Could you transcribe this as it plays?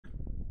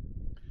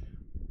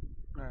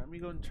me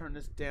go and turn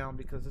this down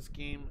because this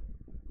game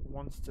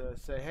wants to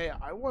say, hey,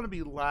 I want to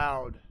be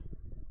loud.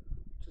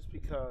 Just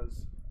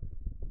because.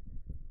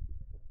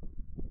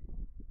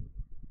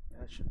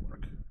 That should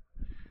work.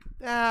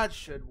 That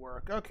should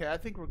work. Okay, I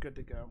think we're good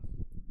to go.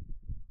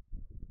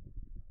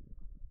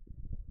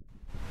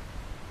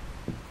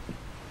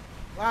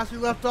 Last we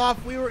left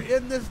off, we were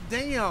in this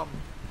dam.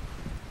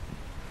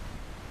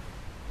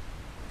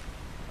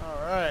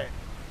 Alright.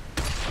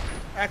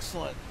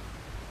 Excellent.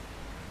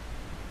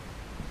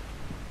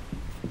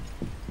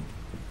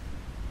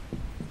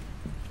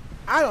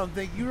 I don't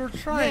think you were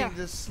trying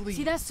to sleep.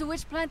 See that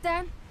sewage plant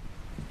there?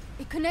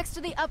 It connects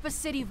to the upper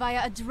city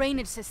via a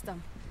drainage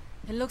system.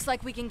 It looks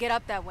like we can get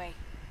up that way.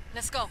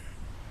 Let's go.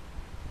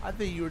 I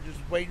think you were just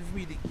waiting for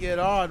me to get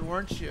on,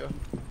 weren't you?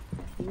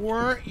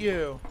 Weren't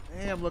you?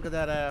 Damn, look at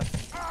that ass.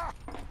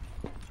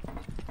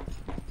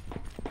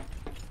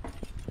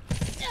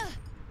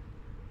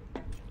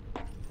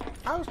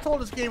 I was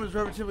told this game is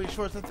relatively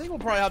short, so I think we'll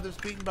probably have this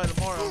beaten by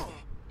tomorrow.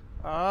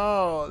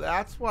 Oh,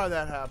 that's why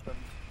that happened.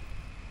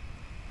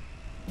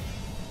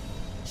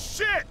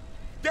 Shit!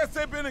 Guess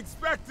they've been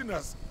expecting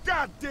us.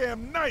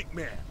 Goddamn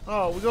nightmare.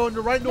 Oh, we're going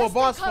right into a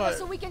boss fight.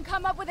 So we can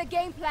come up with a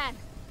game plan.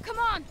 Come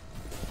on.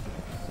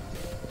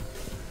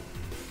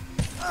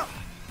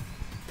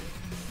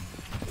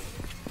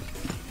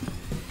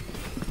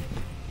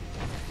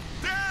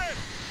 Dad!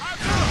 I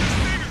got this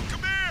nigga!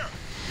 Come here!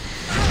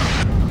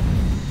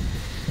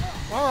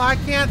 Well, I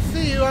can't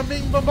see you. I'm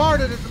being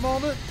bombarded at the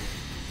moment.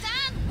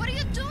 Dan, what are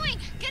you doing?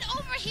 Get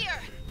over here.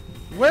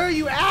 Where are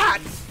you at?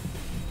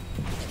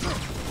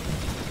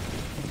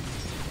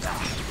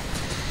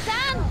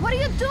 Dan, what are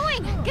you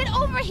doing? Get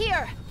over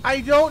here.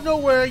 I don't know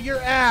where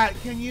you're at.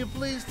 Can you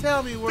please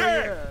tell me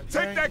where you're Dad, at?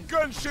 take that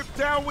gunship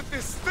down with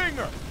this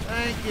stinger.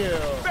 Thank you.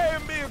 They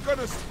and me are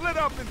gonna split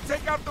up and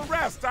take out the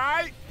rest,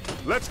 alright?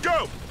 Let's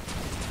go!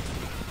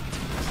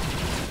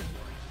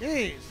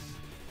 Jeez.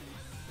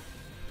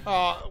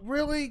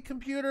 Really,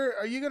 computer?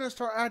 Are you gonna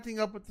start acting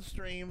up with the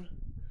stream?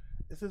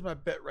 This is my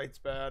bit rate's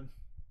bad.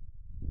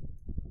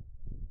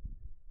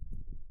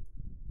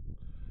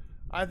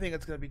 I think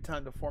it's gonna be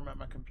time to format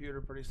my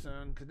computer pretty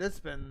soon because it's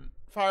been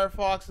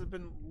Firefox has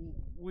been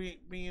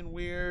being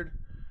weird.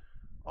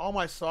 All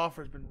my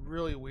software's been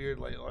really weird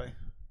lately.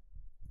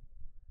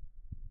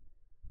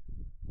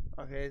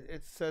 Okay,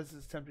 it says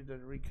it's attempting to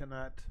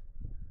reconnect.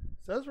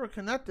 It says we're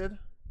connected.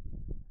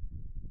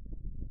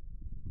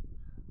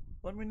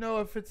 Let me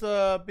know if it's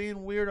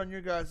being weird on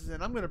your guys'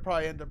 end. I'm gonna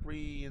probably end up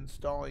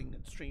reinstalling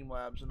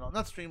Streamlabs and all.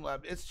 Not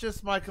Streamlab. It's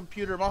just my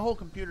computer. My whole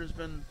computer's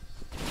been.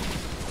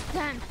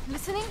 Dan,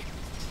 listening?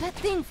 That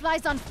thing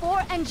flies on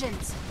 4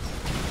 engines.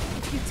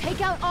 If you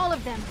take out all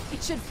of them,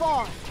 it should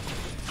fall.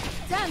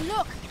 Dan,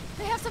 look!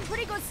 They have some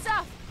pretty good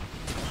stuff.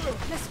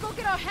 Let's go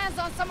get our hands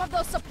on some of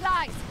those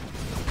supplies.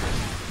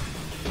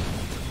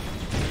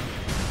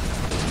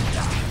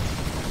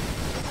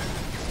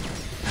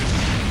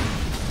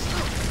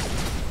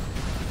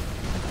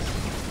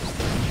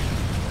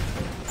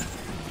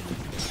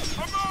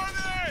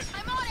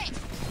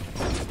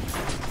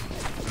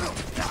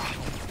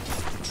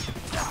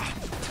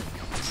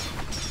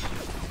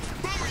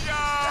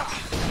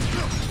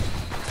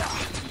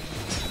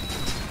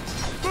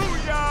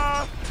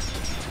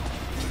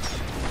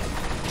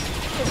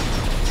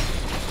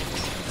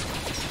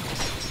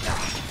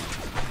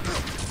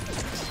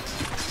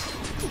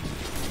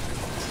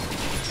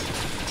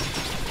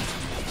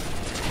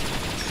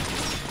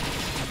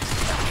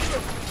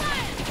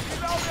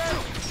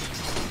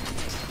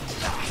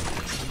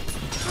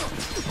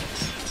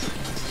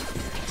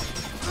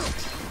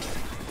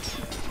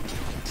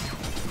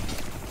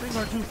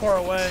 Are too far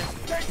away.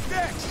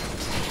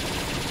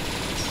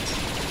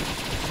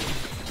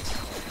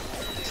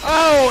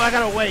 Oh, I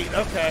gotta wait.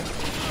 Okay.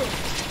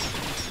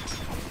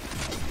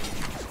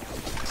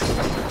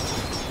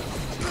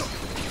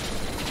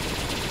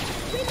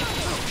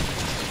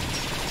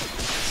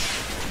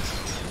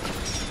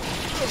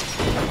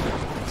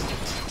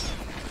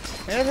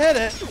 And hit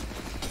it.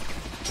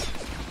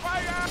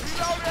 Fire!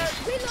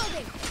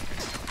 Reloading! Reloading!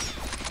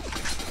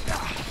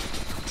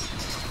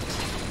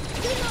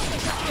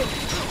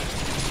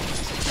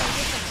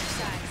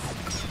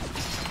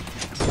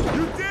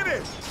 You did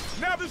it!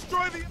 Now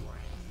destroy the...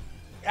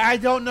 I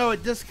don't know.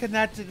 It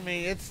disconnected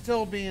me. It's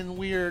still being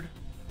weird.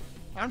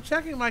 I'm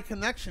checking my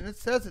connection. It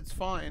says it's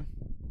fine.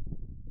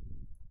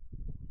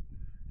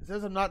 It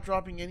says I'm not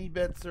dropping any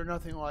bits or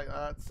nothing like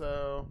that.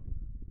 So,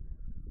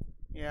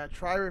 yeah,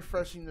 try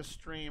refreshing the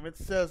stream. It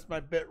says my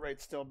bit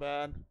rate's still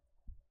bad.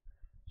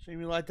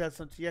 Shame you like that,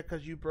 since yeah,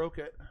 because you broke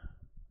it.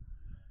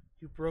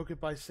 You broke it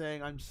by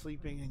saying I'm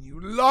sleeping, and you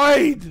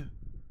lied.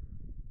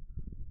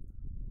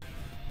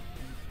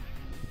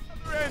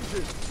 Other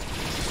engine.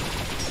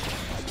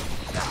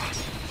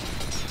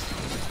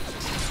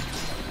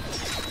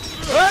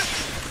 What?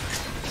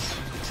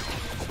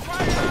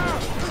 Fire!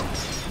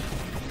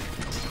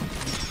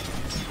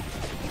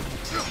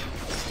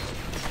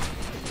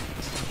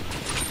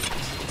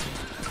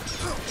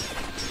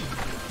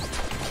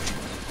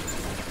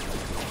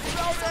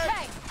 It's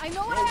okay. I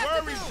know what No I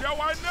have worries, to do. Joe,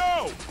 I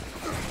know!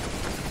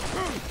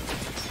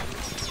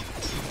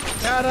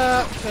 That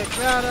up, pick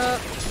that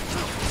up.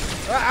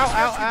 Ow,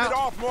 ow, We bit ow.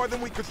 off more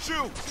than we could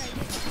chew.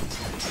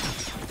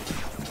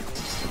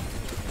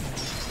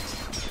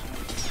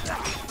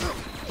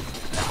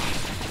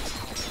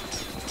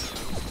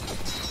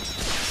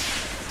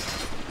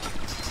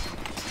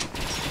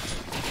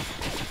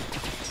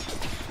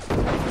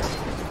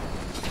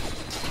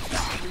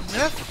 You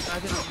missed? I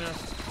didn't miss.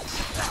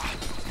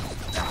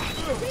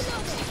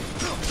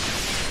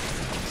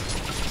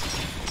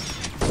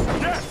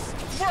 Yes,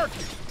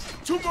 working.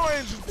 2 more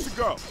engines to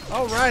go.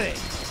 Alrighty.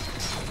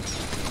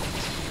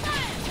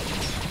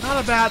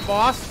 Not a bad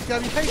boss. Just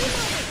gotta be patient.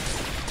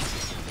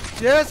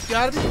 Just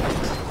gotta be.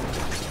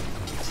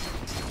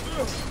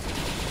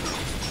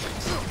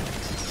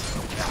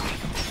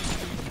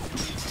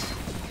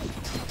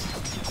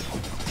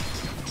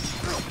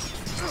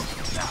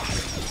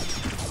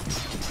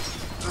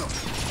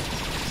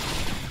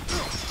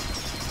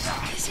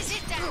 This is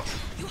it, Dan.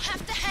 You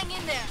have to hang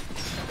in there.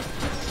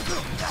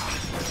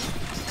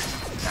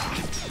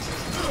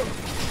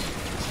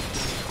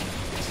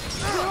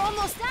 You're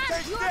almost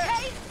done. You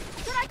okay?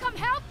 Should I come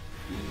help?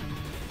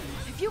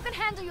 If you can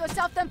handle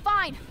yourself, then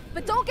fine.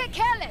 But don't get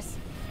careless.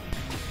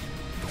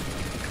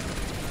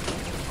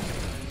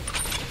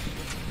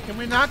 Can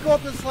we not go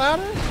up this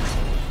ladder?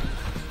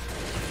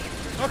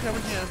 Okay,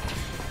 we can.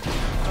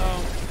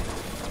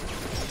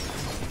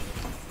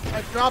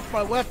 I dropped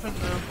my weapon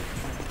though.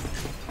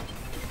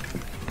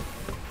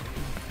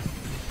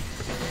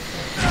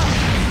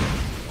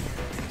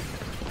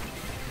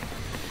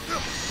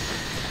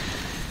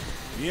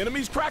 The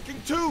enemy's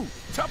cracking too.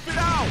 Tough it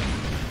out.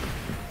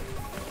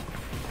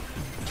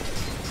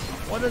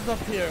 What is up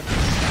here?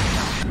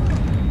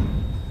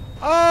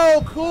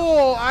 Oh,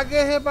 cool! I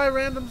get hit by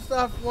random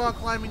stuff while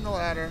climbing the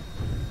ladder.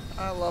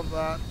 I love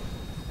that.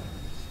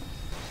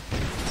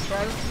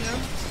 Try this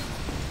again.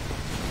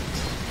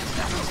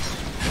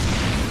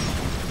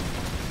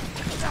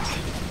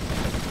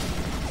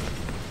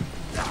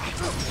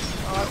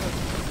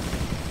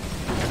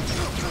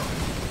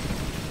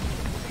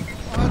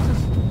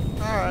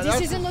 Alright,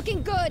 This isn't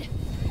looking good.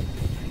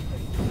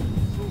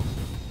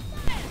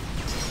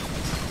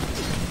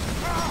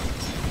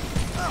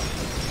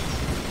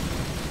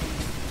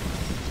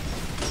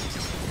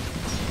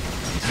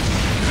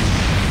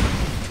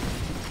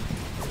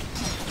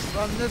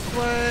 run this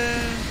way.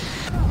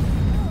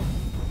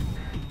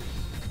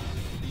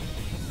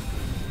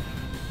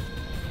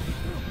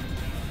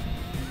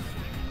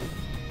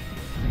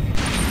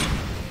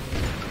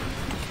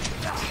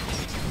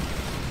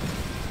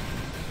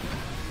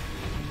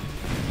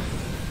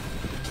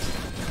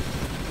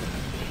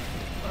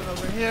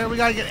 Over here, we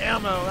gotta get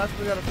ammo. That's what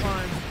we gotta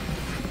find.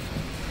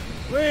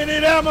 We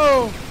need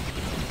ammo!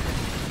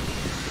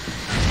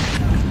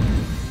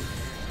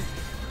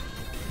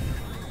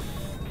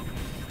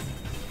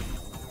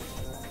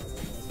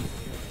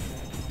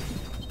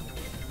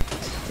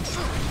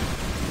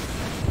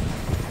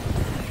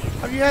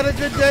 Have you had a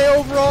good day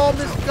overall,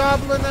 Miss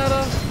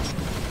Goblinetta?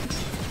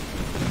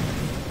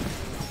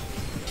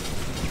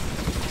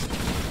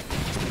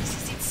 This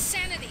is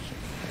insanity.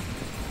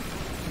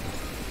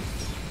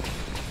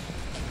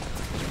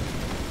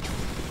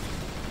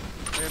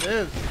 It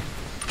is.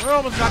 We're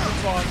almost got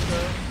this boss,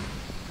 though.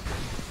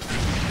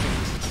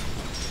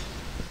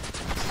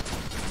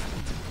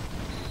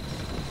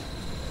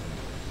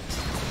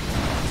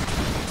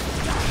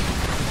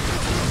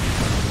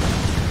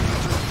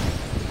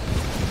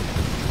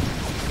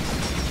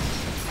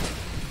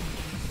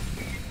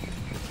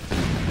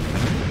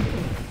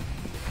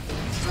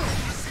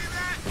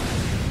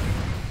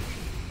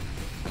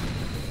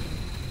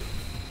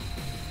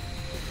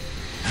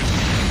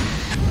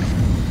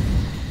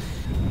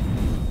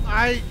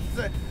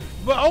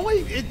 But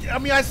only, I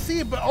mean, I see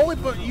it, but only,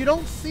 but you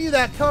don't see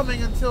that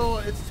coming until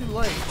it's too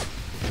late.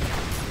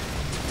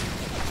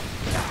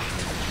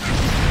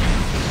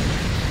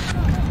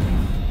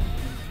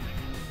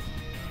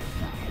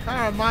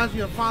 Kind of reminds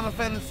me of Final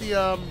Fantasy,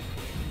 what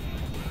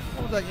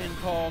was that game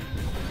called?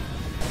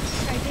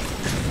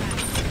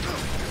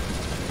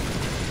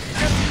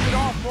 Guess we bit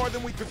off more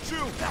than we could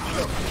chew.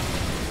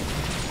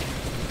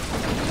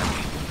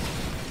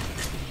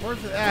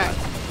 Where's it at?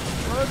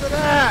 Where's it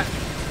at?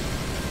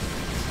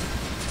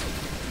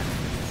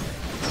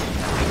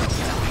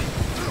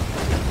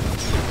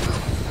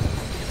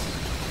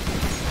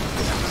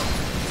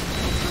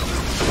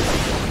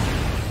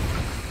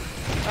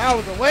 That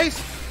was a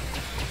waste.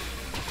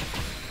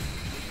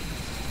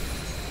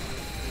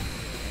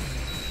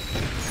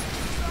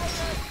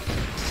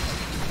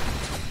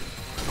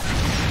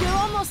 You're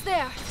almost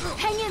there.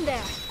 Hang in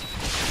there.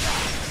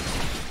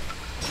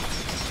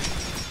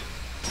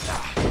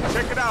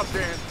 Check it out,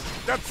 Dan.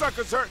 That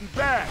sucker's hurting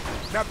bad.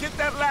 Now get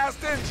that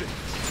last engine.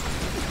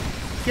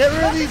 Get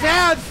rid of these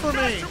ads for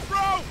me. Gotcha,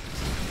 bro!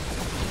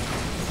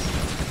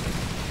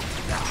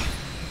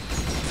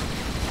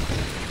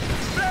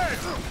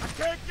 Damn! I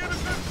can't get a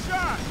good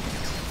shot.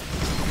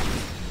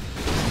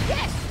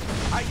 Yes!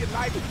 How you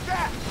like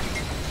that?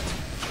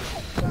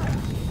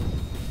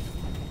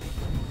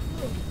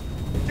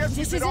 Guess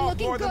This we bit isn't off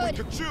looking more than we good.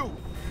 could chew.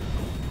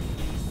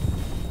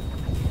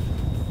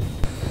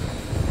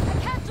 I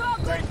can't draw a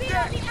good Take beat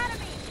that. on the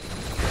enemy!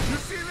 You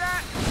see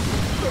that?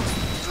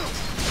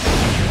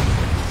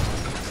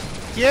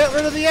 Get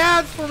rid of the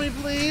ads for me,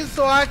 please,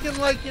 so I can,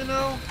 like, you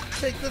know,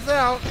 take this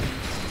out.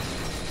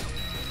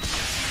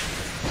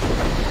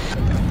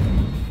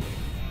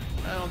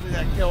 I don't think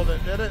that killed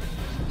it, did it?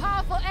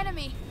 Powerful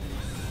enemy!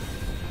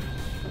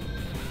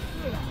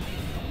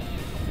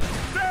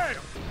 Damn!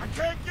 I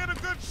can't get a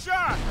good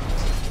shot!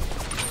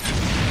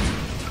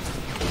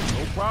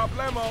 No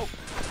problemo.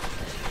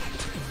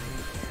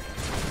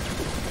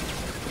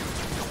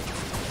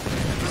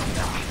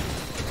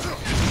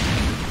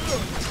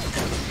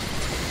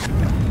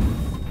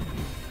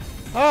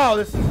 Oh,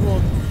 this is a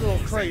little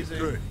crazy.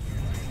 Good.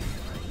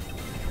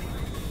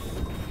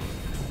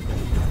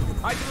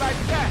 How you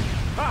like that?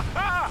 Ha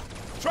ha!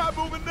 Try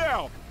moving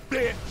now,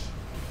 bitch!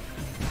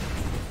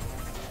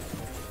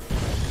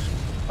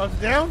 Up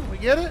and down? We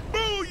get it?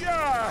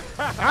 Booyah!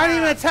 I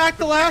didn't even attack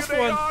the last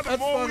bigger they one. are, the That's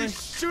more funny. we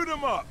shoot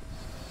them up.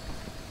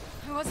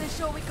 I wasn't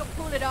sure we could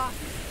pull it off.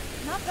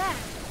 Not bad.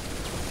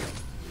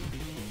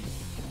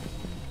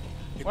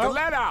 Get Well- the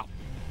lead out.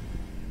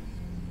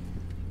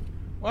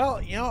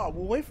 Well, you know,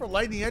 we'll wait for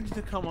Lightning Edge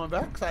to come on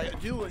back, because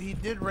he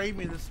did raid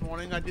me this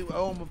morning. I do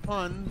owe him a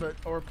pun,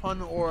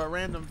 or a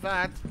random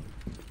fact.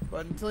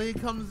 But until he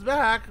comes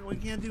back, we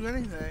can't do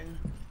anything.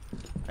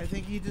 I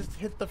think he just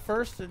hit the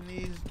first and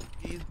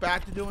he's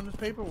back to doing his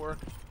paperwork.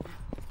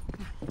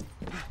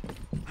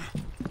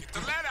 Get the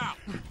lead out.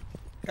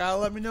 Gotta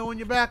let me know when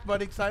you're back,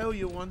 buddy, because I owe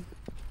you one.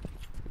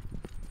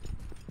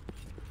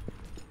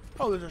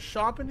 Oh, there's a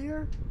shop in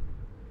here?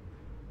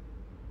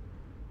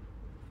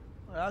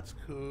 Oh, that's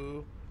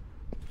cool.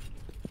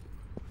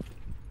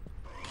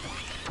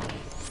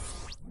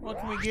 What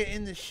can we get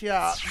in the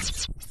shop?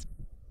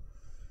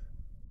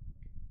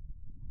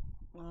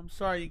 Well, I'm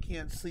sorry you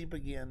can't sleep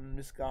again,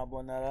 Miss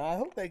Goblin. I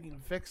hope they can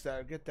fix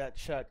that or get that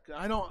checked.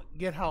 I don't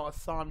get how a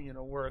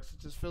Somuna works. It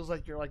just feels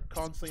like you're like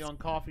constantly on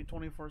coffee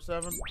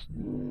 24/7.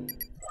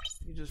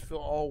 You just feel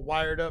all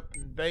wired up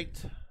and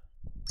baked.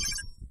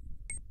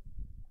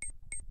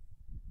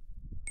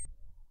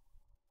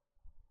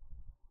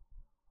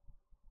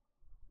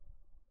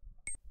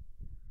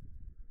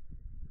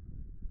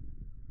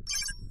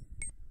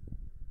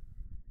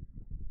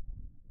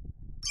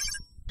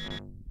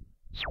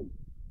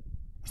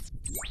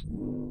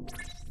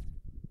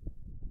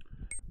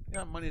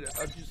 Got money to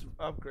do some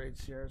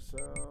upgrades here,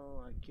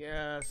 so I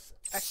guess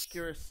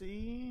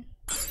accuracy,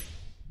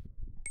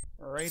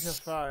 rate of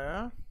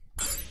fire,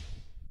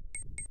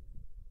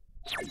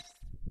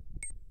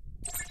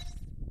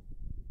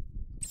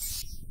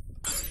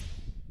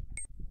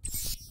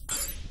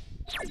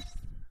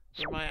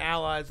 get my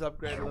allies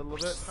upgrade a little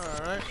bit.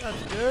 Alright,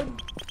 that's good.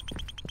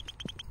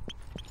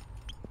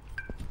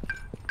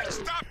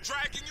 Stop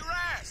dragging your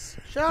ass.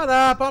 Shut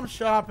up, I'm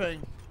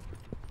shopping.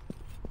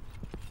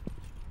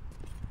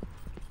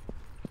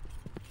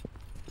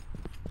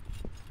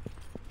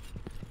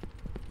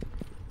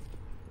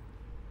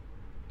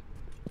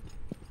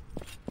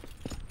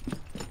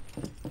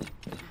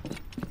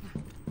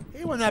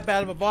 He wasn't that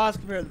bad of a boss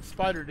compared to the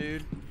spider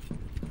dude.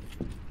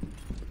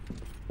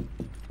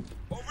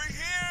 Over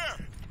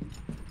here.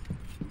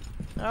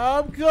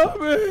 I'm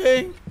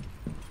coming!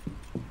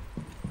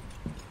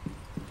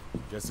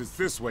 Guess it's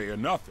this way or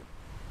nothing.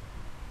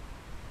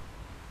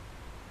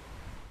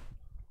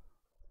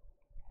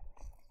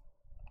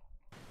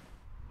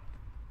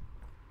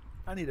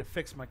 I need to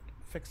fix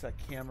that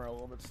camera a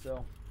little bit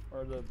still,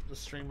 or the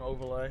stream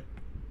overlay.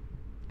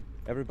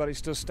 Everybody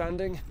still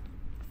standing?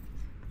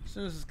 As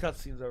soon as this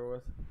cutscene's over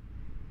with.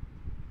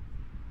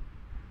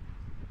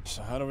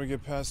 So how do we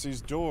get past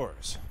these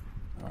doors?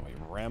 Oh, we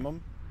ram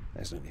them?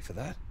 There's no need for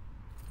that.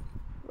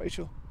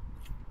 Rachel?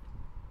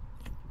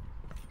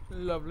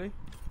 Lovely.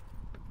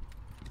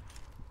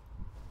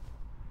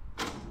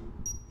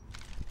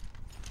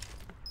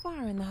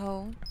 Fire in the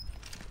hole.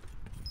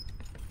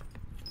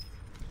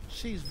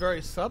 She's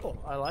very subtle.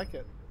 I like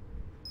it.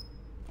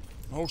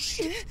 Oh,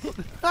 shit.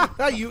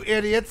 You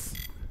idiots.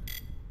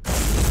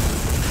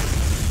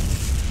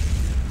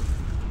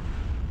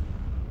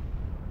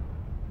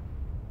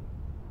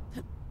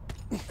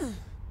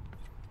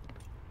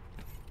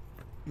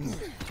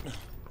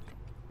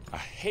 I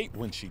hate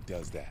when she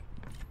does that.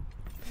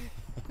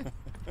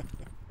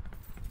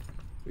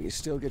 We can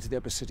still get to the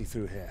upper city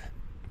through here.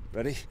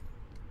 Ready?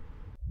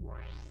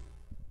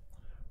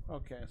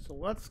 Okay, so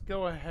let's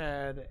go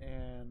ahead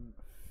and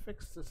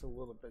fix this a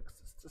little bit, because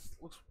this just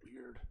looks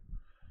weird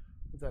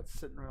with that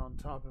sitting right on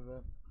top of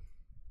it.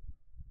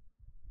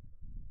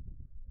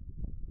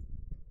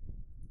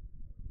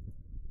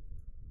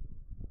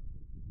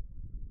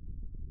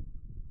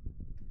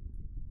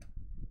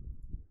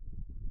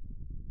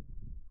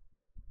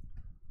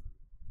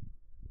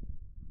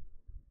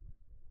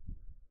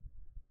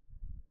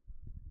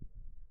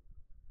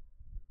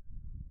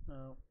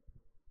 No.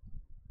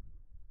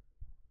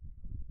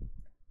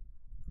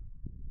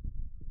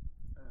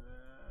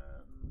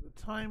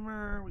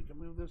 timer. We can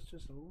move this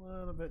just a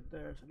little bit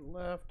there to the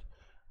left.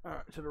 All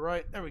right, to the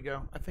right. There we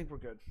go. I think we're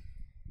good.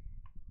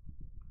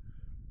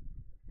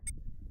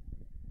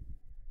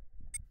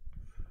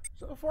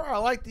 So far, I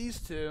like these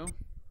two.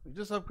 We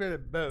just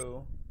upgraded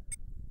bow.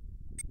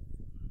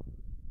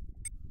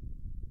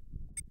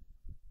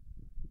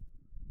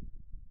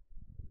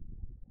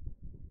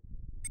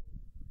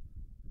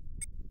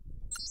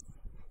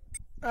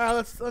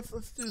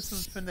 Let's do some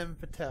Finem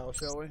Fatale,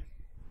 shall we? There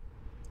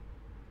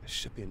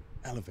should be an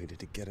elevator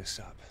to get us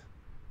up.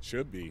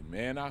 Should be,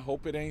 man. I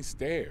hope it ain't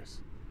stairs.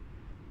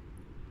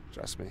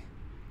 Trust me,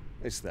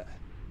 it's there.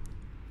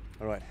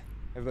 All right,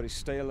 everybody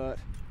stay alert.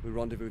 We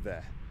rendezvous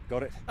there.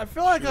 Got it? I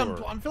feel like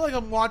Sure. I feel like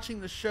I'm watching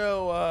the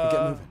show.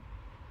 Get moving.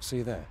 See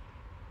you there.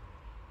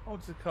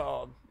 What's it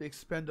called? The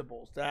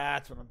Expendables.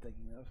 That's what I'm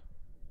thinking of.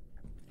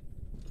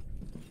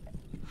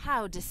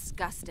 How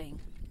disgusting.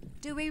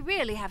 Do we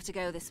really have to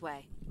go this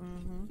way?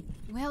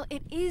 Well,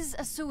 it is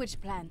a sewage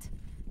plant.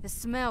 The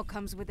smell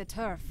comes with the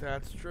turf.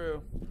 That's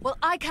true. Well,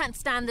 I can't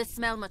stand this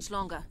smell much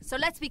longer, so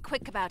let's be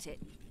quick about it.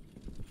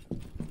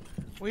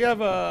 We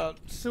have a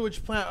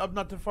sewage plant up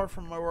not too far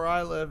from where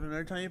I live, and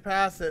every time you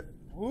pass it,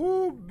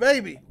 ooh,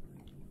 baby,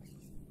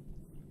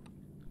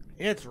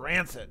 it's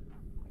rancid.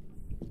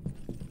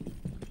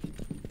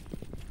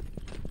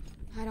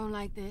 I don't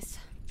like this.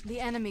 The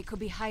enemy could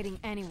be hiding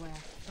anywhere.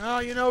 Oh,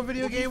 you know,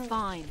 video We'll game. be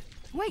fine.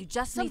 Wait, You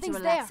just need to something's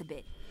relax there. a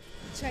bit.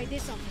 Try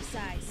this on for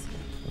size.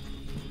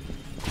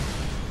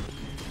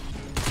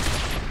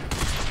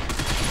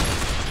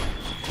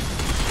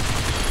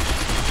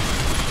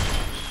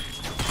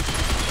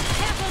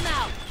 Careful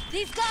now!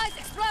 These guys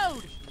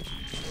explode!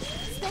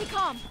 Stay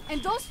calm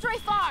and don't stray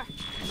far.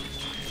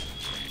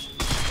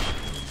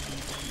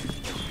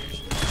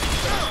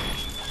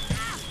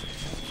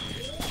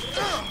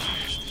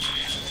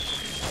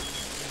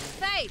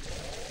 Faye,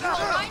 you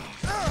alright?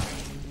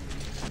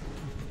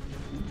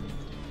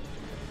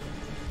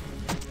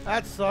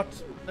 That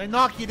sucked. They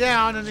knock you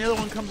down, and the other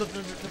one comes up to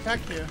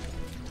protect you.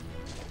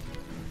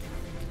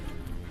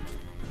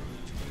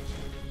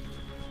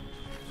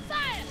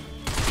 Fire!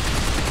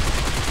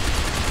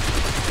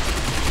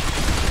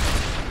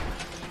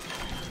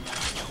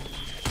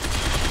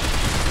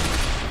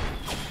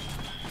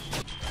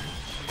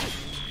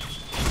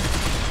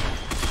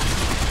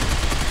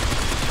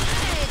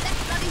 Hey,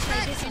 that's bloody Try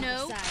fresh, this you on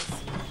know. for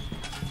size.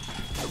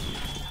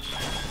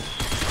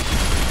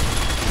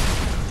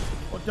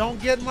 Well,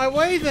 don't get in my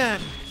way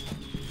then.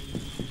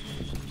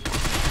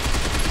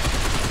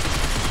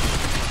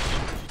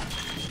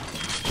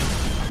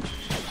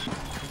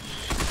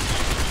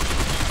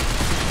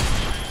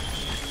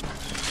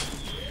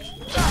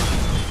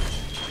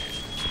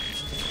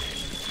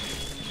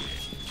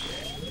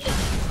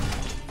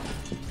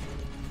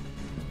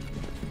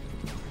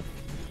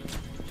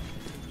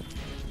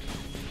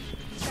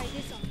 Try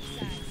this on for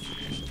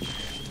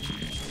size.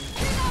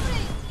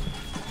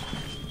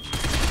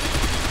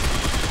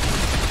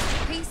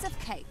 Piece of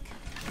cake.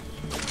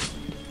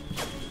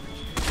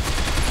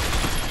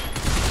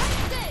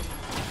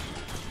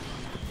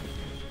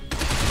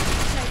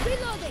 Try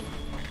reloading.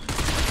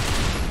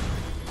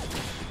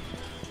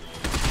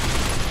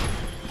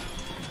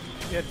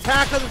 The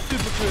attack of the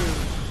Super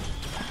Cruise.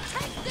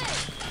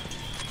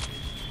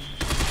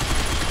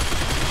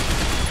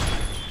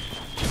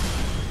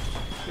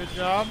 Good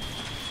job.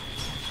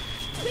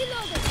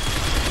 Reloading.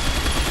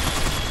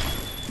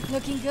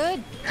 Looking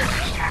good.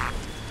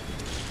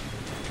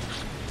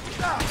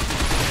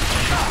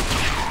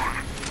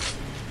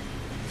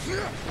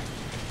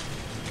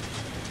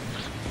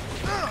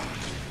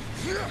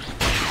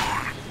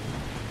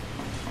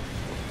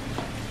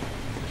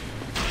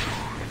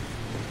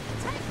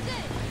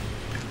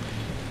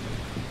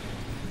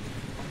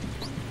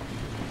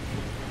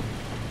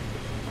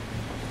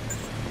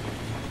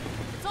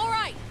 It's all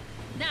right.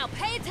 Now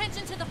pay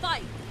attention to the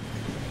fight.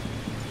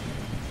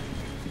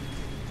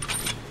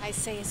 I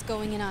say it's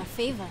going in our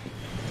favor.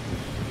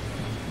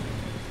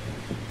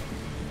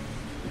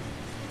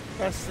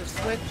 Press the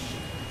switch.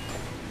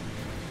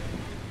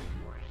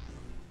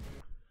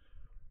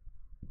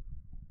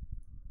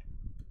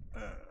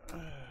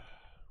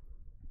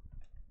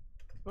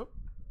 Oop.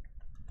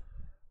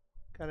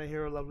 Gotta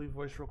hear a lovely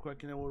voice real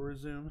quick, and then we'll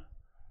resume.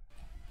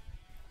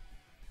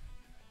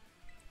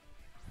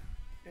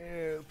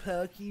 Oh,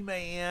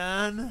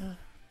 Pokemon.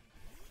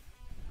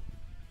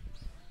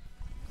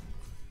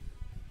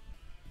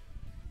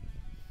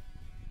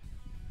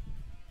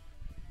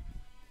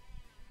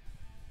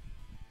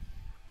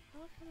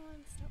 Oh, come on,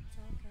 stop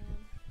talking.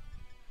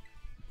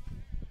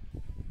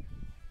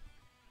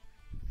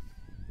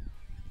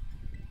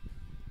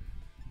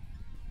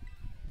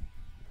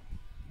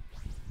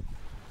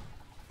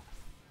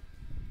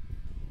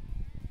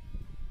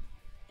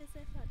 As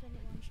if that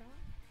didn't one shot.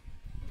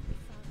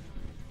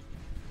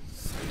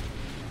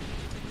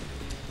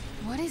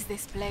 What is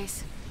this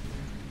place?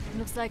 It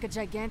looks like a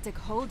gigantic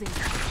holding.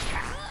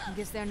 I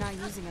guess they're not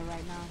using it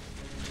right now.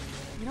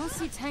 You don't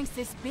see tanks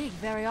this big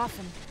very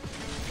often.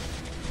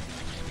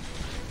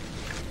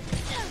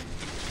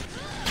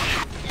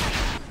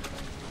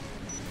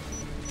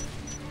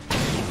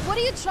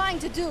 are you trying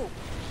to do?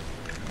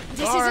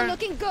 This Sorry. isn't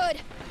looking good.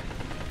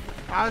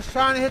 I was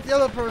trying to hit the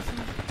other person.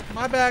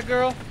 My bad,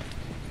 girl.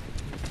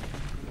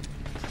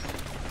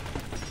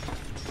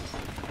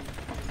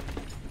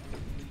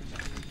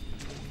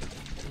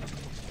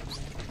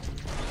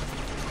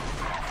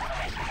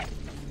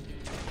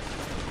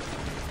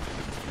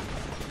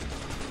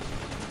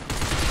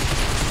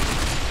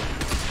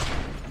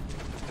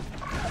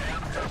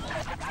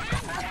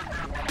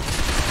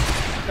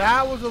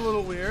 That was a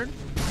little weird.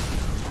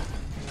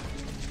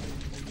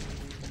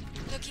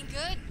 Looking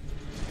good?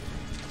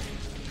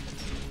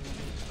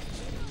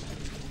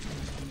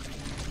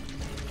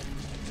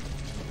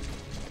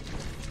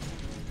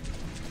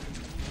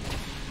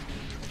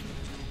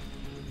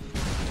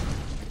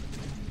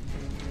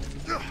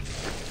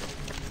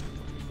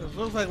 This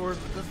looks like we're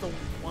just a...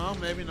 Well,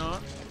 maybe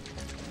not.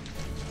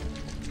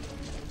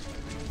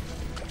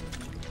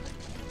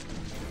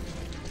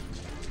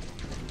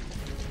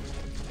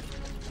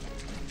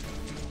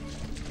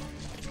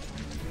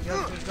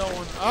 Guess we're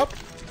going up.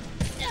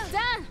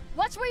 Dan,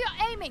 watch where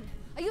you're aiming.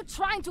 Are you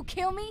trying to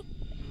kill me?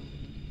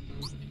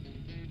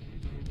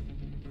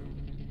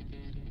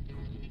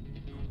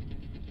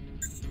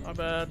 My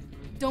bad.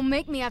 Don't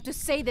make me have to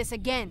say this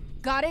again.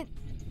 Got it?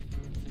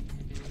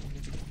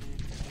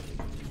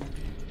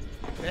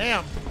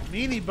 Damn,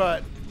 meanie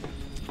butt.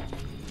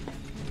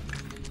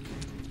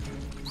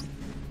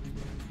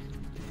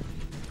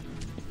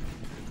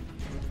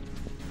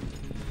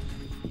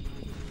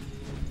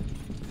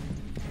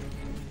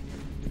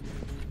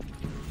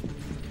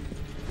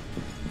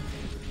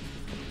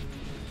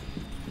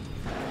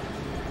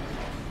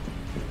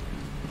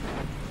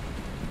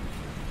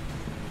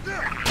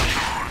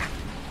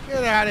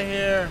 Get out of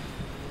here.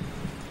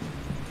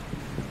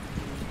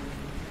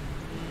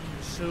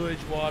 Sewage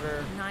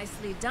water.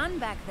 Nicely done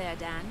back there,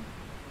 Dan.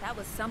 That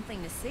was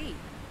something to see.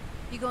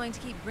 You going to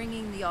keep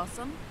bringing the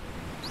awesome?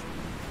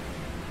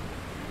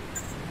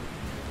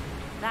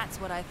 That's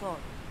what I thought.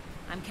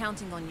 I'm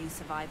counting on you,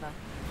 Survivor.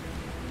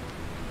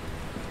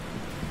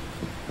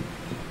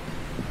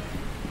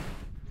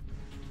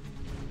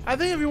 I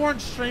think if you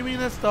weren't streaming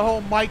this, the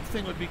whole mic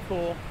thing would be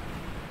cool.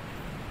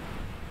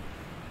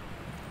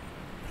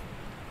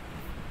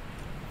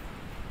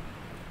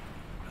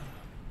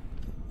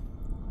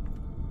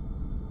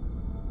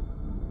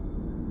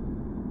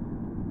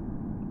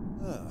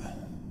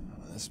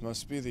 This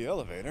must be the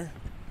elevator.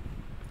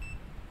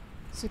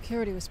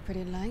 Security was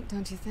pretty light,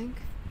 don't you think?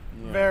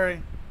 Yeah.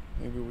 Very.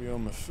 Maybe we owe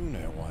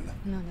Mifune one.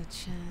 Not a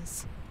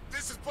chance.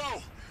 This is Bo.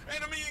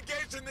 Enemy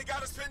engaged and they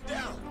got us pinned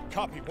down.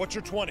 Copy. What's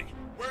your 20?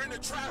 We're in a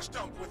trash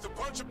dump with a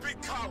bunch of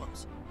big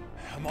columns.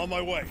 I'm on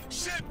my way.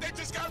 Shit, they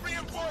just got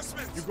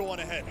reinforcements. You go on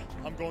ahead.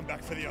 I'm going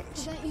back for the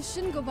others. Dan, you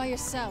shouldn't go by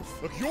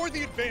yourself. Look, you're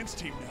the advance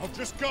team now.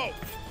 Just go.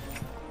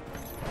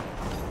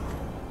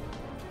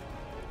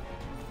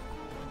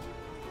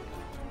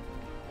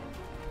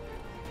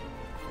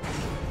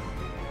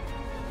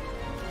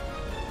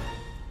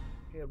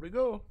 Here we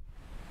go.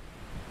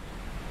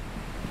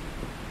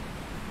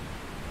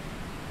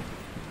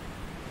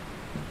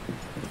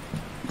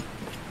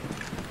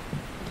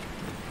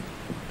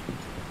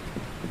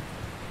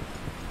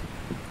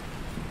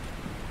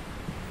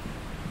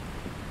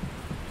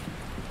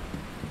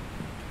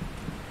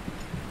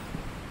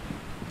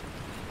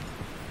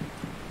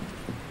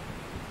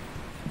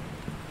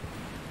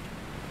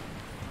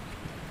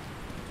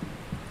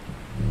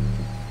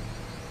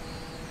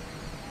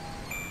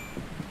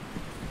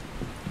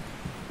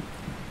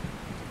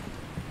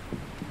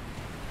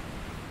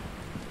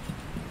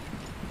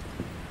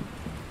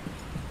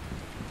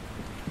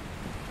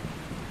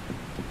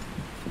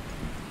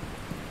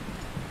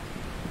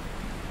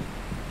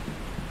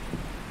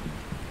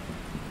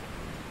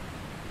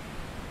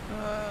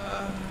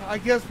 I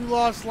guess we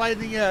lost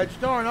Lightning Edge.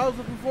 Darn, I was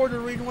looking forward to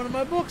reading one of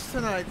my books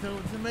tonight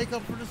to make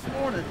up for this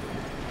morning.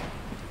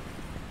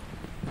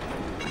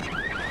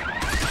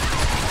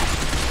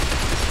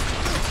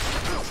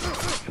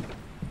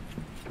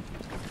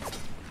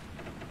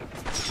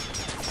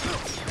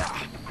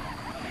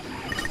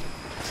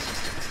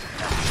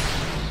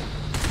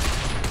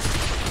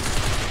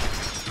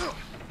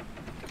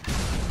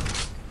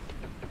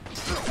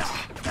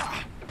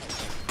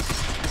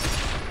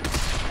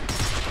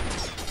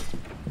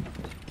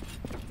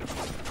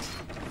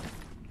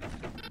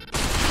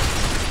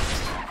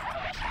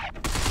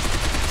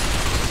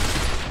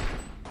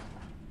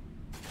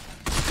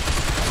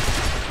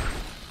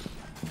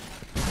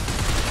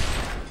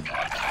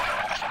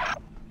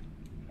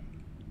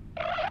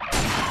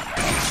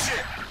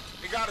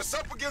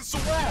 Against the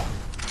wall!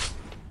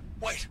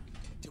 Wait,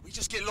 did we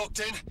just get locked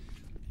in?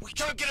 We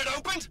can't get it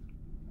opened?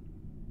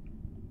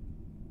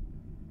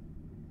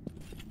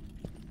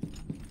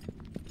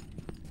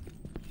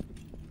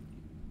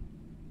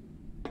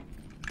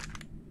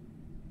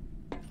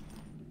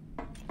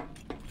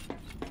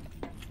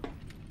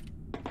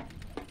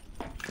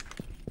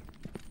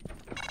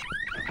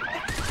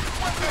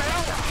 What the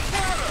hell?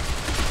 Water!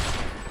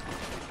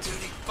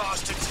 Dirty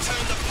bastards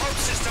turned the pump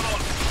system on!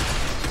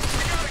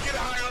 We gotta get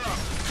higher up!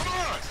 Come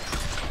on!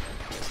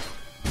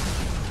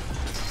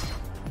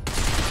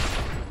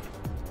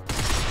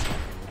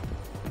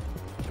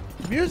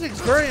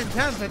 Music's very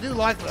intense. I do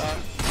like that.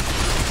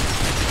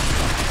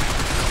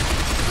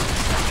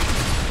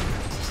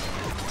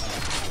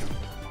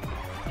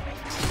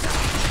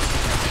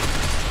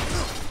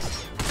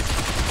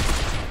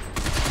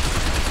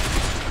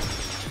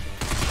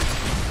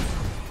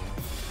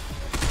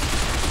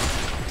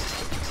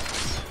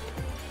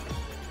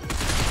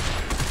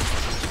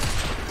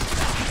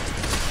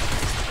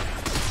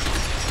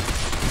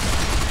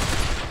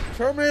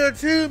 Terminator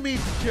 2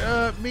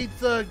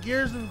 meets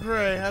Gears of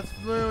Grey. That's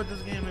literally what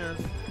this game is.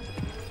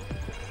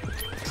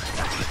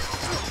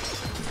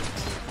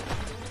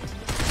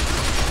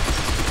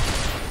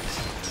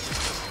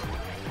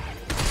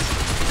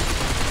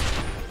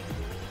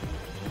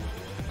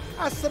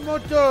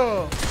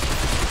 Asamoto!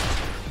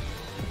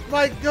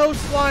 My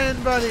ghost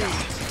lion buddy!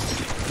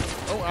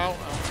 Oh, ow,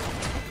 ow.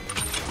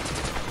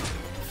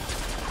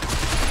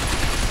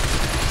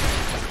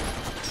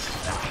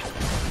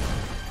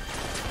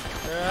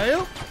 There are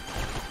you?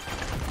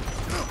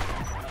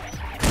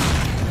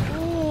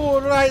 Ooh,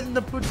 right in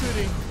the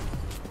patootie.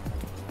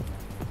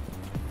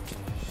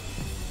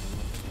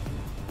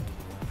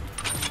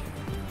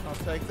 I'll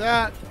take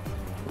that.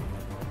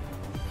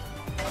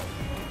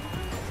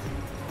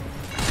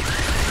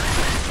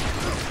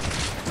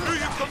 Do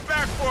you come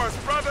back for us,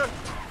 brother?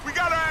 We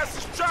got our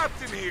asses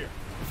trapped in here.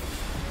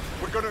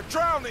 We're gonna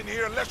drown in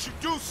here unless you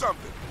do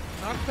something.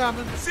 I'm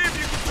coming. See if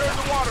you can turn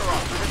the water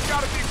off. There's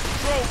gotta be a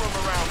control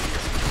room around here.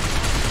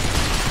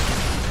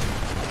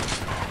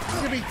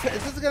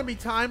 Is this gonna be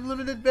time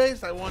limited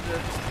based? I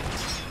wonder.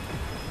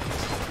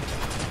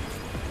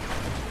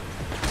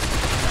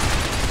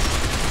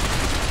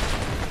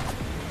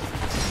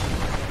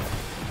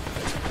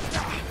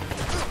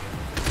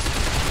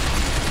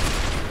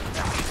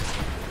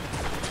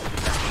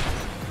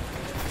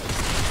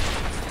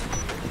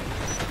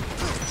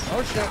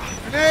 Oh shit!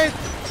 Grenade!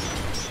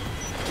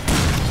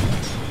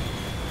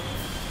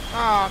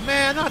 Oh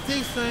man, not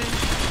these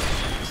things.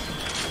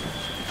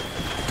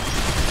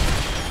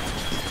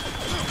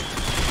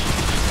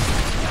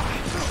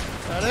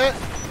 That it?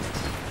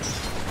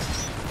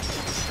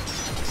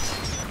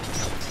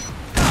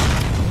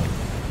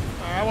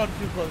 Alright, I wasn't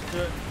too close to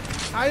it.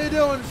 How you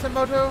doing,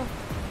 Samoto?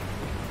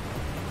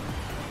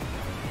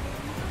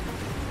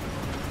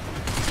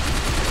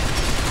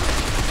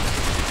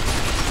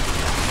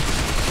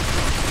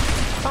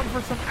 Come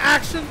for some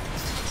action?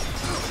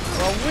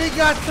 Well, we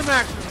got some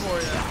action for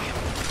you.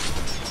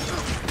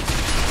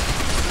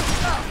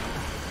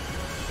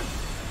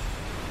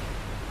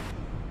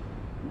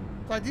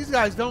 Like, these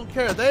guys don't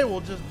care. They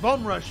will just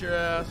bum rush your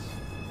ass.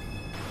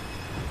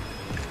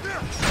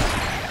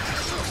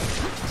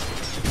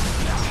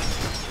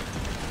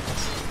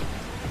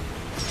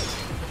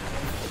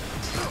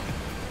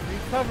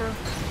 Need cover.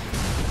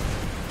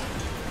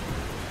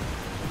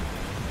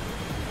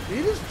 Did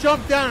he just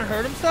jump down and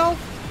hurt himself?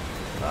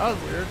 That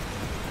was weird.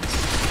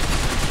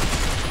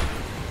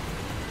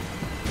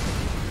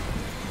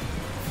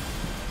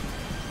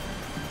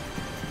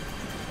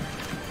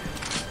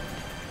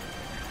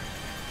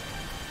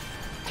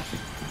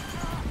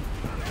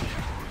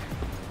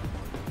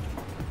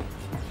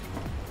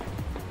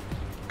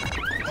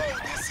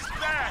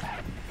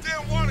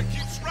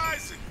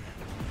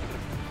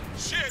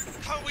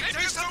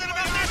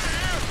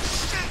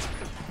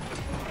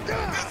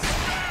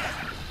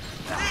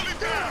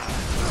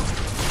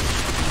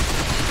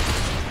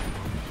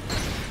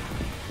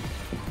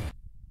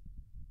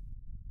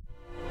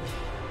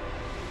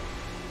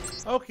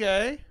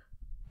 Okay.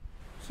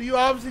 So you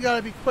obviously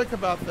gotta be quick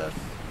about this.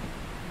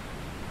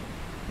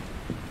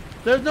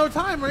 There's no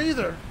timer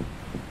either.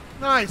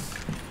 Nice.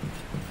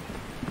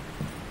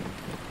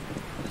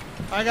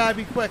 I gotta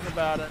be quick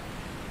about it.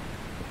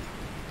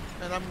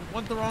 And I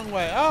went the wrong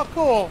way. Oh,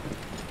 cool.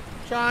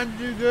 Trying to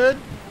do good.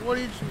 What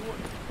do you...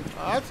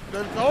 Oh, that's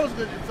good. It's always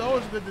good. It's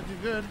always good to do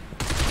good.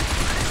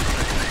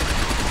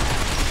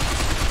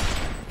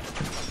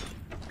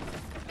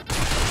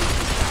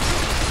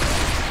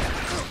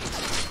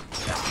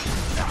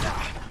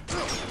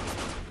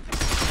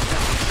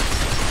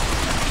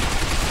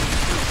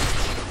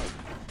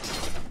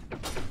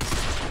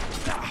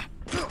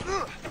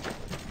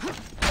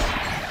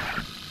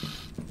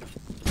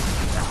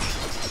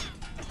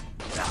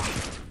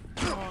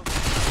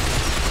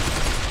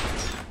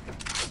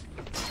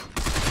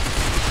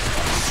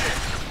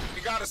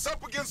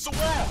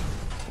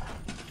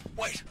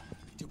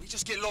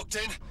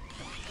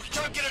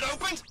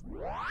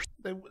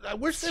 I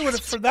wish they would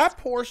have, for that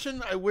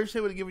portion, I wish they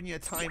would have given you a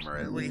timer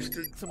at least,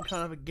 some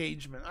kind of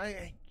engagement.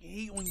 I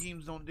hate when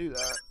games don't do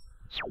that,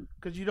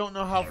 because you don't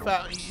know how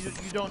fast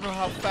you don't know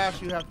how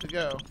fast you have to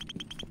go.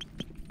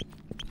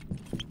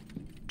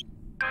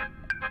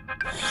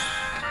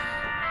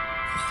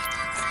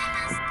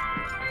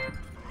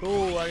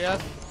 Cool, I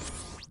guess.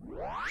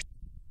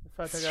 In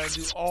fact, I gotta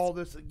do all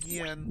this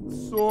again.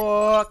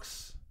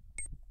 Sucks.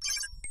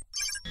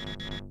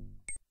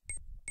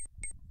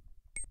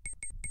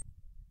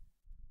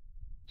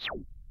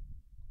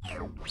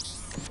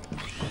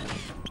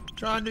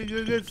 Trying to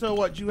do good, so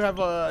what? You have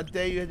a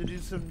day you had to do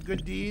some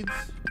good deeds?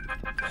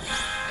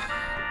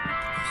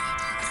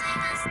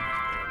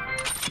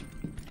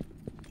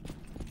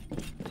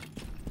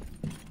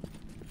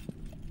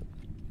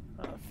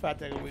 fact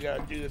that we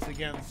gotta do this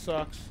again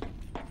sucks.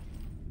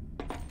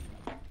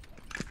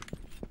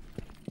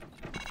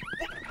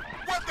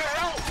 What the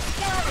hell?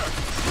 Water!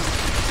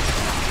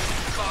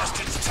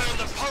 Bastards turned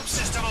the pump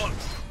system on!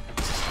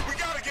 We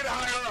gotta get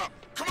higher up!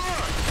 Come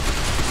on!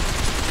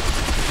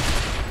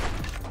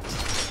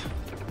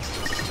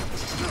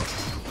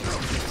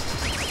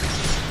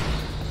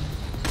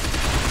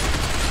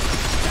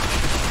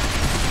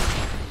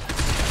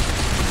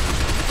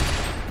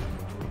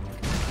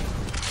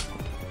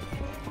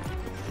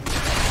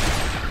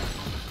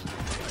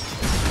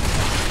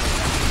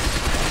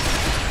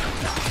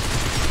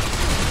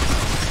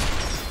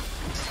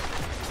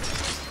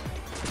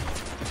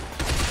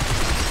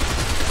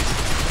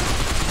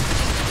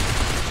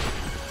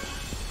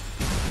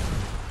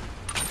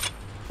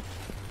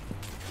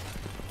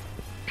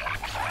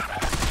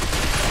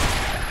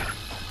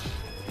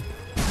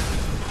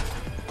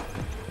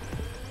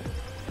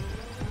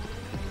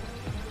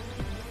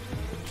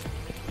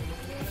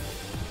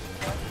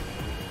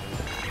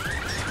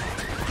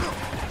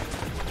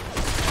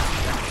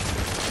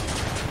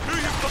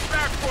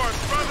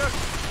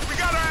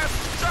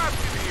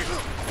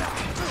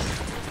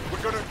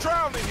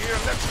 Drown in here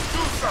and let you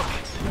do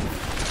something.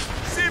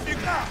 See if you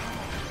can.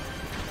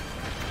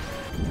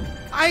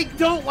 I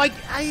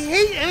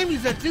hate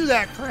enemies that do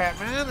that crap,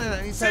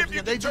 man. See if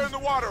you can turn the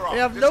water off. They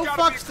have no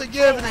fucks to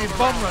give and they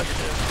bum rush it.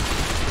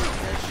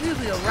 It's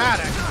usually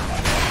erratic.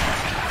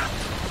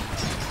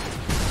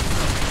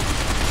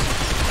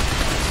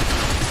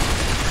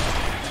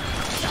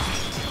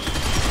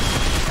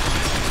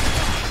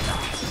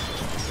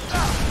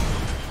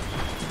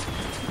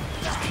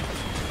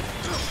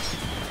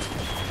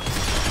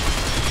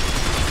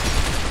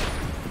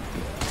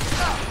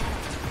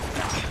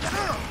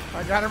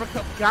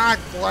 God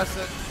bless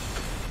it.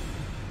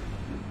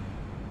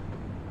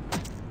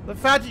 The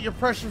fact that you're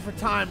pressing for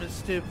time is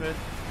stupid.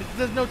 Because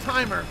there's no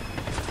timer.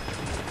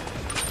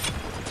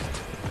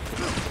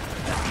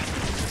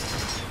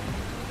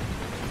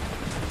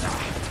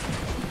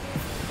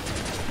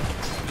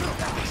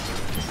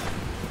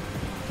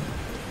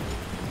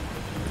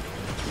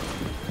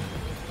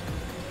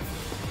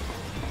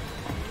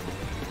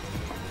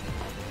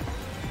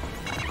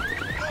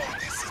 Oh,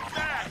 this is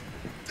bad.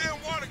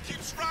 Damn water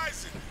keeps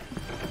rising.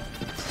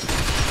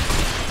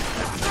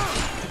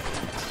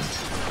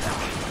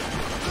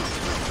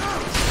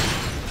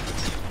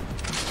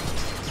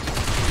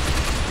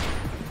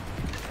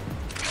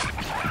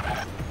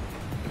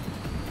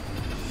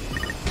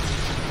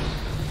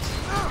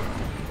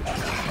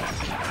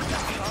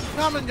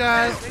 Coming,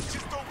 guys. They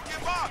just don't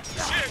give up.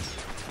 Shit.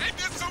 They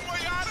get some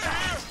way out of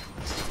here.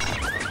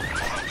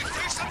 Can we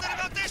do something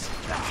about this?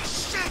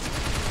 Shit!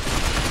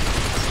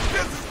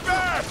 This is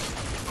bad.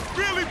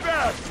 Really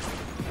bad.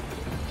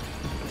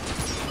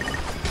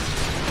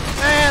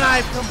 And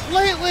I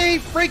completely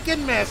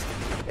freaking missed.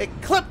 It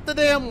clipped the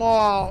damn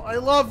wall. I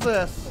love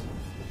this.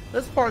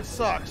 This part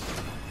sucks.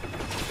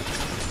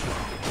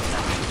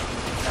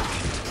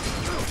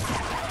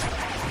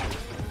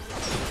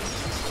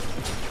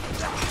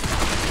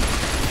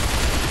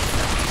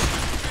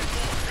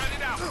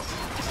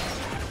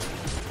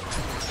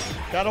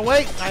 Gotta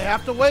wait. I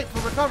have to wait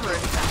for recovery.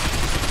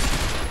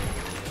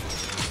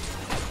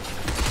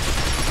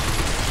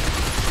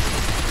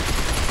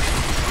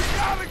 We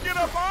gotta get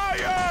up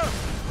higher.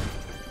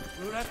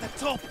 We're at the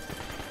top.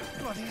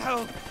 Bloody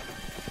hell.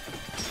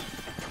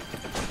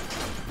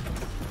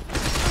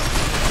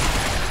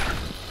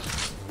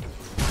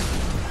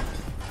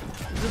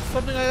 Is this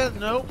something I didn't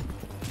know?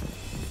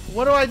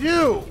 What do I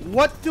do?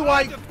 What do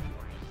I...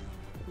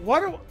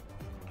 What do...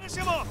 Finish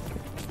him off.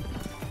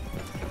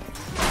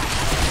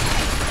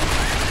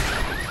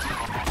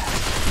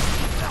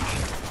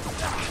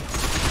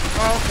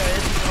 Okay,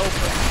 it's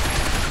open.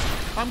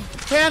 I'm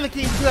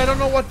panicking because I don't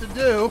know what to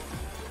do.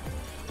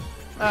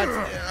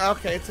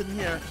 Okay, it's in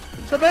here.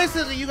 So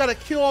basically, you gotta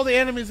kill all the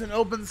enemies and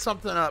open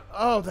something up.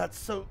 Oh, that's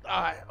so...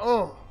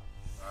 oh.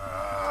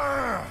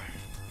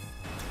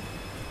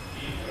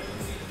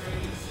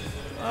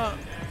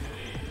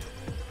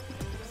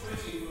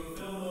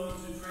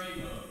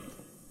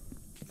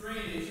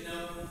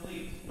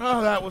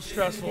 Oh, that was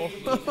stressful.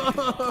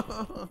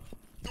 The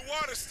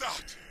water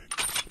stopped.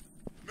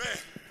 Man,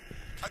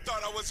 I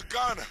thought I was a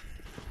goner.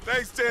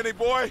 Thanks, Danny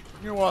boy.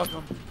 You're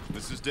welcome.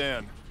 This is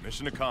Dan.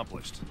 Mission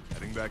accomplished.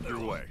 Heading back your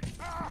way.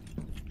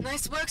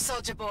 Nice work,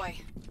 soldier boy.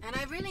 And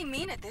I really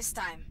mean it this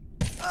time.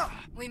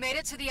 We made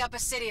it to the upper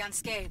city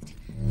unscathed.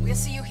 We'll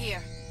see you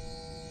here.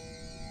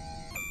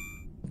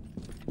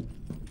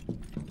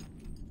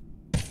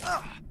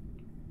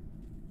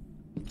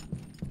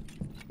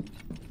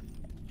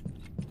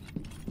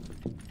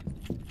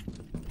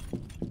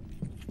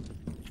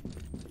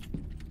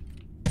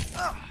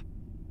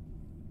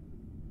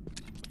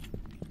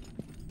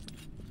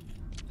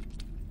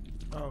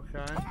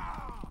 Okay.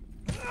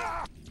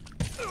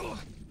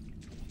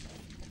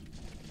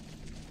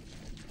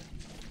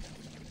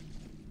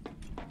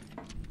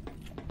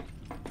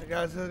 Hey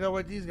guys, let's go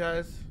with these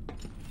guys.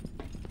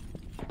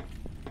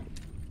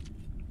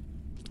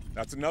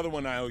 That's another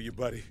one I owe you,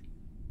 buddy.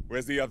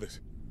 Where's the others?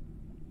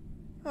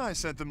 I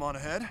sent them on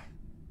ahead.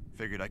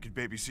 Figured I could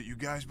babysit you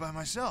guys by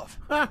myself.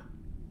 Ha!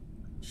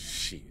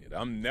 Shit,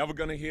 I'm never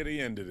gonna hear the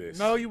end of this.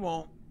 No, you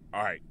won't.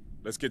 All right,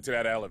 let's get to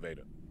that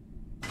elevator.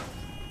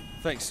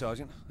 Thanks,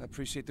 Sergeant. I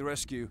appreciate the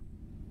rescue.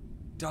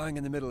 Dying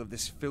in the middle of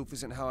this filth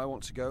isn't how I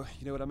want to go.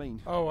 You know what I mean?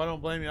 Oh, I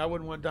don't blame you. I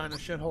wouldn't want to die in a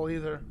shithole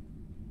either.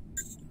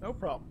 No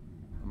problem.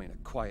 I mean, a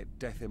quiet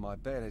death in my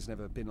bed has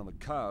never been on the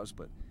cards,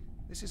 but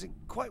this isn't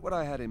quite what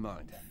I had in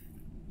mind.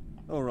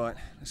 All right,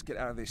 let's get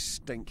out of this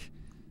stink.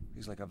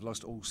 Feels like I've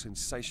lost all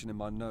sensation in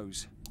my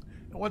nose.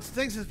 And what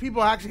stinks is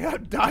people actually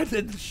have died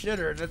in the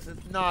shitter, and it's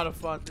not a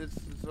fun. It's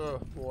oh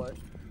boy.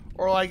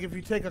 Or like if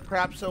you take a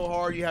crap so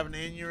hard you have an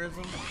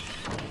aneurysm.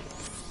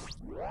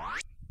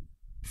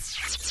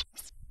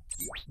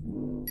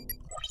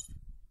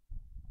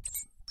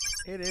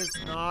 It is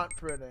not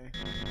pretty.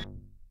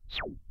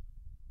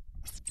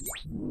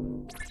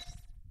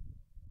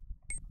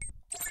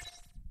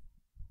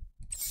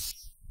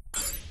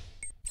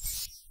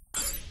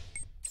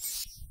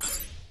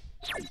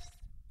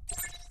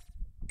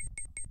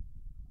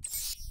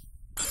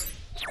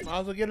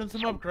 Might as well get in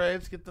some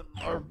upgrades, get the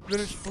or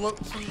finish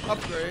floating some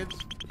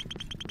upgrades.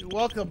 You're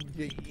welcome,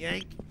 you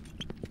yank.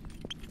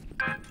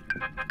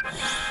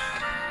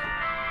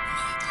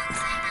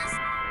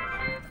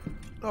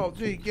 Oh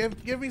gee,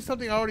 give me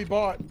something I already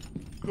bought.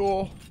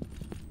 Cool.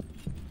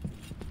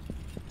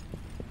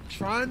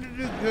 Trying to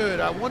do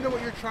good. I wonder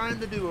what you're trying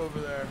to do over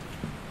there.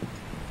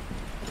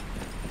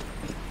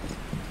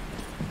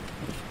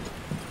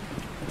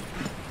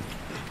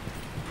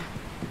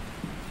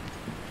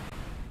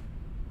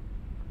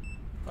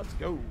 Let's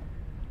go.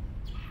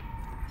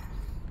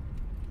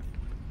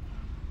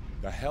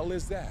 The hell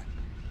is that?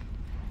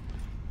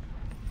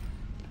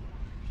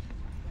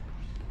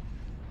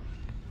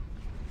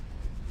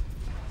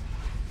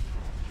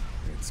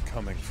 It's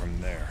coming from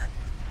there.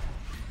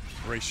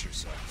 Brace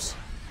yourselves.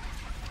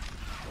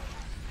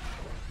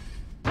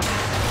 Shit!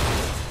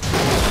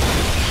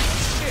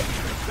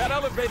 That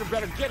elevator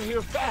better get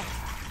here fast.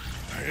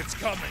 It's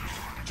coming.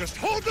 Just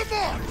hold them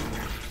off!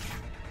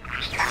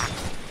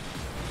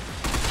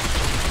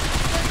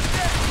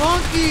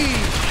 Monkey!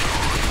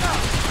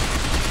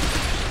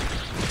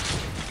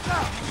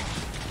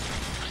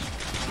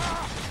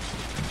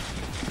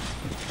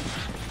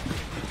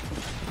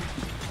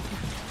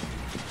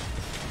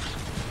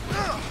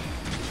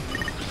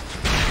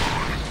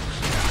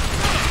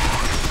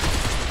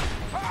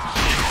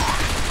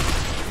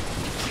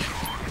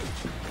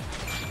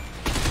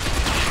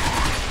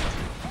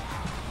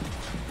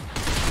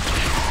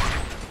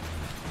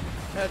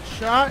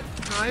 Headshot.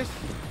 Nice.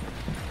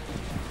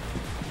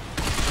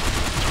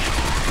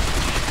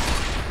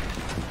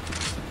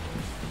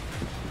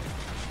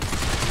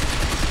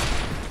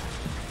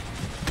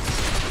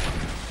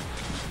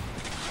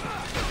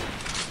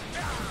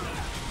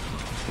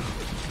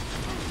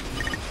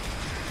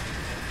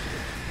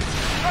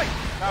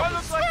 That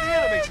looks like the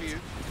enemy to you.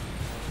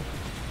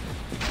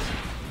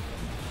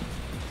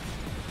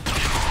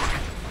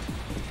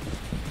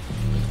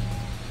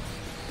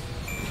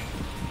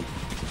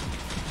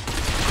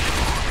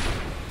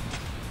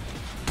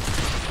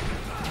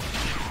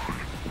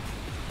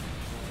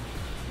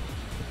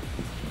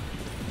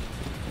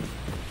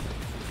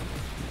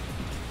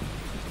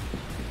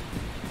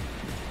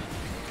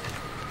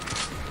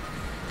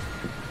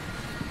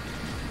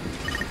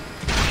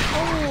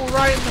 Oh,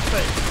 right in the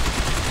face.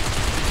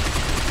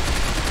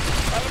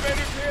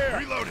 Elevator's here.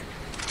 Reloading.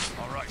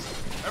 All right.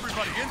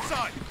 Everybody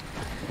inside.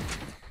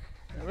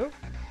 Hello?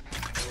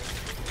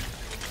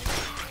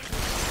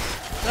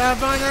 That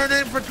find our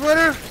name for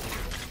Twitter?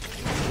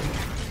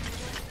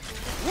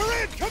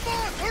 We're in. Come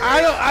on. Hurry.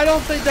 I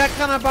don't think that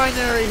kind of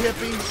binary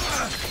hippie.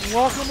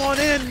 Welcome on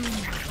in,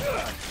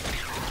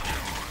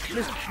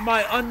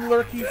 my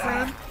unlurky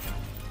friend.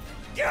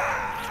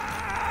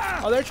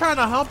 Are they trying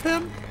to hump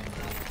him?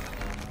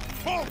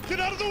 Paul, get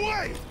out of the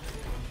way.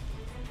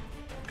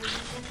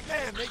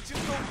 Man, they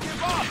just don't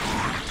give up.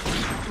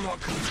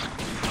 Look,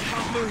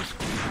 can't move.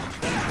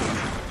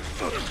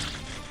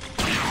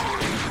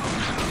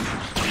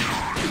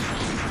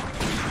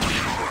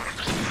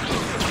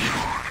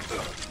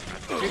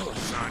 People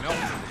sign up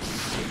for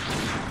this shit.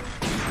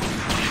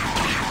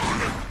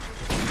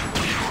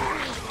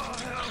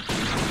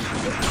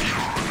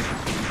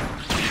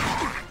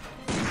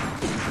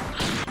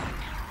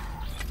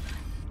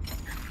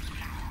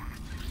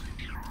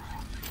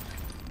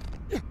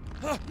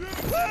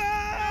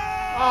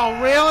 Oh,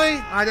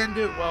 really? I didn't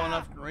do it well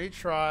enough to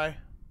retry.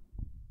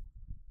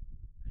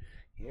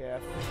 Yeah.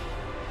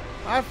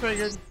 I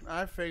figured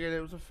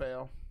it was a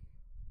fail.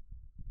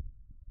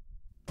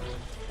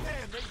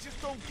 Man, they just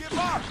don't give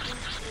up.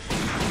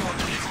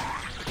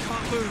 I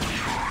can't move.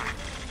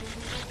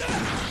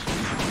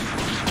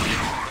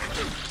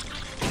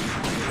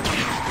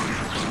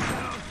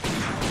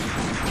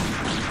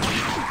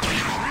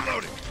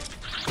 Reloading.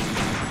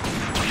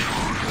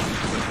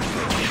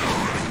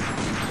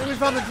 Then we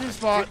found the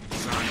G-spot.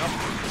 Sign up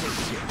for this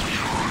shit.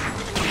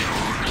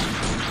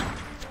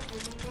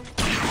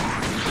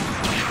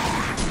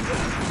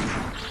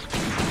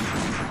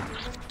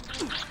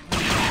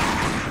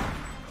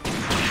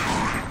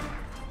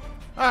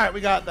 Alright,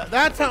 we got that.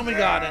 That's how we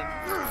got it.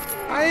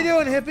 How you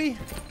doing, hippie?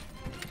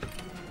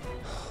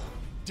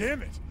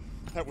 Damn it!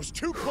 That was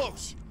too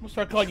close. I'm gonna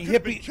start calling you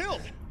Could've been hippie.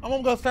 killed.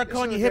 I'm gonna start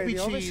calling you Yes, okay, hippie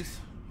Elvis. cheese.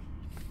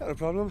 Not a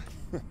problem.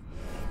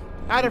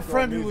 I had a brought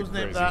friend me who the was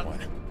named crazy that. one.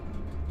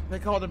 They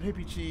called him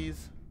hippie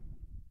cheese.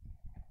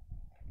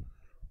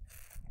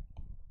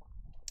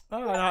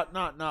 Oh,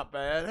 not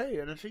bad. Hey,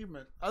 an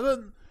achievement. Other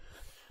than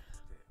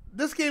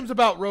this game's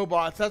about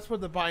robots. That's where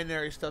the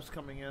binary stuff's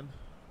coming in.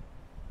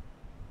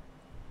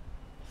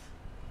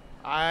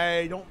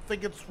 I don't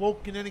think it's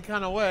woke in any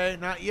kind of way.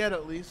 Not yet,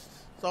 at least.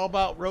 It's all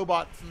about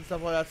robots and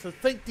stuff like that. So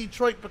think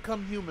Detroit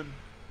Become Human.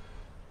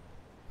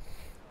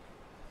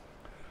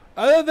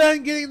 Other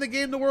than getting the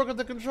game to work with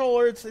the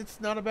controller, it's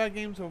not a bad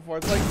game so far.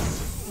 It's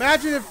like,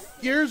 imagine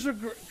if Gears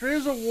of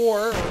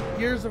War or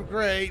Gears of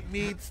Grey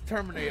meets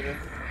Terminator.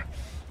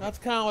 That's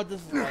kind of what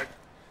this is like.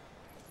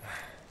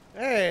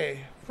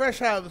 Hey,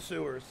 fresh out of the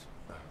sewers.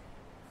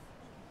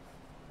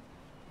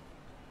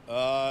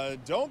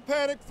 Don't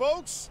panic,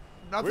 folks.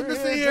 Nothing We're to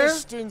see here.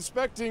 just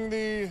inspecting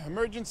the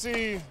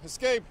emergency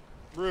escape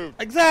route.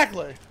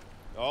 Exactly.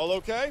 All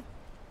okay?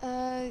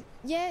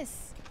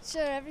 Yes.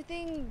 Sure,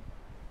 everything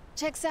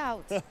checks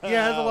out. Yeah,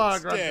 there's a lot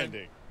of grunting.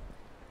 Outstanding.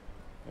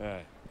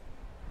 Alright.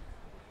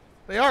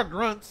 They are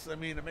grunts. I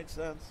mean, it makes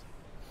sense.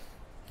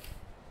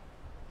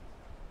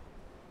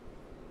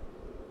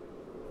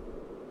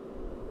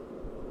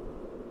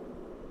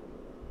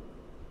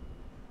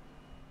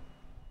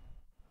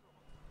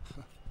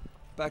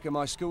 Back in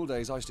my school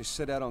days, I used to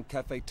sit out on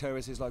cafe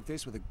terraces like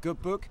this with a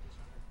good book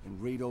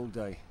and read all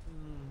day.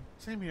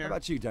 Same How here.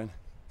 about you, Dan?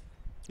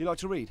 You like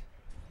to read?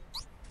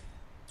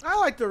 I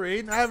like to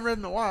read. I haven't read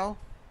in a while.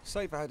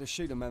 Say if I had to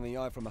shoot a man in the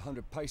eye from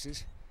 100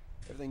 paces,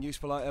 everything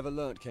useful I ever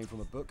learnt came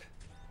from a book.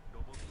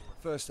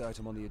 First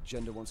item on the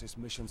agenda once this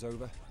mission's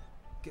over,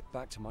 get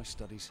back to my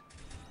studies.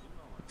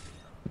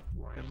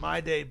 In my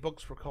day,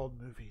 books were called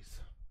movies.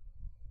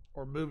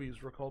 Or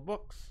movies were called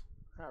books.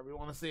 However you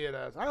want to see it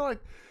as. I like...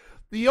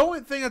 The only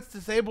thing that's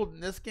disabled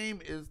in this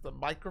game is the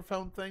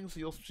microphone thing. So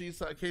you'll see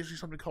occasionally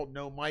something called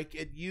no mic.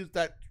 It used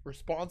that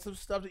responsive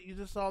stuff that you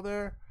just saw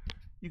there.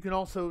 You can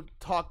also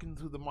talk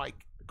into the mic.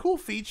 Cool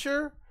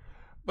feature,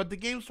 but the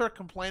game started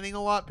complaining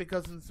a lot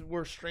because since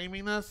we're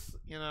streaming this,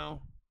 you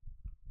know,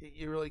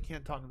 you really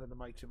can't talk into the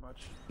mic too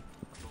much.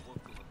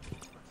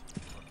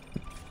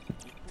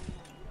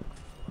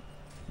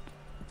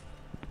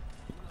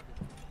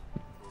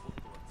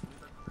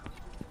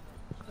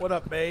 What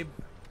up, babe?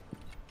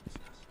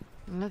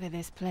 Look at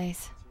this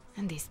place.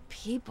 And these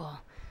people.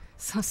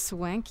 So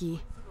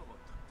swanky.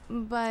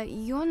 But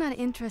you're not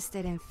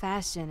interested in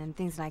fashion and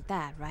things like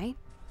that, right?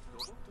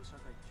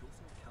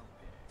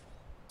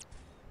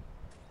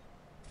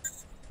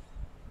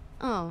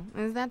 Oh,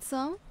 is that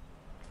so?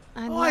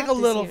 I'd like love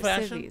a to little see your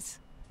fashion. civvies.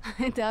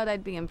 I doubt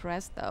I'd be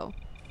impressed, though.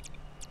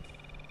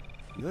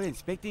 You're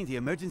inspecting the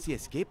emergency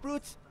escape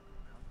routes?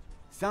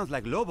 Sounds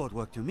like lowboat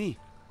work to me.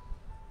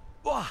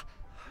 Wah!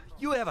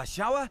 You have a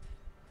shower?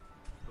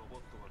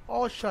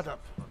 Oh, shut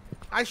up.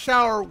 I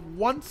shower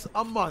once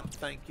a month,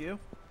 thank you.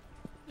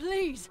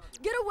 Please,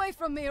 get away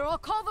from me or I'll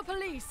call the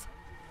police.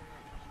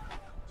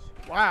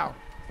 Wow.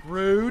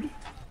 Rude.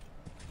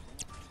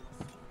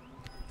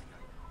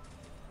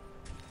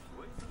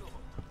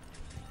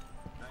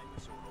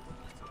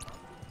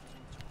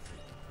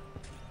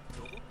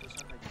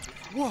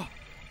 Whoa!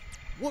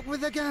 What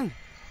with the gun?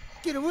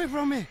 Get away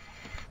from me!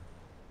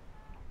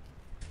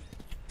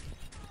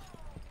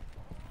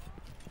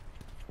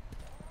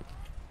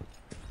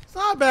 It's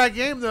not a bad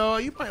game, though.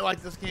 You might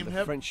like this game, The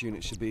Hip. French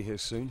unit should be here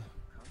soon.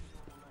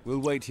 We'll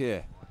wait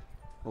here.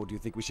 Or do you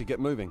think we should get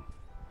moving?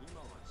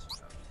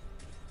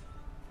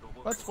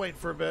 Let's wait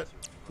for a bit.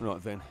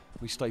 Right then,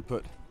 we stay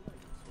put.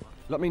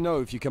 Let me know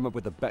if you come up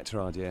with a better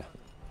idea.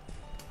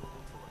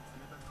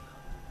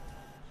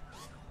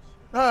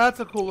 Oh,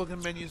 that's a cool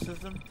looking menu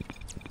system.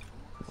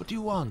 What do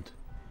you want?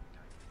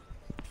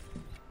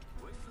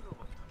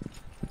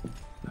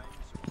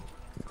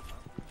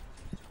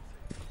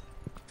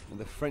 And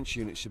the French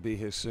unit should be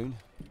here soon.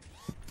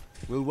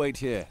 We'll wait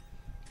here.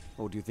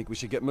 Or do you think we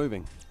should get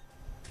moving?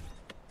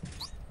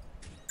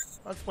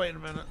 Let's wait a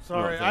minute.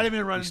 Sorry, Right then, I didn't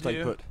even run we into stay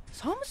you. put.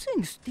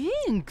 Something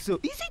stinks. Is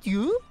it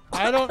you?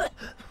 I don't...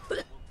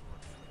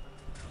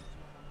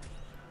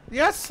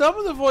 Yes, some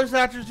of the voice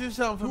actors do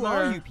sound Who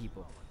familiar. are you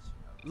people?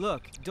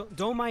 Look,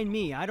 don't mind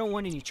me. I don't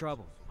want any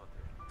trouble.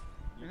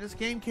 And this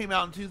game came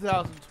out in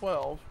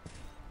 2012.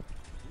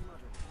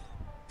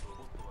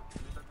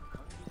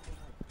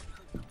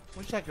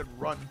 Wish I could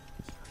run.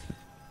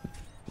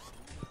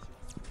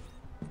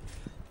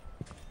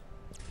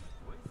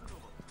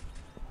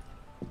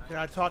 Can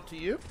I talk to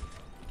you?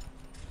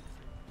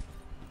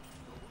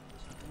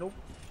 Nope.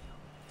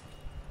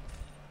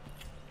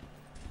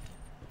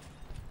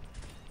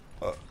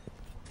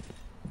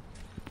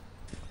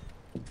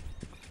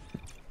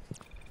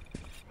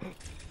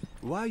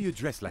 Why are you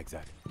dressed like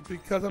that?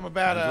 Because I'm a And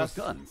those badass.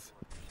 guns,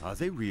 are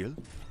they real?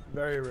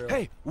 Very real.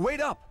 Hey,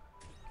 wait up!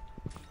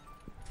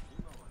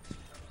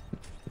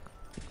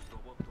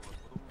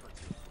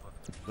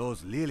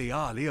 Those really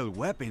are little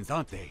weapons,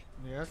 aren't they?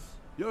 Yes.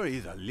 You're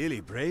either really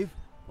brave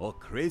or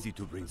crazy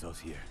to bring those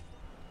here.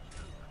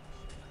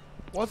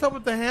 What's up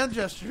with the hand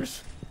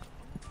gestures?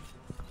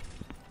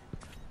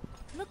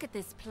 Look at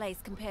this place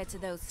compared to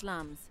those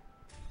slums.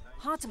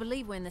 Hard to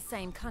believe we're in the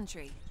same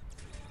country.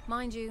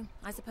 Mind you,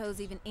 I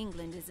suppose even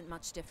England isn't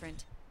much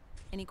different.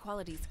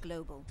 Inequality's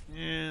global.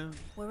 Yeah.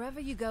 Wherever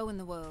you go in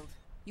the world,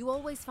 you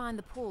always find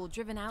the poor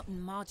driven out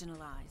and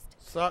marginalized.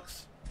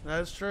 Sucks.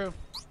 That is true.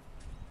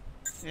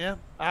 Yeah,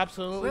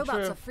 absolutely Robots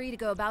true. are free to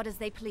go about as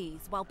they please,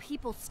 while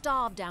people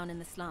starve down in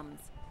the slums.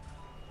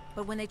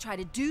 But when they try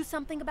to do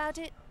something about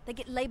it, they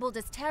get labeled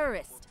as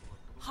terrorists.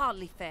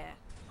 Hardly fair.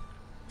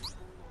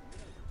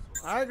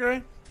 I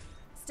agree.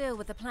 Still,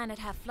 with the planet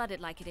half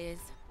flooded like it is,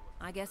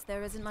 I guess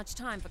there isn't much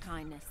time for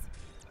kindness.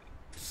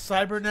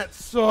 Cybernet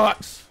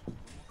sucks.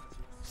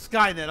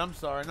 Skynet, I'm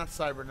sorry, not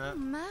Cybernet. Oh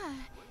my,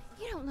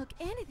 you don't look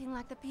anything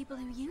like the people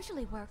who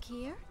usually work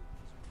here.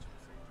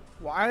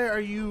 Why are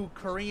you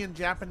Korean,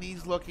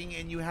 Japanese looking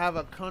and you have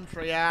a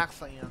country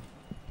accent?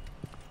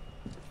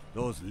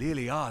 Those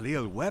really are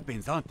little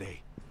weapons, aren't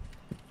they?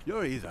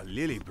 You're either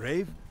really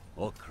brave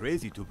or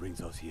crazy to bring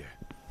those here.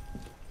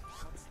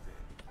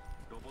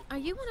 Are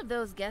you one of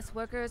those guest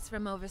workers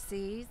from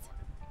overseas?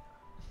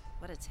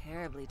 What a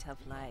terribly tough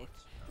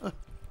life.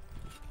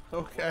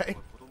 Okay.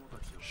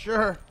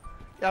 Sure.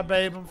 Yeah,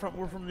 babe,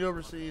 we're from the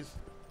overseas.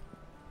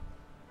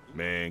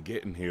 Man,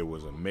 getting here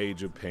was a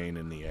major pain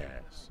in the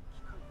ass.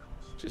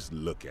 Just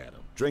look at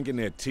them, drinking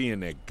their tea in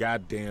their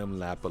goddamn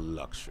lap of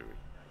luxury.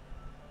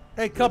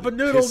 Hey, cup of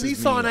noodle, Pisses me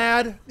Nissan off.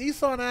 ad.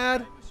 Nissan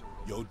ad.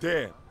 Yo,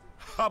 Dan,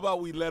 how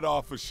about we let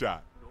off a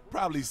shot?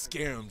 Probably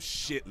scare them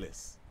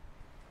shitless.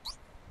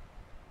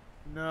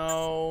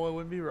 No, it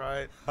wouldn't be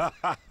right.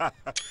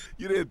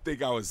 You didn't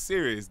think I was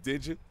serious,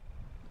 did you?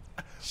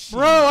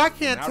 Bro, I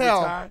can't When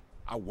tell. retire,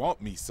 I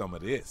want me some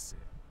of this.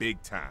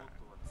 Big time.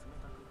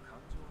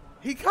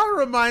 He kind of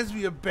reminds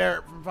me of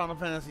Barrett from Final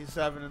Fantasy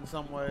VII in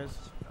some ways.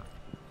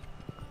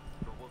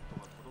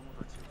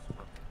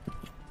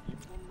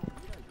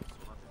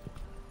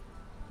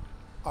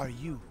 Are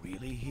you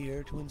really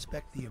here to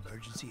inspect the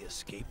emergency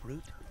escape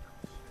route?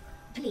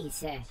 Please,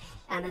 sir.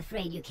 I'm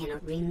afraid you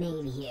cannot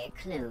remain here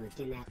clothed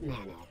in that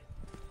manner.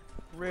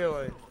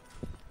 Really?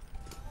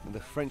 And the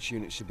French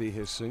unit should be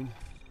here soon.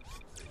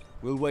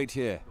 We'll wait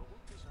here.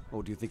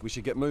 Or do you think we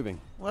should get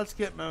moving? Let's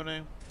get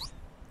moaning.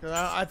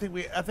 I think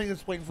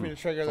it's waiting for me to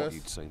trigger Thought this.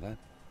 you'd say that.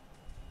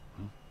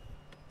 Hmm?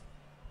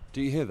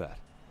 Do you hear that?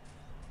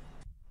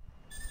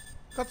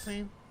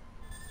 Cutscene.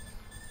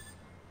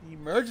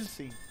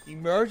 Emergency.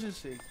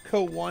 Emergency.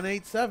 Code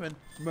 187.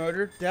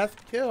 Murder, death,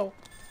 kill.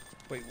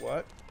 Wait,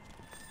 what?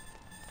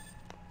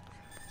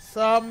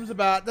 Something's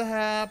about to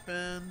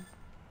happen.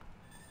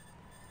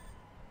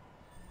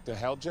 The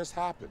hell just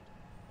happened?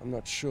 I'm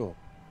not sure.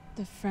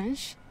 The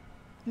French?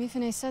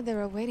 Mifune said they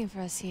were waiting for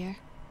us here.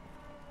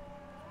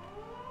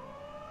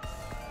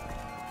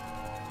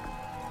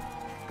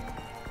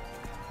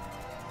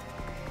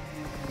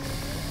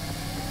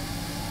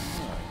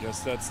 I guess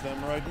that's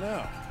them right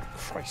now.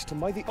 Christ,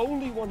 am I the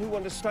only one who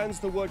understands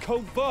the word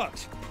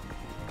covert?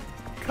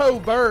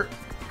 Covert.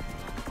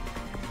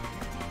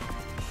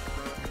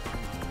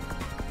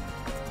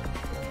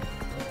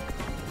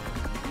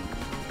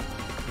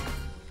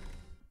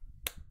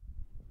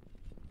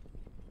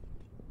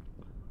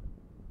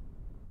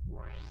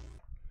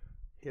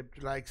 Hip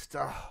like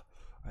star.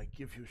 I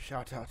give you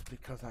shout outs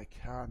because I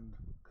can.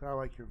 Cause I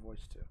like your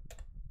voice too.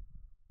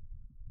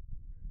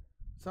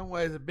 Some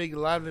ways a big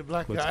lively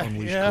black Let's guy.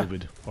 unleash Yeah.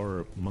 COVID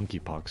or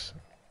monkeypox.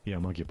 Yeah,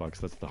 monkeypox.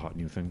 That's the hot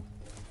new thing.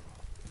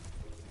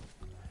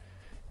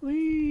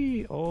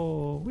 Wee!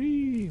 Oh,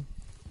 wee!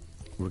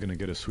 We're gonna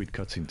get a sweet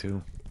cutscene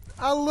too.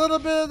 A little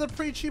bit of the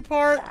preachy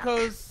part,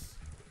 cause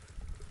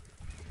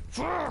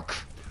fuck.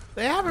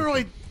 They haven't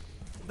really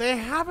they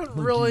haven't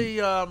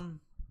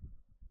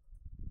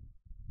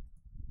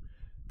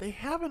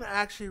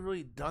actually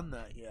really done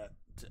that yet.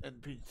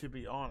 To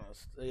be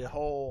honest, the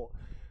whole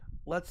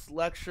let's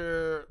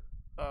lecture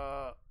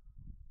the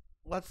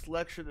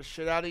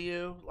shit out of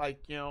you,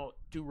 like, you know,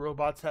 do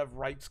robots have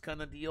rights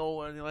kind of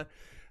deal. Anyway,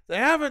 they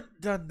haven't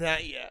done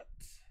that yet.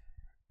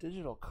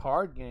 Digital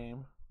card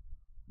game.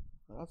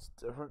 That's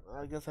different.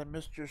 I guess I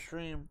missed your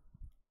stream.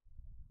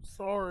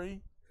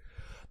 Sorry.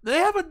 They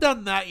haven't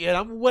done that yet.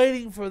 I'm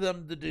waiting for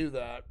them to do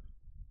that.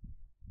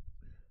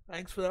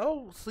 Thanks for that.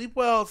 Oh, sleep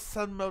well,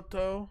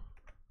 Sunmoto.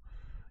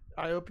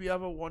 I hope you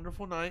have a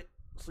wonderful night.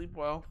 Sleep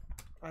well.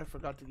 I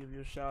forgot to give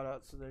you a shout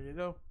out, so there you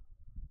go.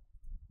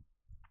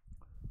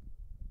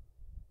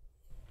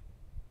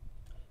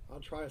 I'll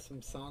try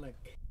some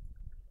Sonic.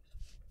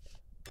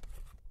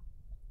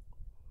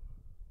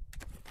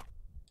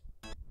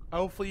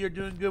 Hopefully you're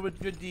doing good with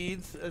good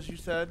deeds, as you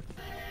said.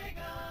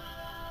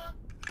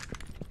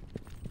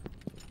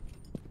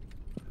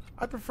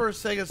 I prefer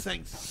Sega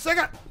saying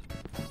Sega!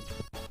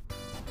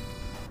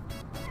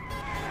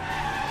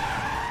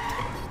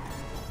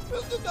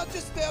 Do not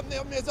disturb me,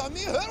 mes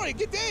amis. Hurry,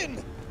 get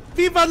in!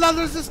 Viva la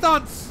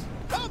resistance!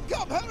 Come,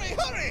 hurry,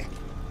 hurry!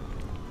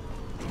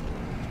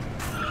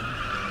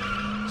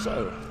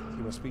 So,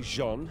 you must be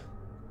Jean.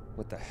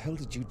 What the hell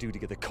did you do to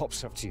get the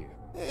cops after you?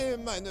 A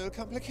minor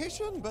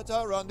complication, but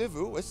our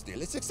rendezvous was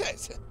still a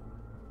success.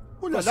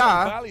 Ooh la For some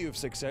la. value of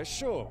success,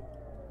 sure.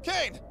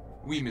 Kane!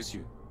 Oui,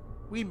 monsieur.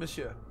 Oui,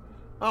 monsieur.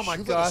 Oh my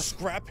You let a gosh.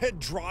 scraphead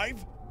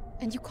drive?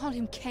 And you call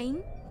him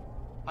Kane?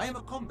 I am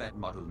a combat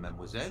model,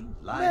 mademoiselle.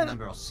 Line Man-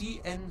 number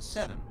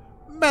CN7.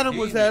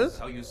 Mademoiselle. Kane is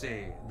how you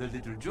say the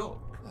little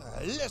joke.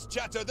 Less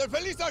chatter, the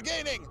police are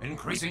gaining!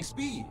 Increasing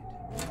speed.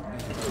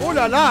 Ooh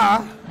la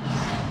la.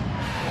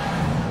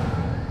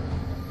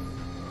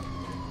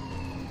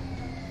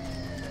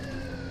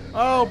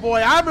 Oh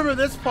boy, I remember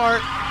this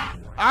part.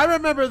 I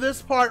remember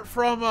this part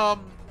from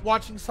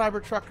watching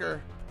Cybertrucker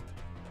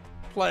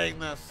playing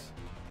this.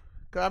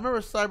 'Cause I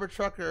remember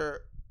Cybertrucker.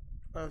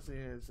 Let's see,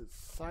 is it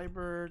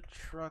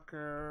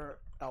Cybertrucker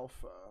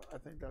Alpha? I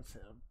think that's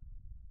him.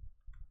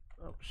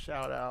 Oh,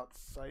 shout out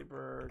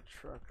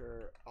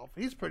Cybertrucker Alpha.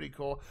 He's pretty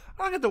cool.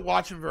 I don't get to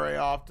watch him very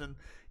often.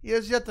 He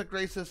has yet to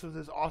grace us with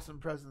his awesome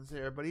presence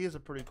here, but he is a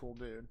pretty cool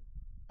dude.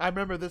 I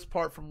remember this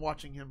part from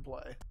watching him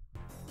play.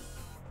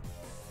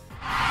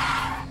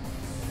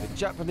 The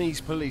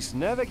Japanese police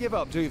never give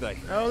up, do they?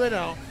 No, they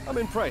don't. I'm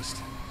impressed.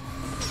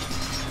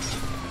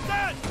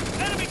 Dad!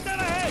 Enemy dead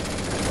ahead!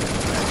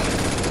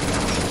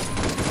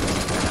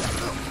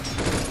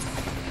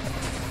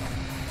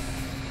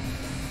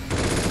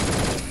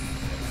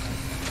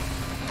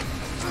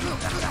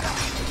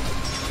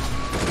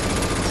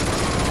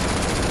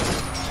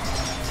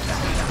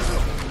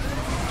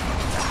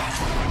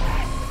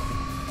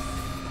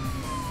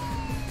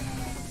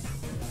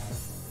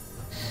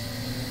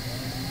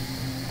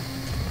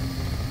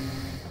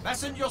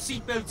 Fasten your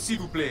seatbelt, s'il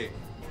vous plaît.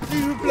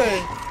 S'il vous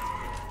plaît.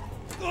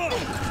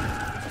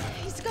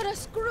 He's got a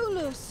screw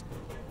loose.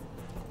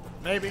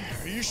 Maybe.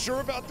 Are you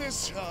sure about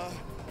this?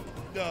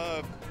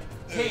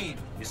 Kane,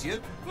 monsieur.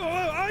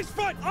 Ice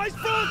front! Ice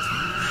front!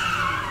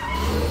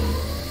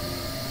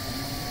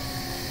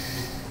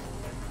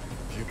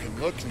 You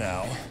can look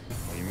now.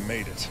 We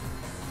made it.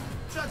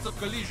 Chance of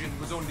collision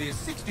was only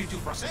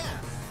 62%.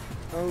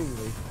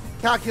 Holy.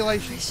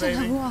 Calculations, Should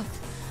have baby. walked.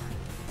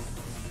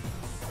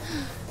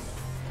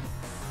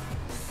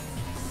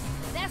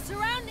 They're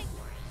surrounding.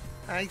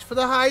 Thanks for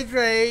the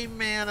hydrate,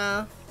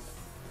 Mana.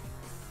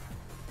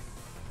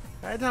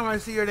 Every time I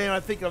see your name, I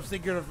think of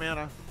Secret of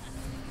Mana.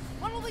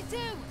 What will we do?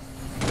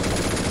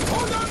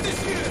 Hold on,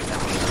 monsieur!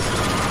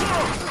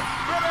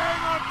 Better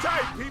hang on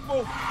tight,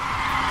 people!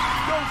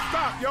 Don't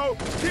stop, yo!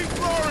 Keep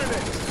roaring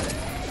it!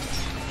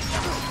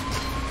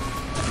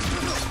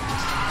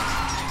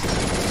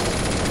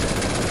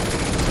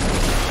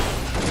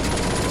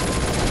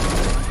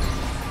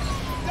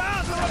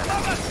 Down! They're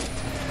above us!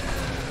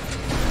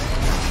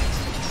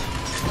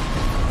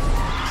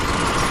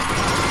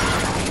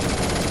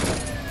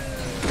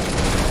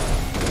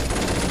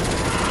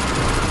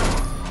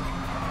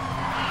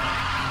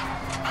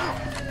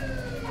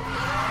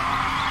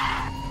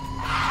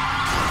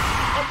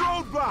 A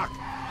roadblock!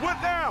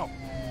 What now?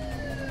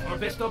 Our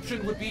best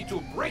option would be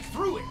to break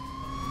through it.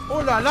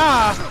 Oh la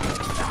la!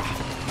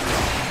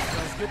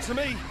 Sounds good to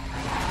me.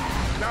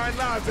 9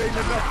 lives ain't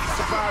enough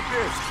to survive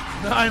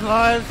this. 9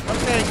 lives.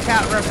 Okay,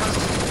 cat reference.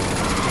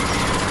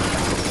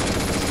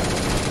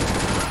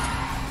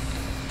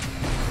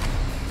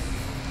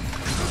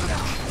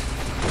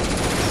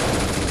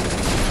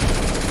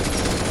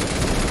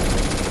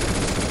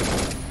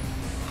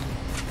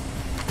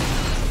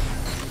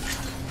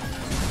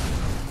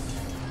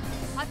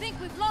 I think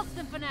we've lost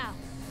them for now.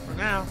 For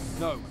now.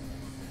 No,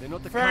 they're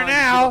not the For kind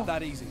now. to give up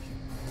that easy. See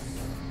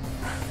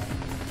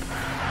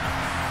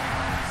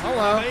what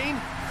Hello. I mean?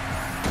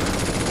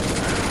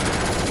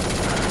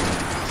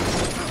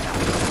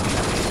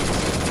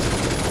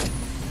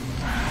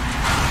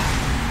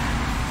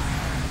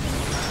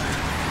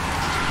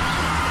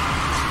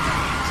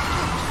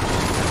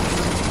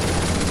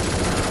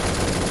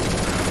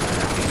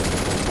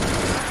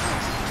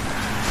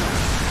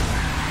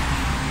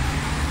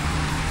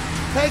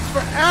 Takes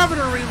forever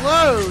to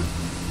reload.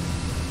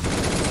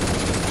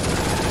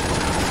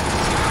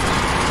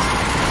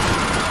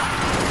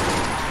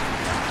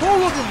 Cool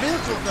looking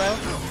vehicle though.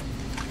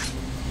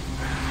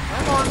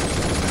 Come on.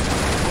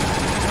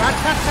 Rat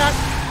tat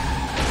tat.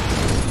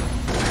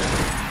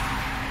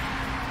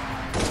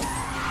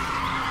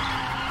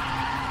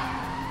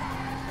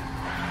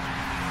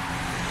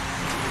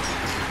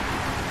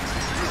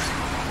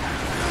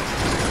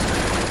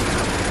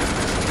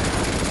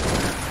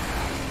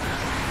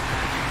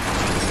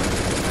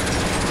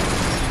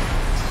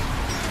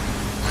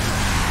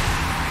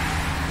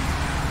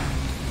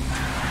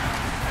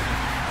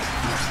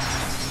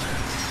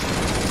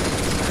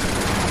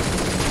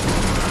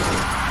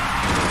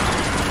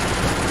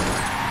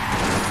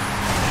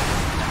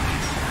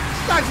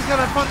 Actually got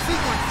a fun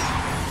sequence.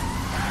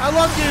 I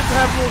love games that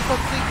have little fun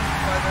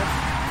sequences like this.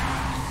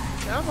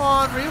 Come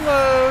on,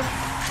 reload.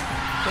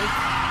 Take-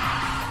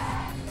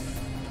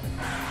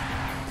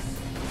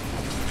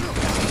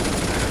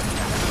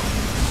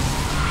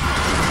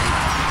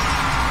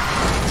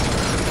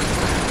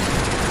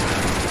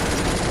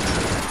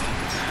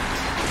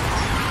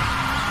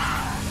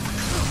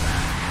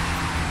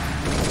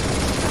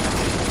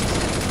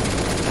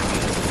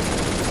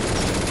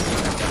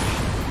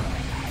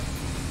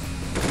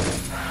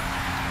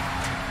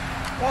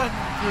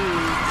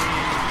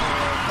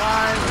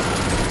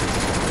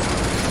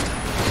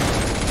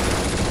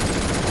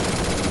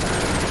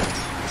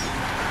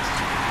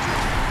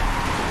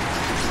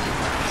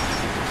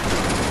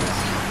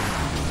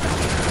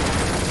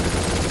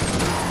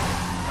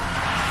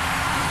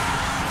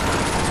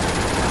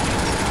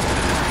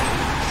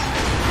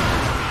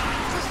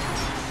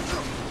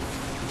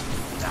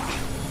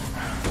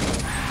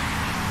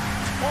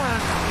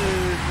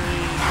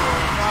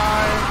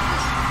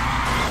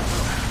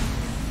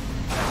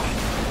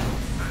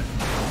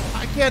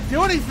 Can't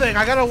do anything.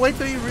 I gotta wait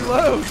till you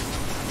reload.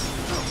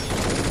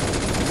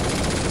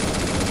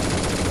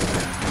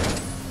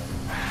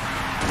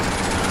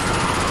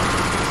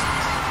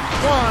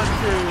 One,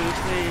 two,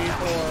 three,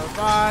 four,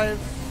 five.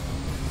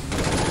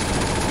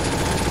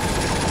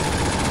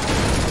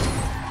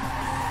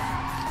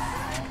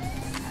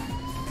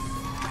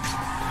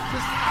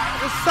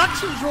 This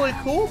suction's really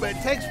cool, but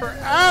it takes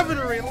forever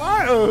to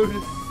reload.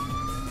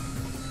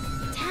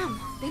 Damn,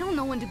 they don't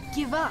know when to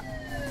give up.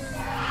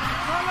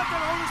 Can't let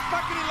them hold us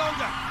back any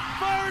longer!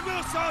 Fire at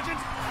will, Sergeant!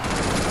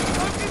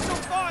 Focus on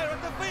fire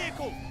at the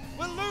vehicle!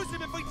 We'll lose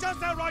him if we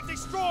just outright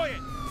destroy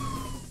it!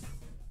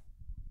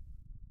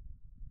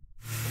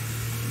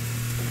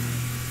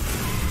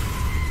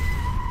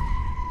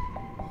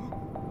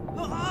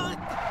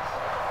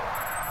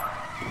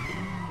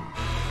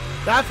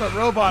 That's a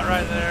robot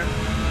right there.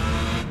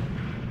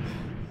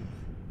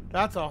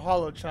 That's a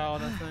hollow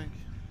child, I think.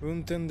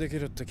 運転でき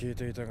るって聞い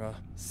ていたが。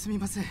すみ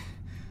ません。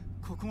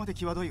ここまで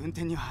際どい運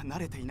転には慣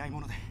れていない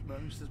もので。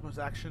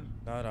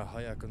なら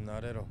早く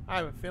慣れろ。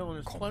I have a feeling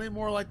there's plenty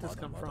more like this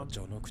come from.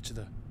 序の口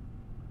だ。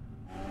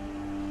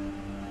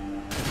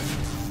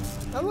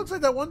That looks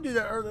like that one dude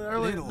that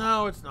earlier.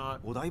 No, it's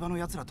not. お台場の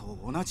奴らと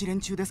同じ連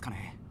中ですか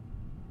ね。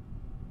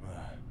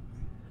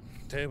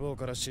堤防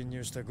から侵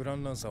入してグラ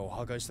ンランサーを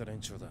破壊した連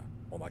中だ。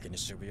おまけに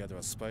渋谷で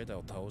はスパイダー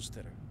を倒して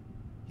る。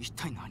一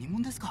体何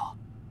者ですか？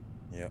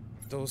いや、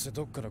どうせ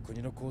どっかの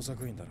国の工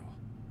作員だろう。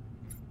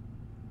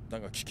だ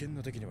が危険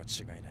な敵には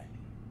違いない。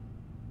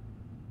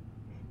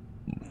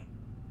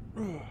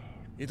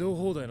移動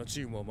放題の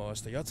チームを回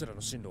して奴ら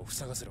の進路を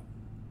塞がせろ。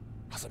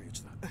挟み撃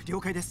ちだ。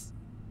了解です。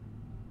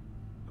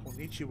こん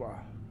にち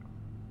は。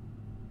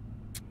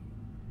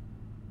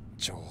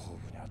情報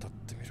部に当たっ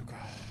てみるか。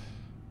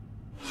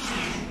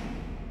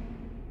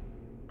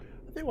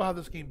I think we'll have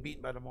this game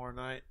beaten by tomorrow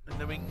night, and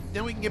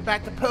then we can get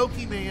back to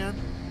Pokemon.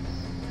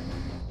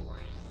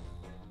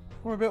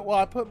 For a bit while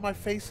I put my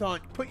face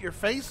on. Put your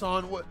face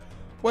on. What?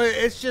 Wait,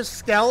 it's just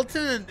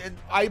skeleton and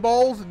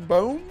eyeballs and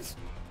bones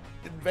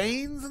and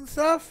veins and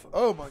stuff.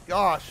 Oh my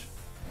gosh.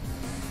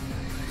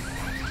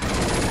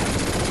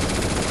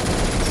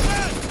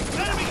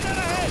 Enemy dead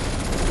ahead!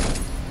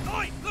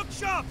 Oi, look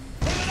sharp!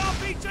 Hit an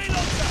RPG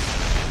launcher!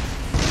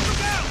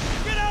 Look out!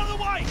 Get out of the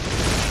way!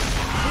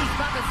 These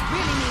buggers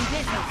really mean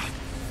business.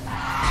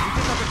 We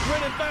just have to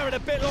grin and bear it a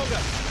bit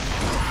longer.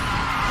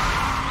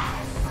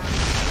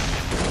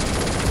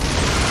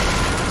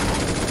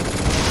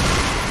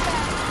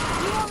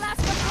 You won't last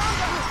much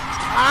longer.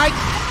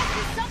 There must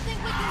be something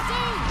we can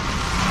do.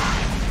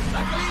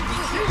 Luckily, we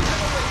did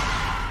have a way.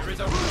 There is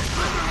a roof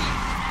underneath.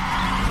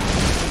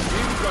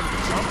 You gonna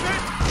jump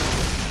it?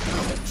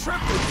 The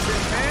triple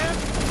trip, man.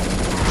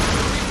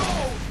 Here we go.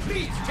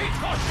 Please take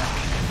caution.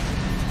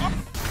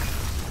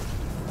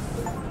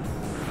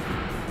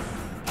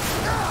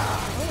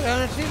 I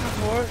haven't seen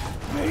before.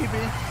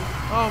 Maybe.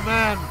 Oh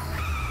man.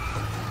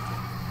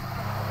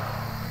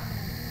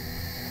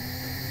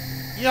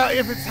 Yeah,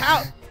 if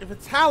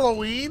it's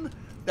Halloween,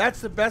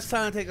 that's the best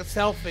time to take a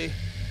selfie.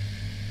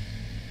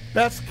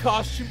 Best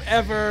costume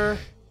ever.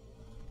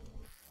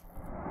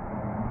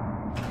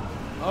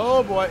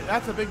 Oh boy,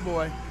 that's a big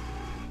boy.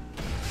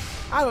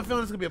 I have a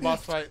feeling it's gonna be a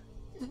boss fight.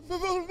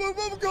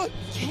 Oh God!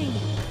 Kane,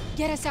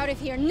 get us out of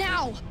here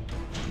now!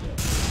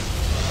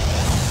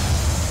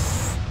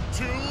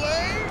 Too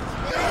late!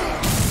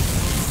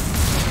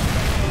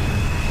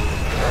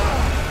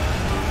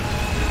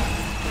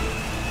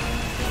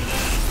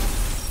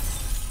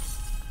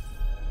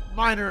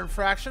 Minor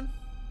infraction.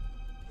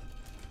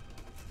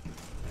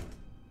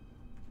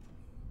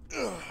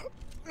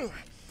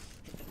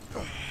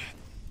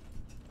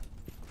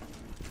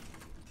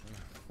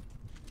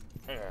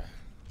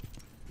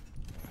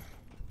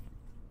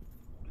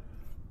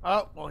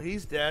 Oh, well,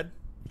 he's dead.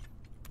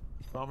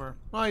 Bummer.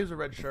 Oh, he was a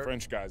red shirt.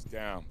 French guy's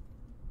down.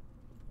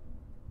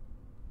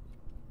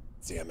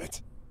 Damn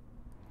it.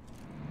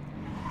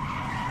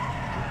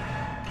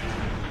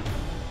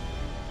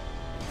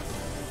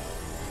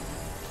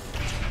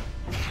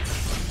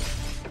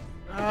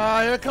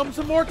 Here comes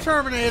some more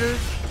Terminators.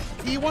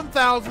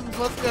 T-1000s,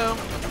 let's go.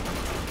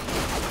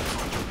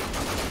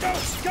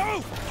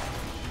 Go!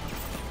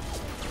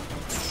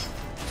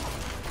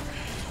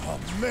 Oh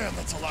man,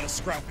 that's a lot of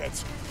scrap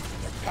heads.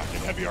 They're packing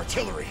heavy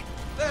artillery.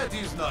 That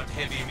is not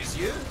heavy,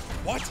 monsieur.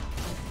 What?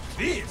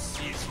 This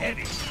is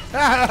heavy.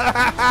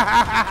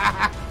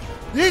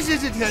 This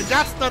isn't heavy.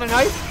 That's not a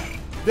knife.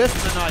 This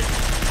is a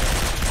knife.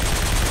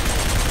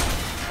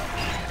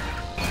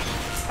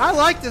 I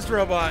like this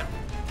robot.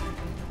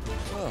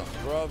 Oh,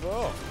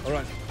 bravo. All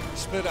right,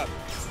 split up.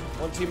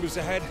 One team moves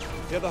ahead,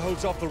 the other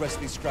holds off the rest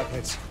of these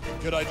scrapheads.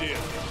 Good idea.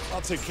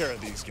 I'll take care of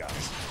these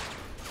guys.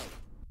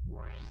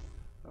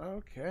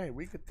 Okay,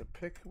 we get to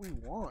pick who we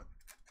want.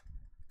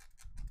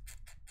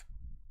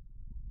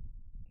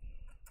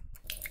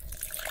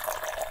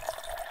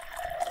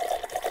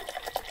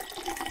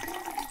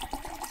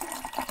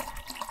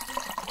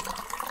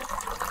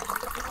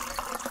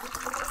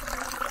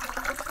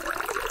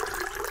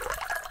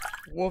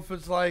 Wolf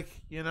is like,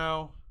 you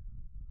know,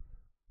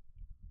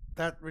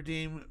 that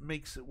redeem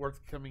makes it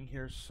worth coming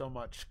here so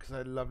much because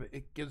I love it.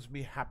 It gives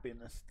me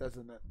happiness,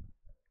 doesn't it?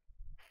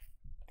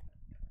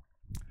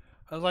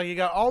 I was like, you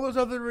got all those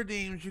other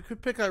redeems. You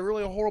could pick a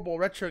really horrible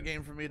retro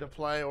game for me to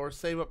play, or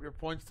save up your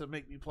points to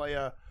make me play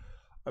a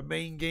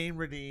main game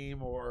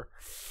redeem, or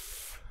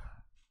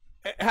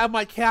have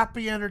my cat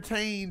be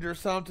entertained or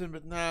something.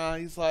 But nah,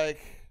 he's like,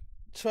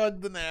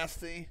 chug the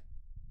nasty.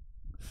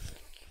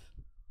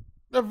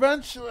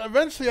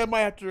 Eventually, I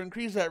might have to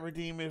increase that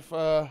redeem if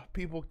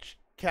people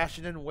cash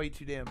it in way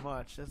too damn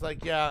much. It's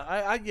like, yeah,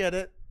 I get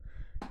it.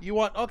 You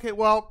want, okay,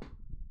 well,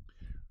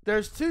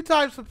 there's two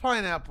types of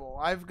pineapple.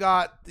 I've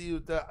got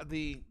the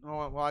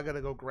oh, well, I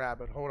gotta go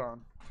grab it. Hold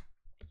on.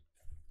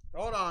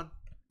 Hold on.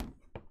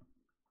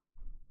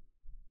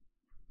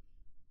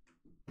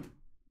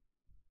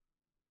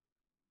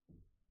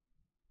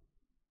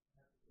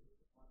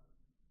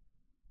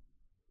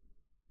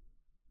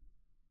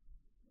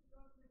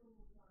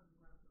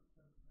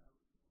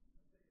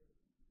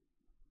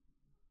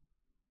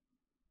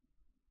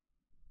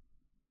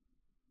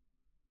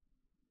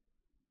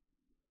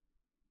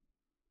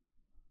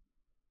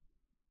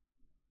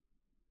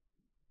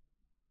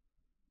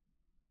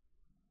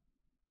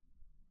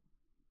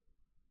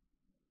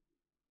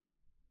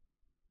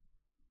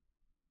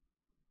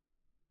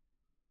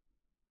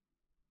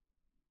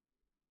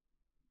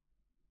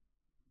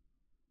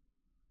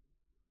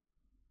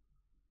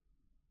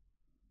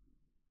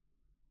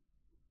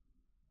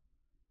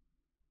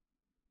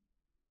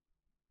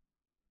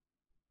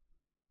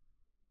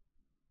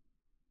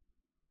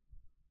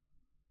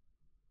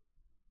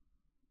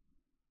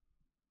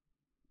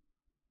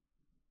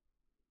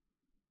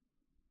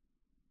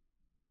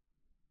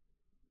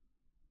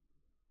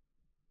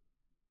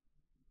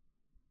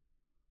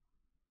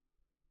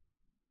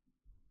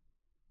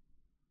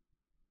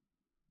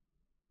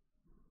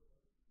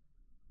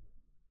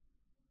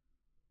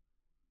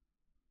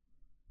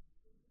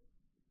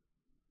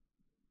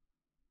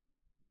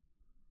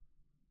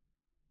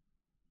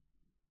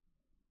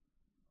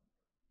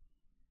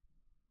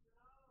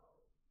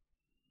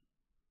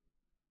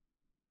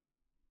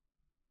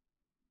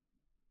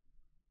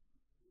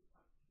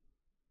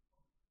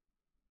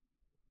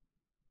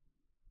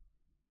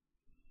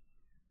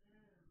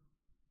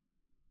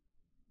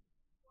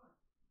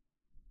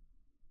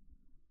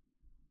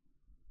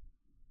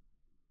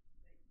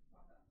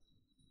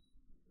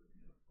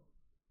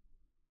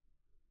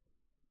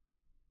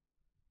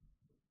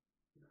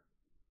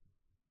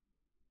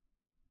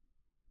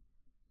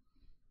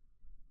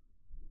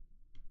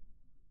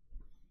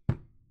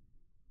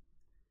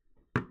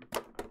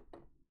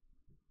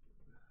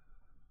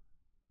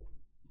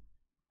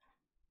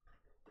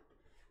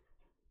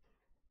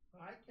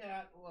 Hi,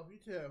 cat. Love you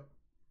too.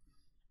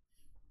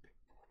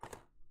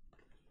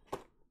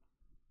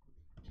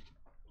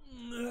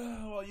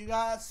 Well, you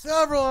got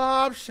several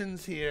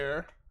options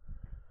here.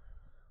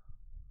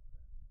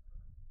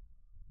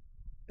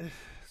 It's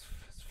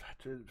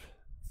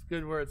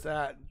good where it's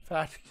at. In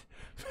fact,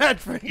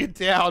 bring it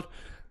down.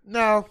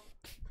 No,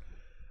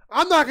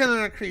 I'm not going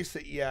to increase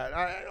it yet.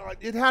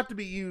 It'd have to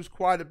be used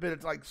quite a bit.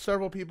 It's like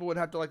several people would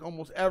have to, like,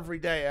 almost every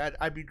day.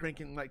 I'd be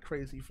drinking like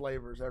crazy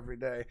flavors every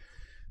day.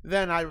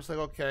 Then I was like,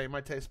 okay,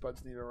 my taste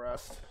buds need a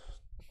rest.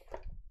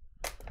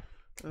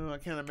 I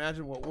can't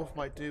imagine what Wolf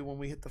might do when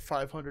we hit the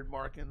 500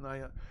 mark, and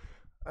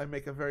I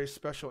make a very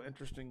special,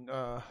 interesting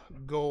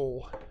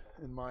goal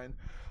in mind.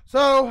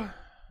 So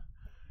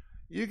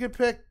you can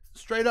pick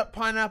straight up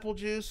pineapple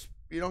juice.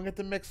 You don't get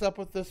to mix up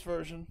with this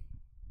version.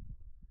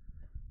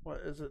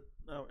 What is it?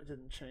 No, it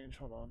didn't change.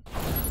 Hold on.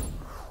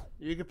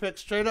 You can pick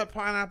straight up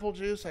pineapple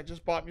juice. I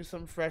just bought me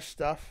some fresh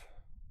stuff.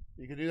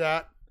 You can do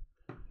that.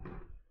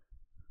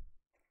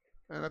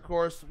 And of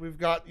course, we've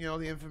got, you know,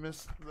 the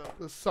infamous,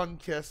 the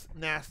sun-kissed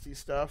nasty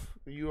stuff.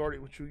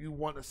 Which you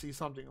want to see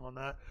something on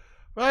that.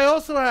 But I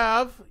also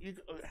have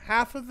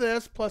half of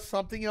this plus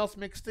something else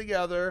mixed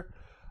together.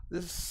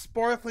 This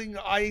sparkling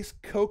ice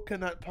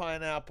coconut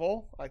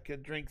pineapple. I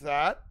could drink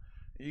that.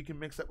 You can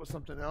mix that with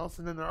something else.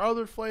 And then our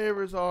other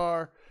flavors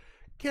are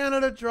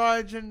Canada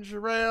Dry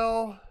Ginger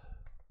Ale.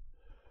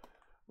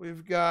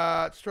 We've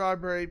got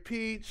strawberry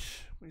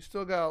peach. We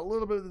still got a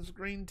little bit of this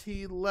green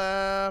tea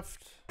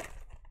left.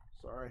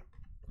 Sorry.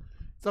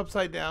 It's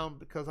upside down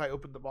because I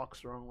opened the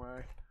box the wrong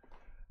way.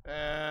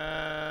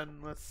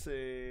 And let's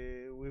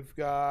see. We've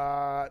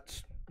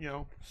got, you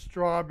know,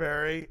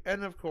 strawberry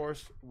and of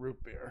course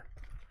root beer.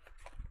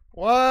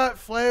 What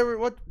flavor?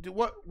 What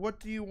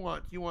do you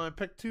want? You want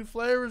to pick two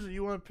flavors or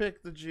you want to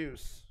pick the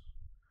juice?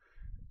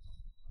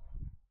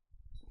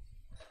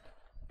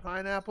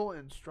 Pineapple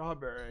and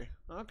strawberry.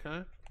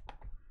 Okay.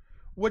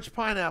 Which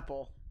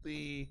pineapple?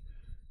 The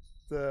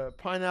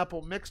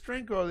pineapple mixed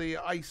drink or the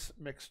ice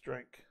mixed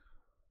drink?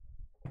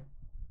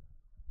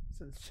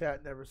 Since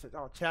chat never said.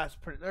 Oh, chat's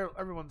pretty.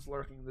 Everyone's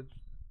lurking.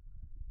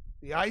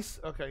 The ice.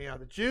 Okay, yeah.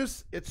 The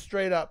juice. It's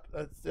straight up.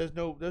 There's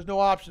no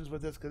options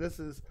with this because this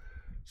is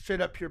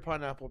straight up pure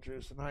pineapple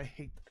juice, and I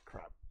hate that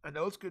crap. I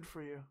know it's good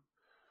for you.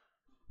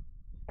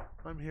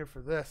 I'm here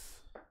for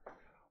this.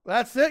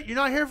 That's it? You're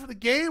not here for the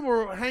game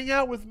or hang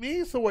out with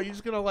me? So what, you're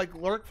just going to like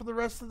lurk for the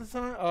rest of the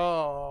time?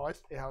 Oh, I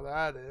see how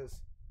that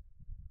is.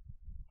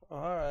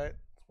 Alright.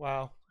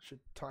 Wow. I should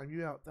time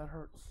you out. That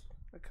hurts.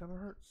 That kind of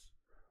hurts.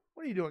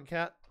 What are you doing,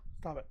 cat?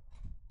 Stop it.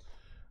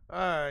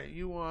 Alright,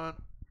 you want...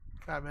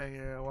 I'm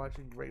hanging out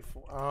watching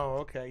Grateful. Oh,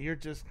 okay. You're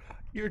just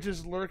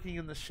lurking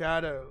in the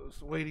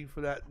shadows, waiting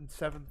for that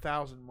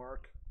 7,000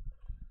 mark.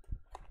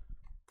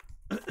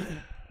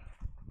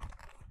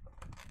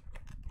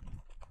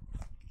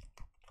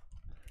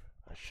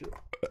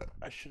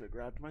 I should have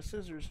grabbed my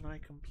scissors and I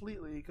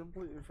completely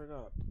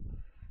forgot.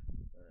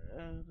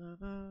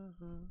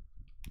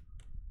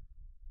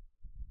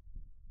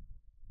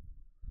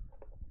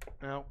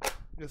 Now,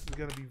 this is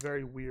gonna be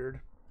very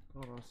weird.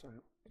 Hold on a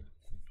second.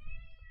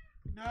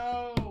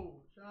 No!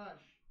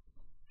 Josh!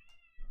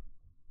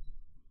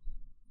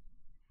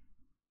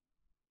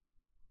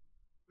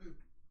 Luke.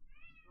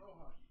 Oh,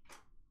 hush.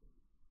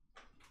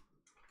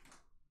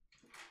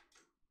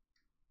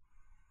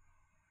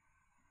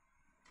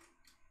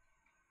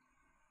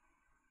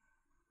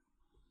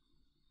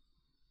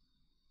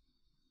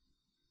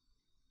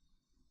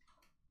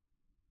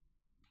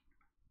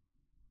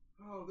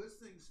 Oh, this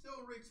thing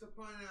still reeks of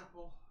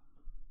pineapple.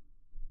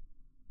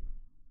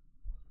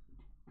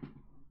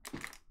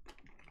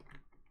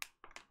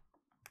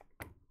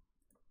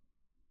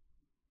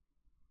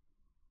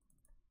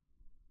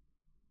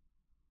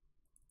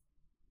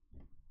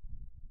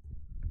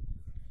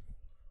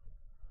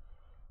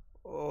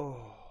 Oh.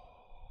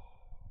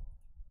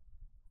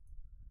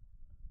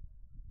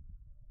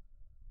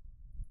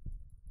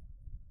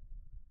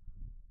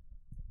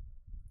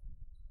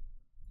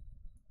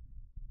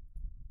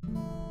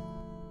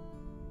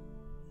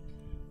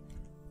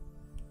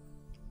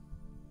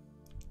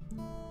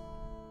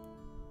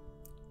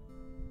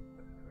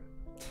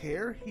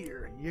 Tear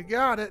here. You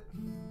got it.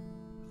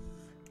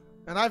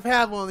 And I've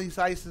had one of these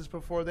ices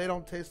before. They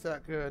don't taste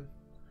that good.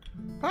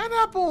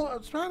 Pineapple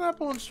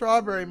and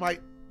strawberry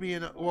might be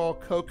in, well,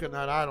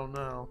 coconut. I don't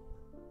know.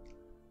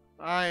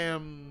 I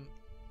am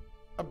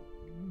a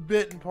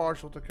bit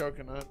impartial to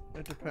coconut.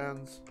 It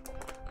depends.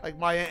 Like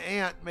my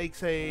aunt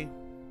makes a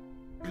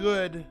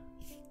good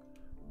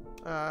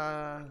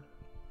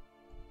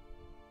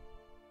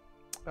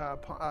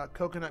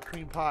coconut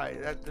cream pie.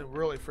 That's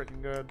really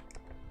freaking good.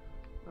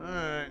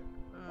 Alright.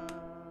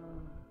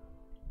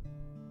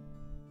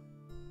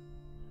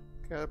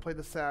 Gotta play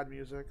the sad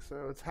music.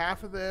 So it's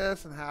half of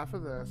this and half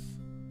of this.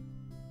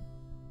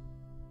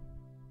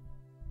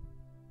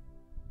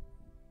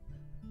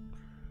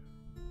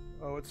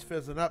 Oh, it's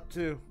fizzing up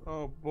too.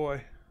 Oh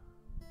boy.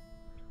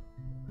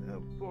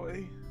 Oh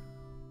boy.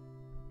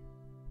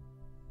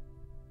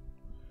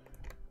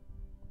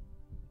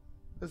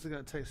 This is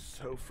gonna taste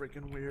so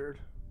freaking weird.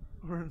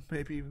 Or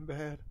maybe even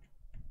bad.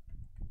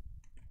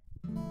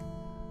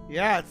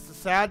 Yeah, it's the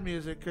sad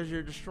music because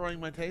you're destroying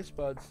my taste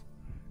buds.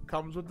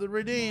 Comes with the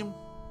redeem.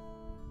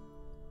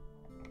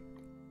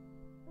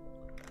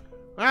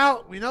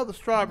 Well, we know the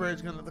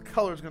strawberry's gonna, the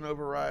color's gonna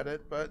override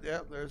it, but yeah,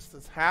 there's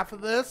this half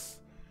of this,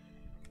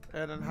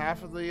 and then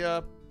half of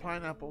the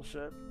pineapple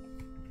shit.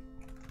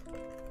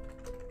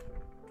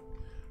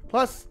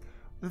 Plus,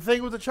 the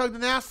thing with the Chug the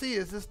Nasty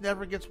is this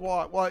never gets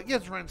washed. Well, it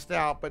gets rinsed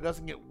out, but it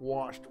doesn't get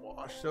washed.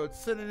 So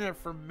it's sitting there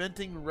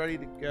fermenting, ready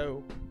to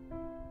go.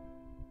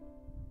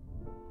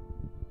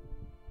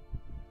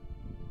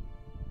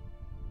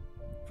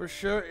 For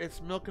sure,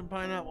 it's milk and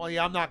pineapple. Well,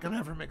 yeah, I'm not going to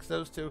ever mix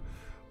those two.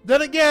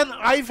 Then again,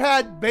 I've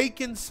had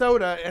bacon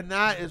soda, and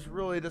that is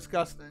really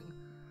disgusting.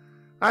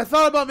 I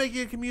thought about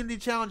making a community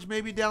challenge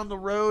maybe down the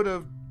road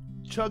of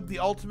Chug the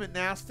Ultimate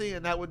Nasty,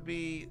 and that would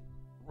be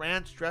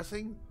ranch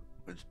dressing,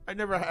 which I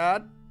never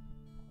had.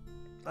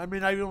 I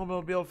mean, I even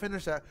won't be able to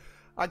finish that.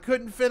 I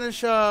couldn't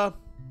finish the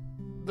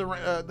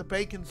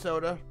bacon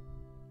soda.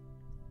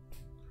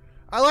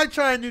 I like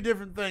trying new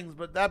different things,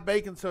 but that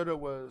bacon soda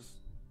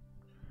was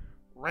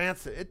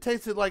rancid. It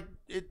tasted like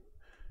it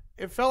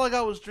felt like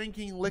I was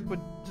drinking liquid,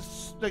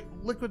 just like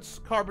liquid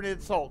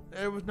carbonated salt.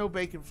 There was no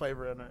bacon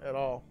flavor in it at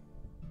all.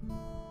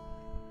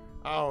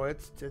 Oh,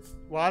 it's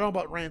well, I don't know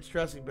about ranch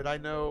dressing, but I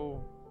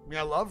know, I mean,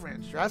 I love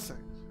ranch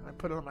dressing. I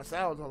put it on my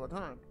salads all the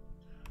time.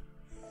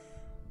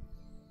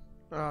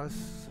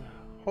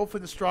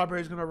 Hopefully the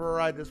strawberry is going to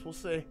override this. We'll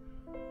see.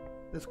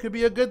 This could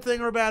be a good thing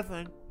or a bad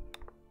thing.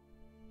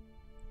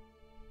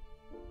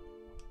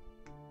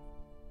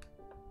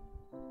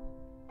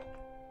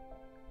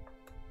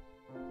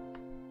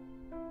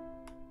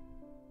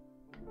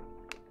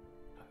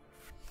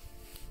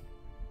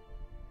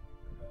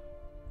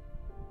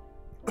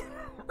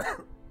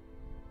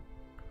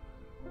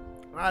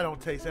 I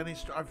don't taste any.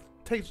 I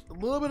taste a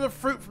little bit of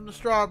fruit from the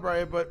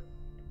strawberry, but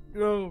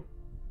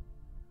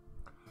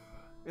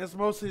it's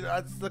mostly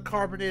that's the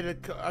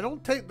carbonated. I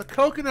don't take the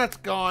coconut's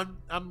gone.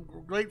 I'm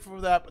grateful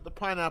for that, but the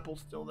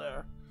pineapple's still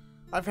there.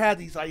 I've had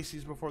these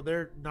ices before.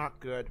 They're not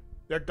good.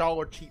 They're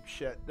dollar cheap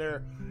shit.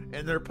 They're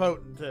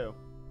potent too.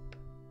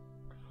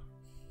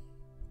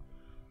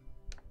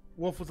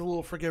 Wolf was a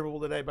little forgivable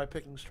today by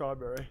picking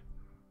strawberry.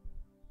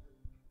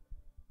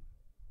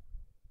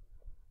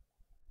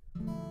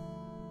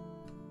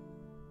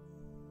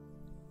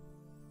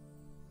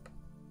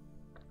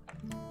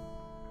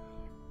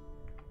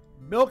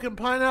 Milk and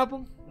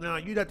pineapple? No,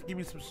 you'd have to give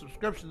me some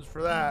subscriptions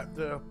for that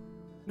to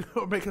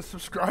make a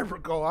subscriber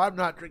goal. I'm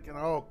not drinking.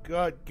 Oh,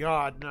 good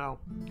God, no.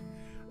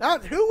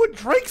 Who would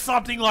drink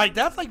something like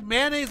that? That's like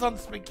mayonnaise on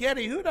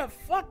spaghetti. Who the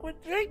fuck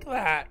would drink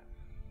that?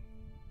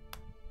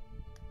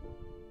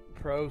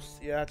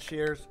 Prost. Yeah,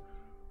 cheers.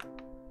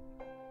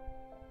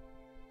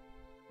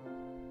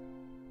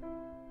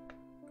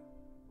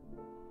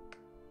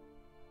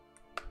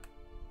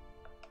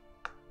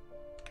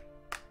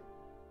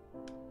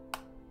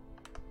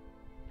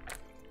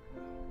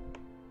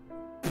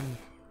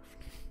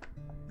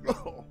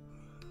 Oh.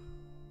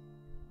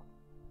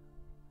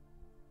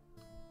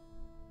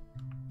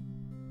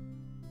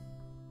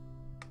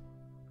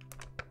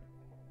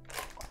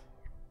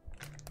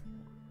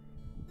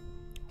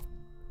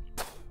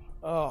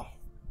 Oh.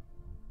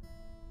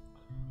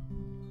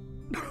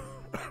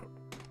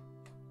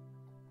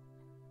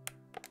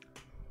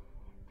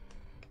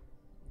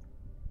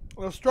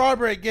 Well,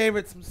 strawberry gave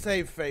it some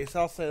save face,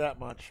 I'll say that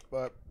much,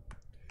 but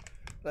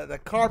the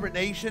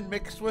carbonation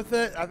mixed with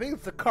it, I think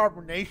it's the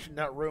carbonation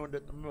that ruined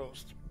it the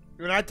most.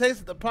 I mean, I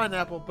tasted the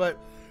pineapple, but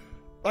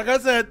like I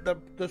said,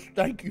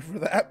 thank you for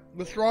that.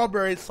 The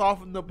strawberry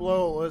softened the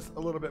blow a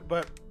little bit,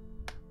 but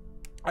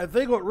I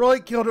think what really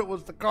killed it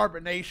was the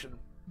carbonation.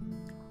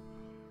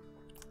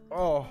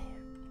 Oh.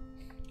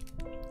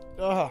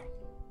 Ugh.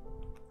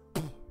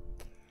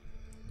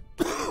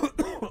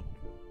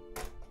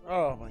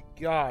 Oh my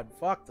God,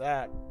 fuck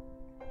that.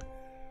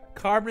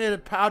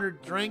 Carbonated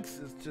powdered drinks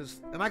is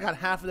just, and I got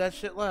half of that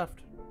shit left.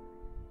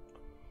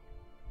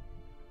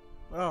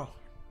 Oh.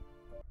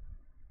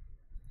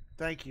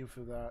 Thank you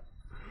for that.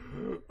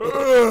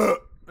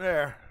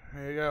 There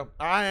you go.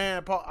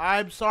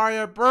 I'm sorry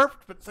I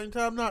burped, but at the same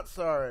time, I'm not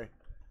sorry.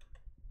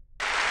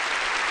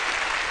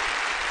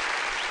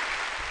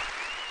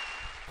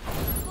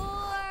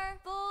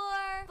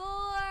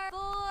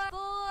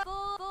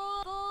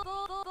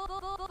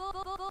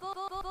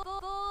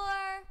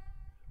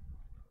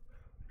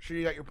 Sure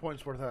you got your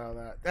points worth out of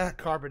that. That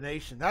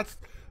carbonation.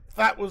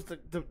 That was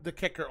the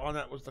kicker on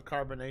that was the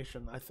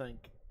carbonation, I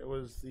think. It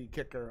was the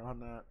kicker on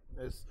that.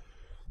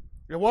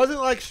 It wasn't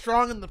like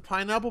strong in the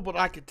pineapple, but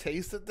I could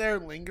taste it there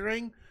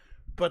lingering.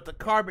 But the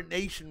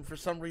carbonation for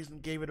some reason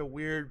gave it a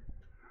weird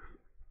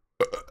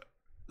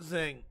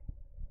zing.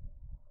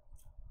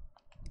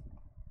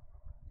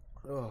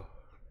 Oh.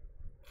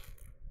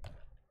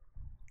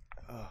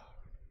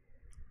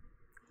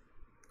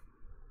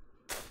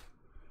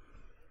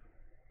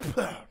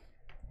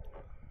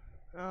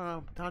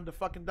 Time to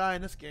fucking die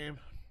in this game.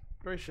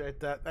 Appreciate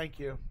that. Thank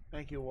you.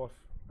 Thank you, Wolf.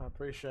 I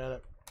appreciate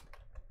it.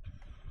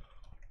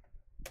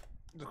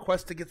 The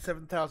quest to get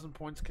 7,000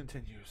 points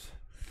continues.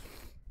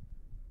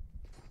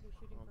 I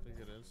don't think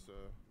it is,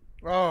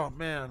 Oh,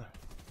 man.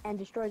 And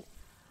destroys.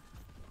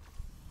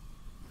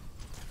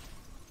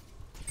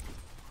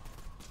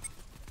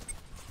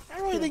 I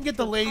really didn't get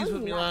the ladies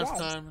with me last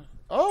time.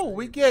 Oh,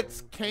 we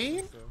get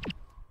Kane?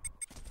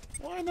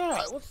 Why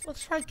not?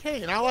 Let's try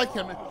Kane. I like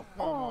him. Come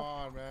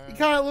on, man. He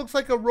kind of looks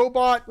like a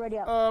robot. Wait.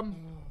 I'm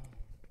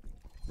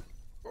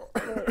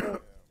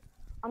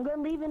gonna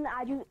leave and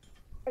add you.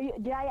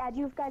 Did I add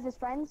you guys as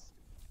friends?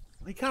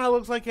 He kind of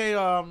looks like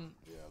a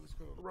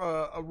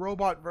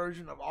robot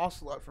version of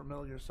Ocelot from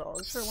Metal Gear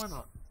Solid. Sure, why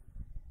not?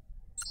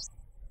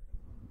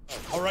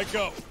 All right,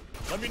 go.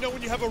 Let me know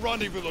when you have a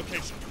rendezvous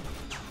location.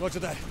 Roger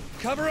that.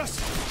 Cover us.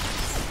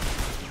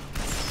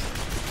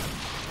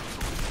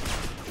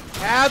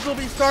 Ads will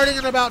be starting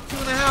in about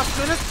 2.5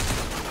 minutes.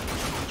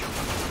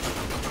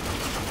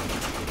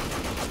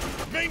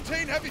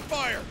 Maintain heavy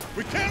fire.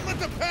 We can't let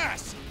them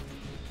pass.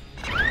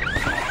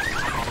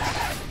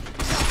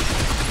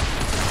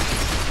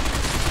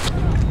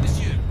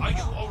 Monsieur, are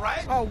you all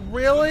right? Oh,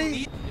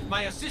 really? If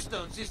my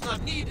assistance is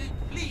not needed,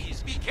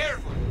 please be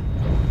careful.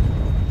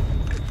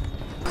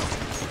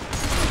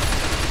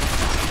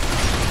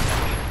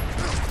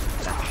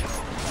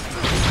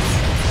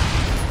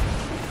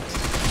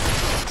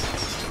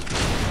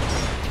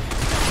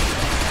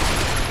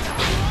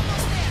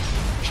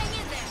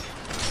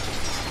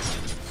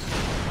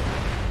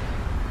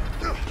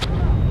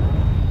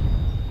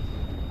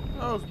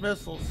 Those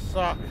missiles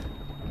suck.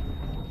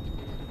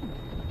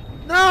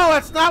 No,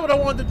 that's not what I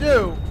wanted to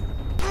do.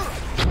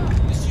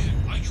 Monsieur,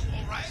 are you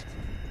all right?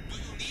 Do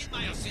you need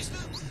my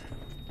assistance?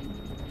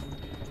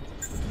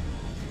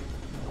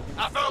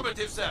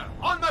 Affirmative, sir.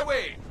 On my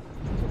way.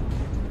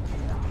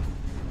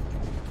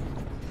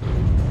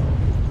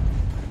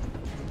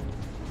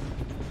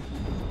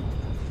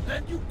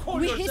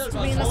 We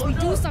history unless we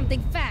do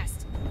something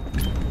fast.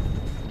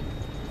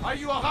 Are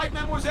you alright,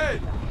 mademoiselle?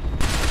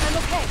 I'm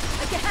okay.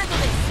 I can handle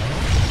this.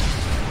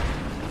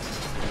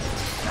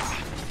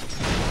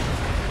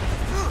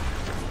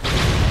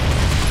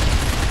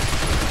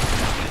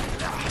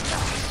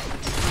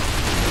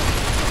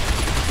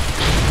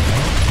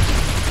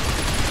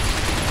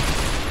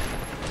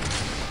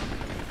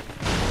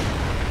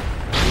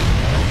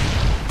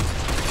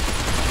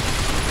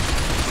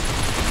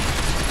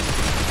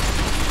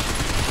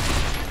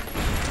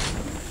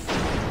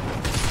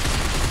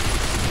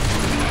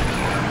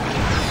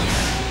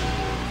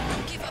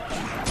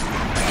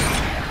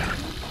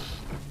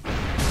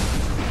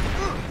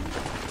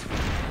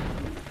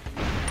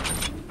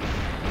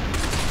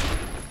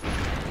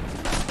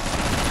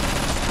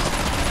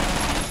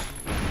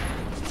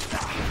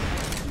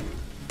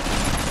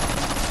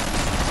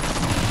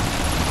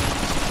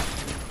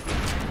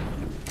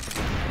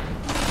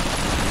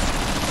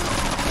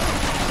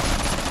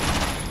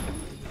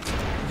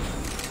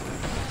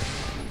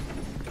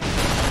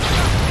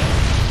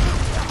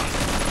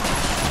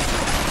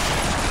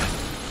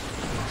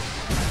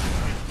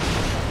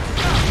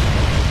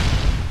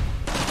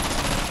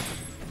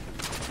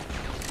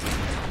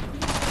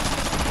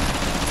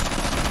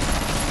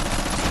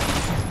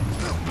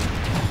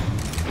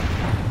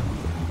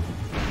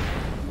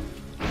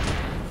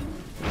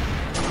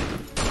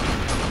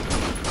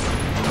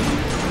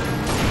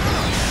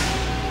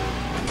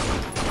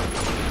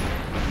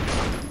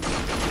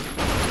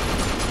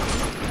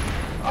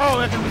 Oh,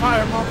 they can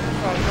fire multiple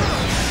shots.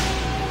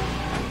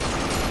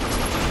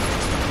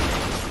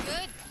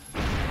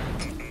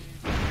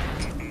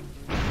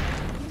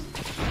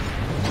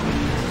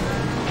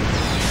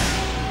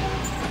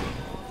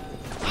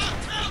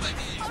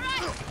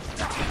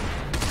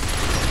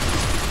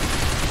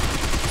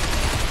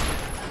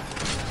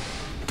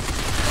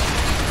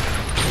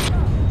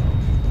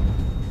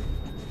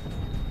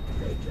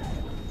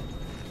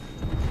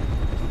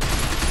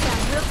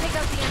 We'll take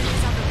out the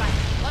enemies on the right.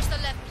 Watch the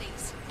left,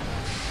 please.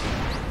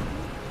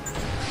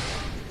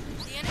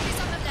 The enemies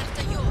on the left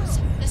are yours.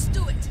 Let's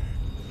do it.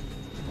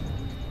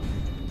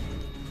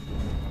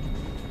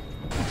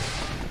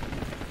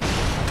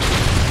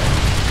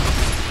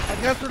 I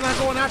guess we're not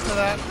going after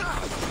that.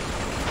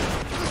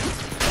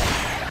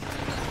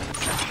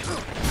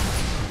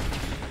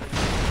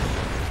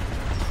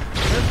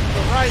 This is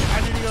the right.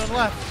 I need to go to the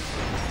left.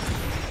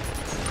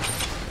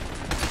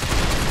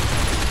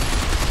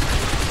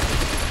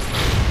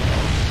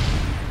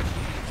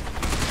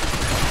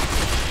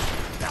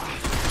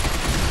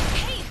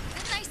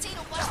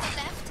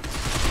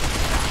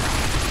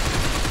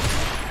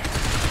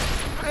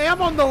 I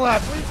am on the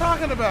left. What are you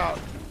talking about?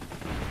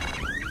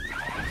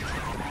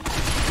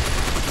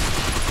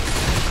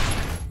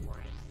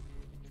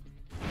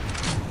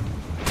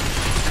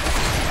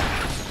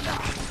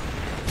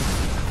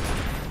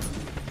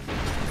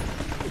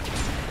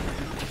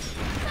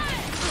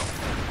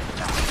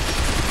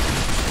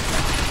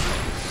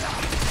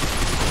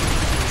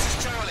 This is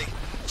Charlie.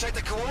 Check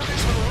the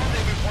coordinates for the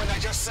rendezvous point I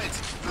just sent.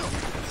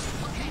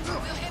 Okay, we'll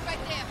head right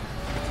there.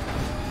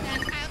 Then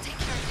I'll take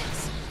care of this.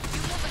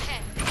 You move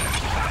ahead.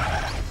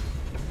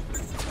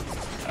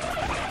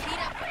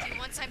 Meet up with you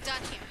once I'm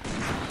done here.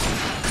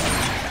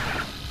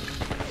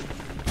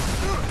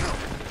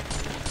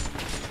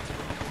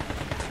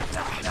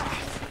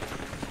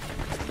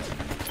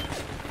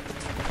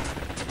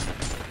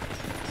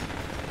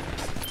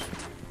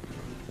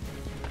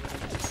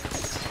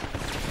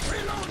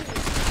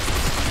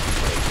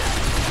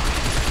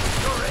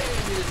 Your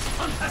aim is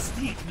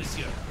fantastique,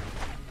 monsieur.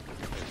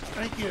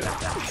 Thank you.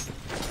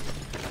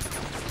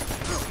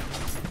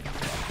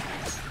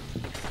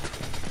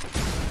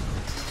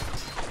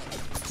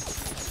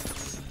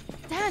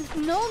 Dan,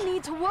 no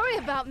need to worry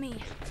about me.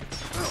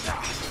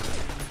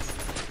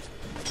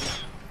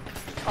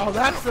 Oh,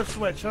 that's the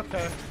switch.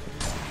 Okay.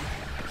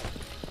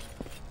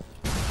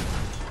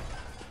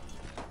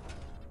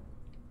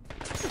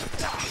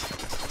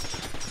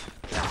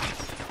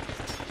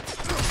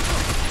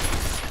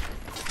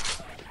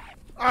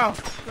 Oh,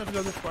 gotta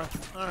go this way.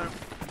 Alright.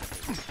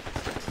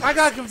 I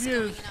got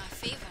confused.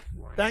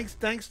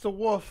 Thanks to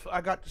Wolf,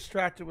 I got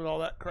distracted with all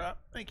that crap.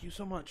 Thank you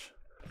so much.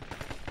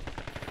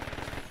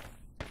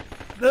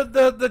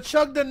 The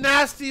Chug the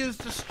Nasty is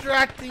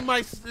distracting my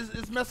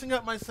is messing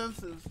up my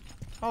senses.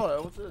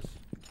 Hello, what's this?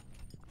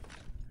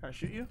 Can I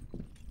shoot you?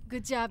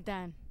 Good job,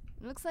 Dan.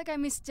 Looks like I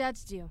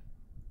misjudged you.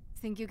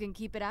 Think you can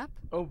keep it up?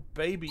 Oh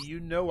baby, you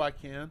know I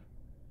can.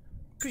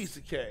 Piece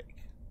of cake.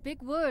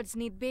 Big words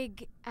need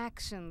big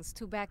actions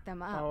to back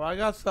them up. Oh, I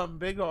got something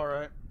big,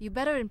 alright. You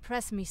better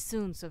impress me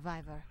soon,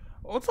 Survivor.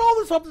 What's all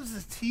this up? This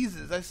is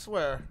teases, I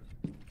swear.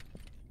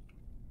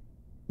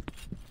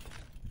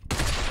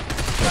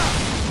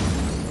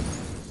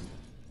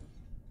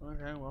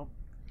 Okay, well,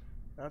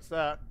 that's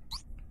that.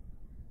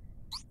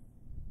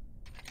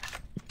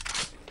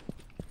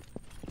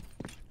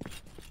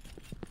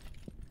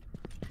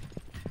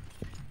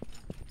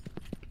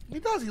 He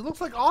does, he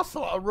looks like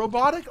Ocelot, a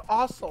robotic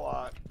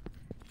Ocelot.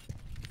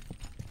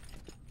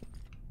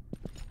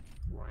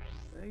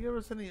 Did he give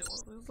us any?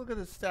 Let's look at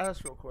his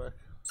status real quick.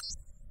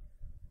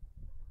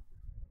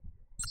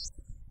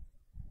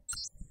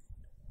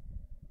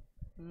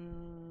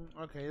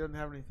 Okay, he doesn't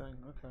have anything.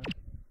 Okay.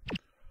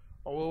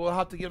 Oh, well, we'll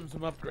have to give him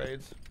some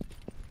upgrades.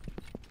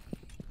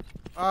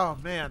 Oh,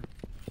 man.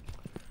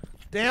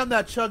 Damn,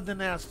 that chugged the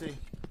nasty.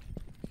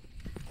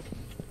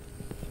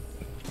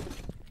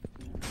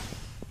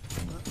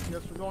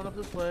 Guess we're going up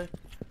this way.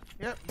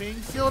 Yep,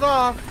 being sealed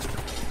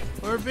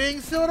off. We're being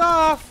sealed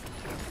off.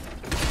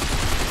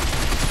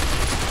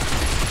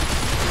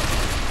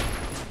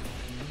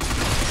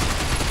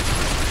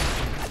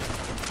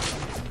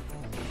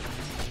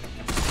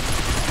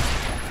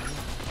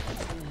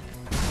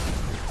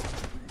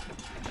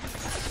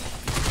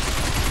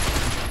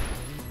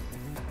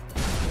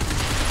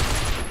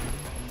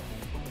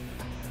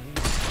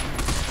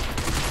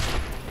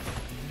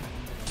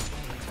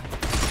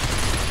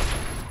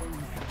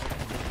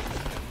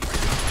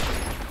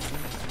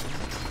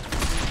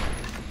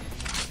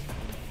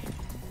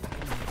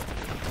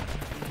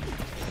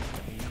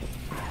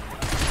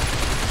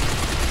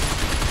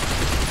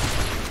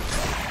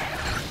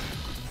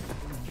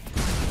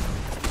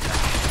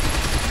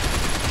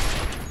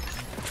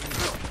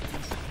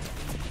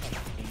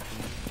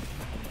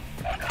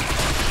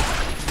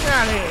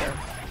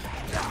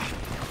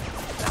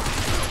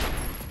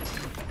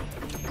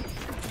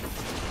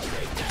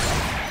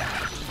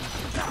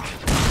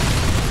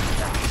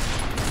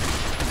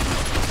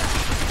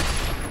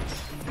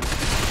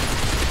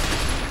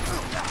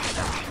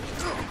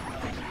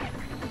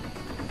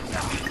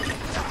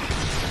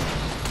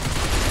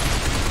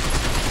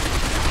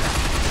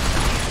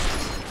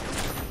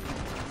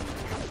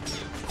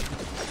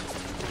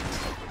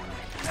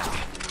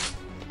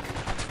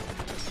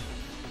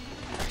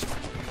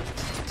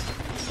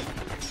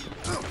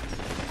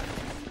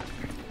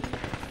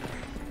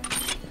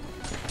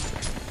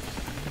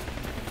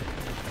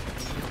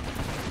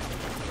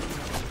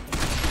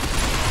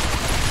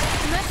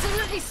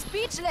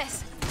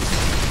 Speechless.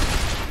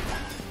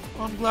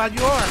 I'm glad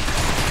you are.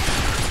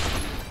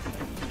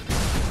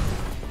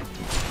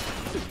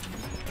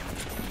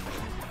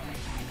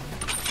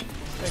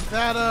 Pick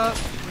that up.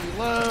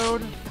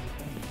 Reload.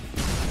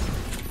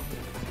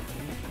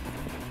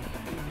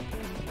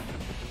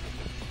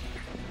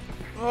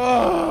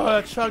 Oh,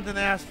 that chugged the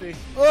nasty.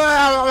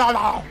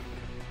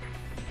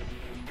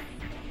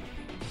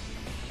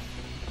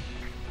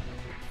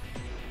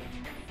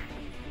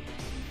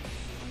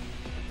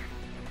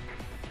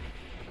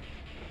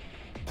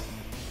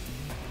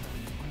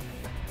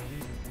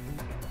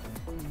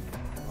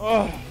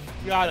 Oh,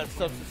 God, that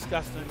stuff's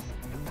disgusting.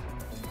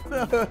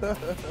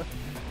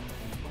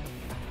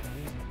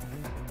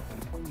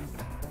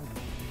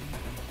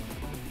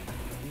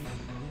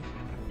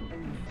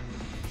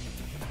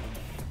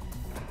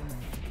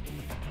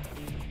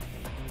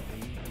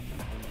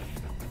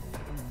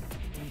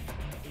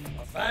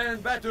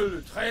 Fin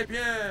battle, très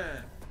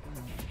bien.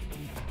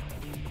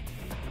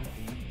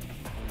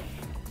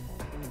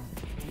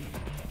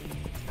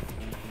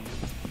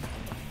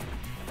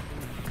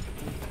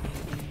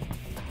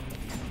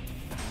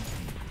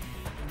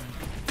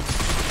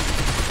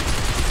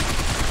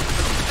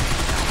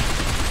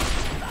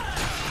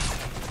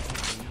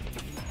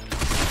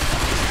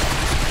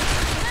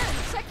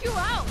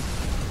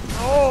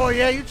 Oh,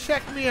 yeah, you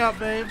checked me out,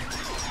 babe.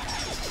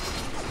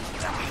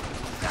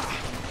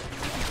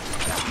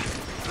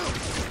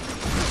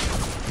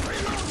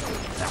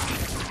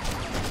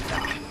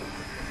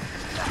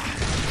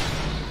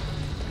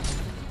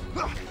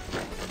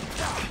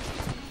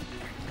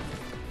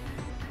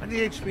 I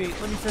need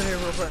HP. Let me sit here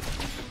real quick.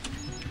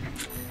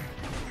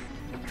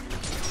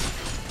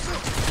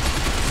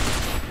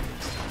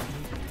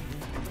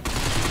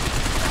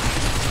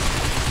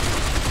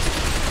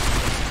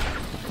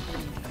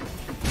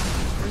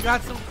 We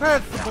got some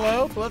credits to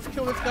blow, but let's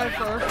kill this guy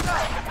first.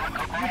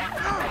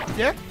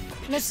 Dick.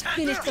 Let's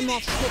finish them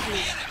off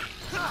quickly.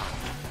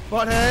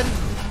 Butthead,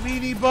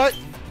 meaty butt.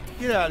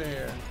 Get out of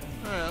here.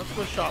 Alright, let's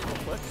go shop real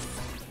quick.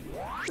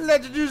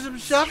 Let's do some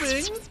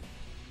shopping.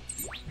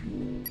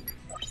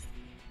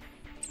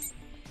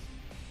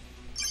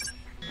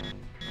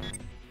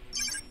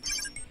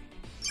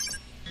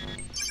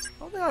 I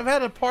don't think I've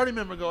had a party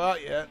member go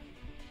out yet.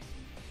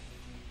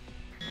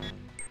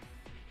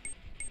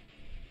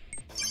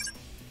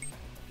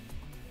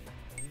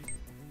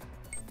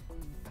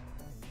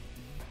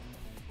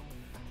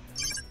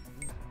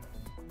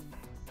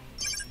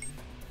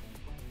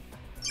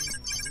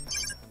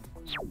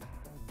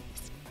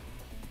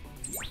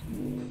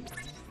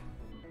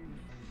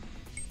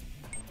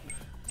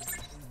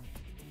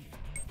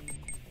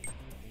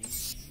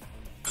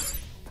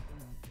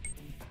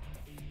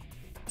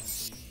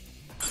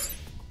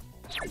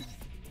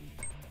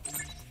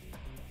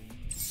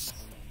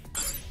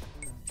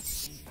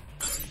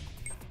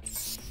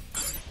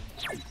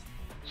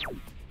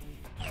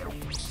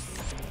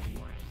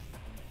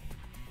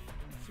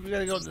 So we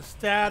gotta go into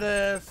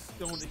status,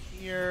 go into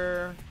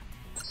here,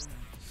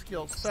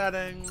 skill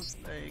settings,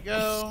 there you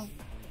go.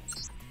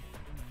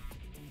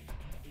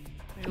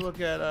 Let me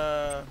look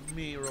at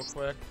me real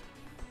quick.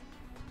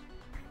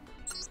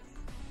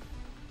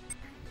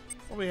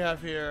 What do we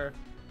have here?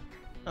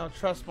 Oh,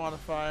 trust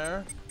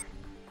modifier.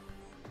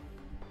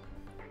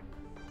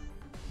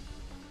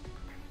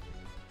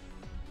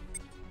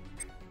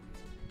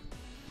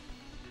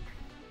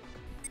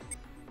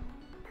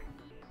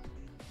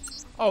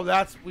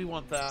 Oh, we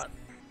want that.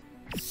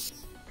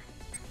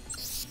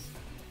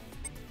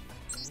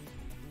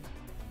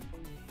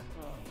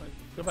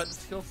 Go back to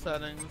skill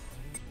settings.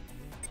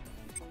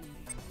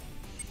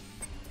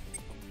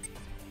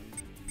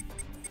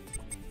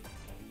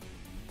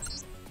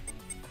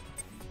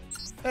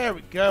 There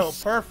we go,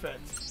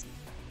 perfect.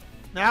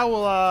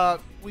 Now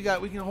we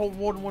can hold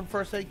more than one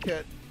first aid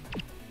kit.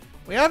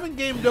 We haven't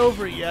gamed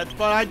over yet,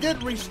 but I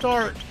did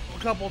restart a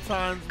couple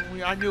times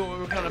when I knew we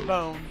were kind of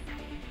boned.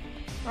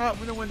 Oh, we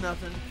didn't win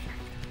nothing.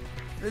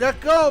 Let's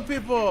go,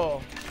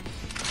 people!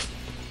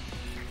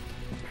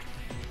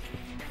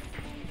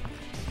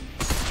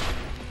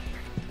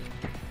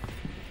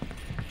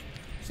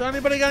 So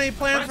anybody got any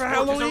plans for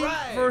Halloween?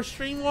 For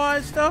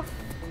stream-wise stuff?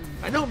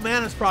 I know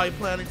Mana's probably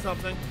planning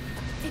something.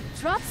 It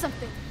dropped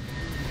something.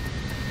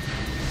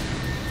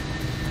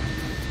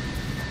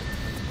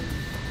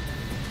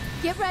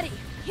 Get ready.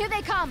 Here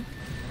they come.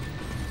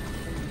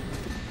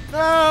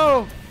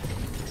 No!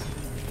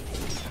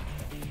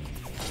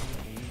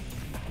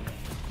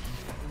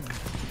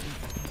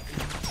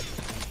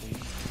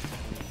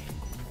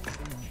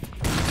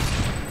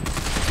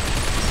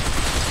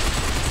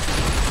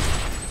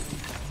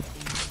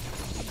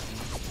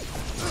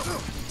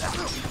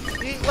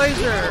 Eat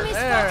laser!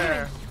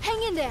 There!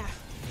 Hang in there!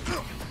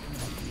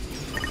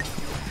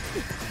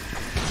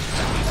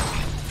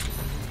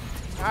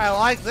 I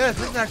like this.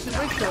 We can actually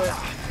reach to it.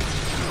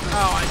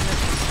 Oh, I missed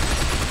it.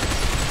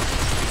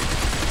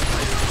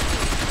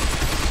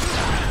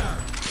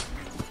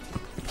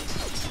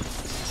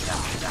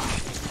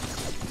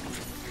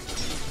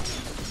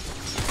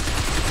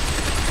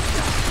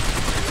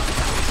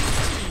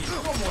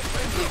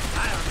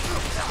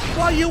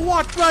 Why you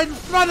walked right in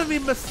front of me,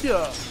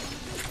 monsieur?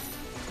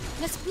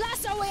 Let's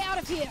blast our way out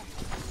of here!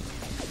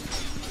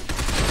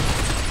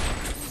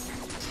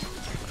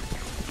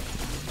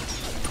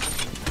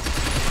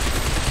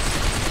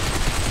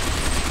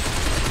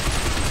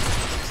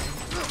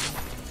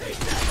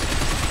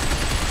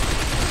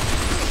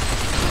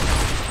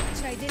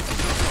 Try this.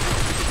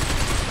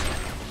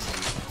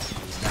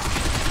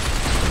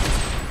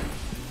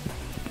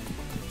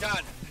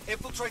 Dan,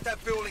 infiltrate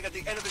that building at the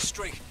end of the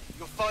street.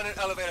 You'll find an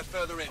elevator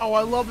further in. Oh,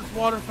 I love this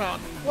water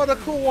fountain. What a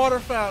cool water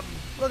fountain.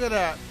 Look at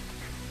that.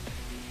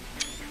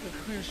 A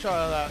clean shot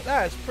of that.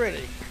 That is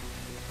pretty.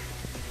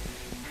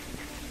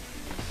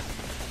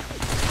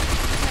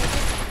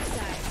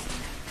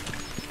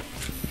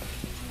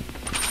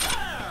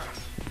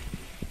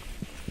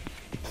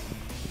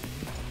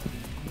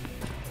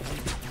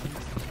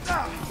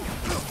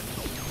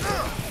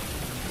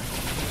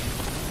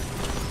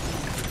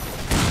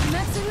 I'm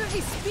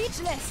absolutely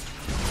speechless.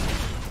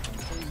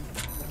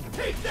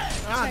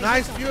 Ah,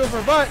 nice view of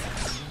her butt.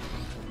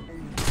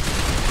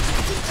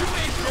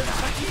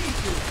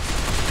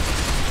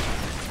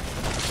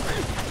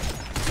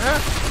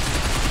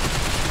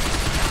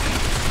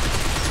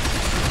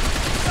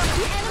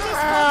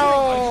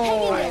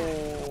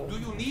 Ow. Do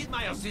you need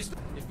my assistance?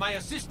 If my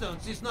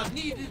assistance is not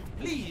needed,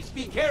 please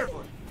be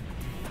careful.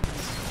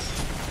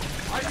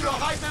 Are you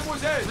alright,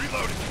 mademoiselle?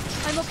 Reloading.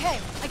 I'm okay.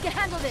 I can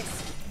handle this.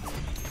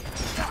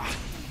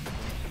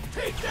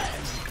 Take that!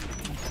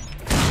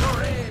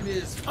 Your aim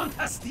is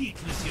fantastique,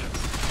 monsieur.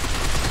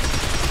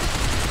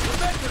 The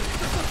battle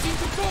doesn't seem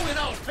to go in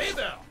our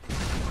favor.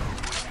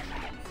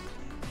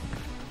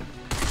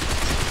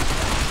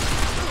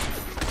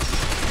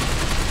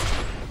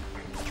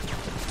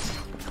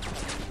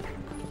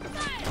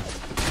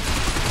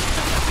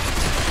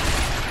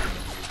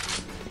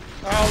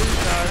 Oh, these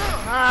guys.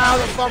 Ah,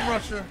 the bum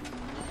rusher.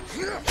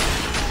 Sam,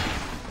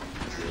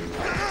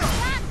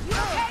 you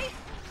okay?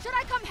 Should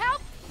I come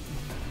help?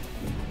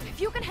 If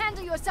you can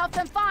handle yourself,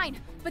 then fine.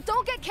 But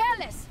don't get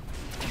careless.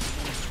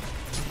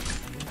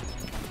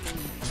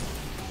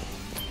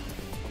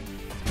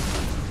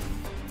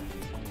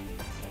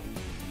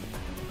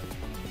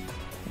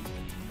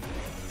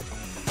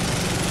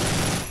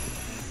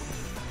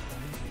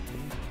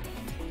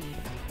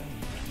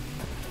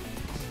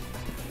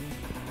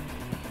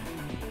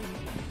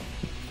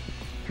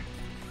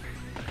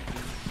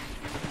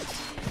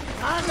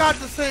 I got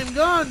the same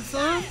gun,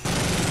 son.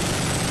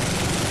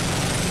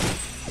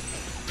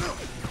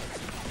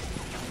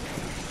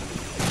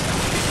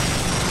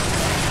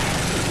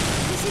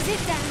 This is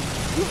it, Dan.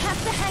 You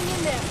have to hang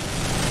in there.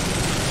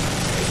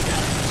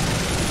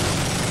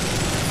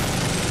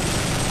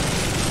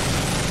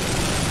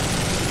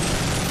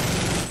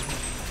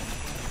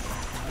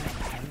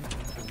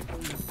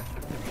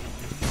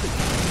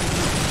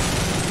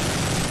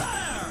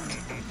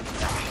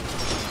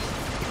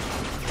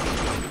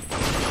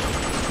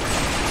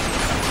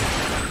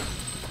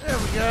 There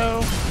we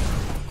go.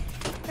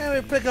 And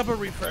we pick up a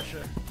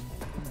refresher.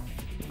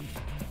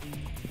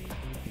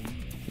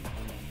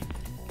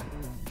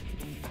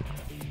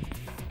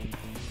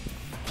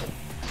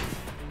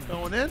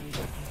 Going in.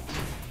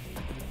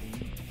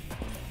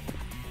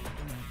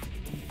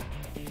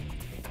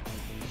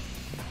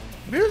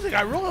 Music,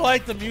 I really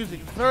like the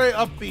music. It's very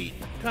upbeat.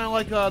 Kind of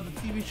like the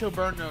TV show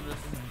Burn Notice.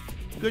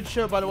 Good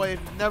show, by the way.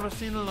 If you've never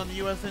seen it on the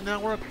USA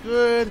Network,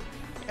 good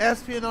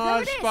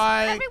espionage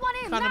spy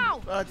kind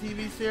of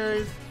TV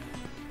series.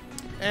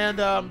 And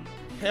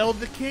Hail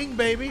the King,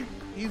 baby.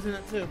 He's in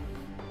it too.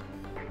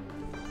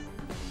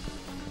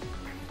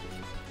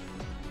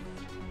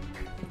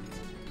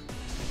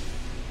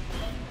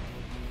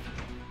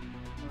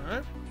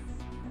 Alright.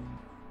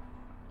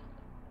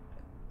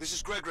 This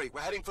is Gregory.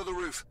 We're heading for the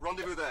roof.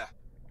 Rendezvous there.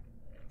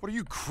 What are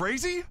you,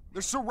 crazy?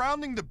 They're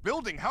surrounding the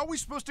building. How are we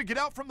supposed to get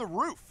out from the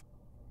roof?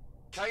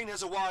 Kane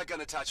has a wire gun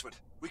attachment.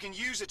 We can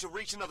use it to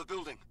reach another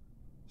building.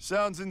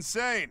 Sounds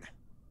insane.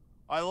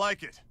 I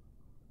like it.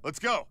 Let's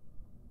go.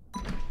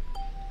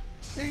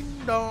 Ding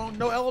dong.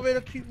 No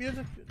elevator cute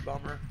music.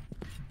 Bummer.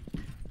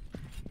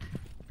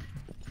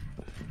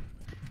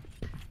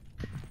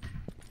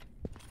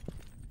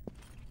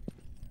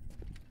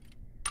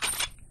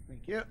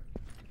 Thank you.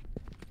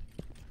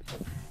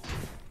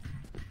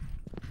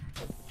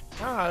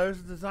 Ah, there's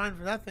a design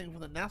for that thing for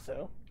the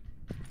Nassau.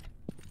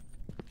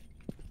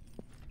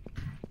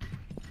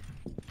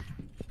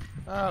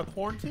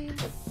 Quarantine?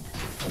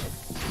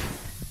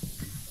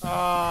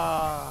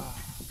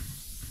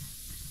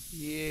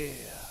 Yeah.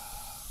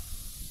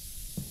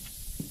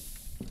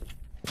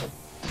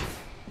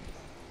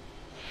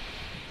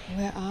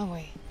 Where are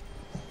we?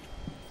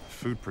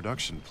 Food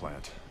production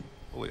plant.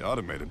 Fully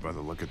automated by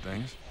the look of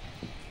things.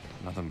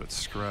 Nothing but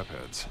scrap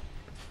heads.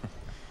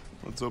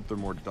 Let's hope they're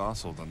more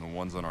docile than the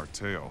ones on our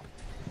tail.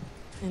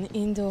 An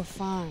indoor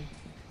farm.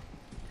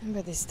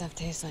 Remember this stuff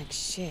tastes like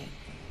shit.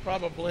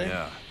 Probably.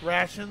 Yeah.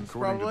 Rations,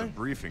 According probably. to the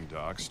briefing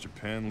docs,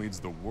 Japan leads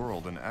the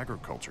world in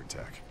agriculture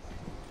tech.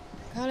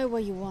 Call it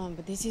what you want,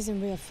 but this isn't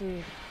real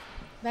food.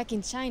 Back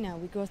in China,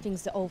 we grow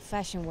things the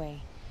old-fashioned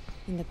way.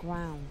 In the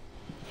ground.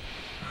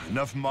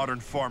 Enough modern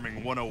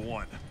farming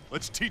 101.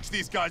 Let's teach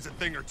these guys a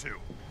thing or two.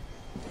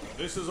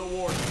 This is a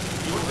warning.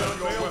 You have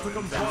failed to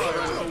comply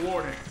with the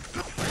warning.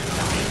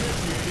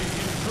 Initiating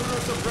intruder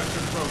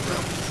suppression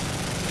program.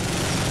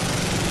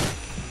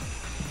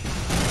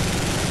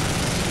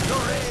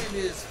 Your aim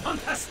is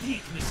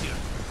fantastique, monsieur.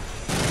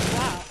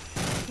 Wow.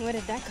 Where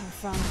did that come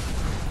from?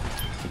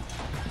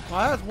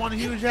 Wow, that's one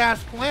huge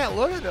ass plant.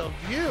 Look at the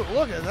view.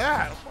 Look at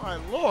that. My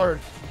lord.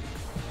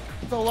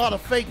 That's a lot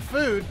of fake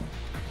food.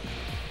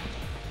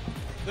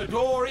 The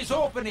door is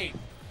opening.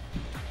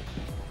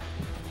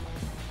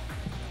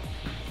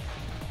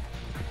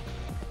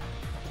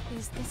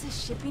 Is this a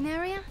shipping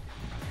area?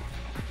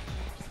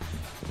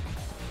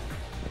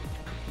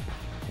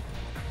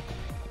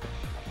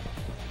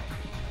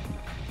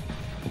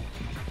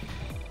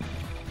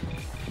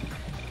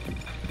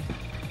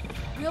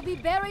 We'll be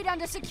buried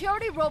under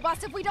security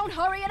robots if we don't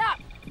hurry it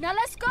up. Now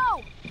let's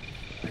go!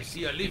 I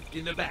see a lift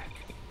in the back.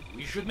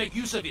 We should make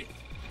use of it.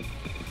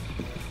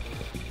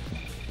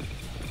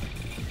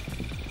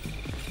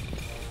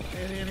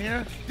 Anything in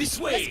here? This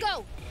way! Let's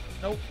go!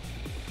 Nope.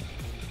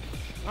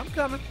 I'm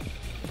coming.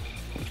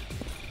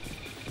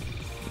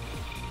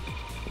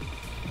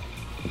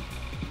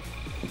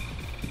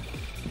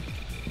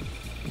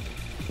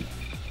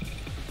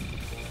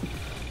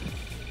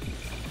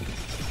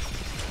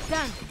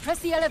 Dan, press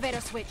the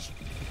elevator switch.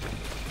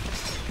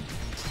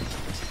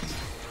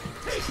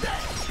 Take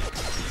that!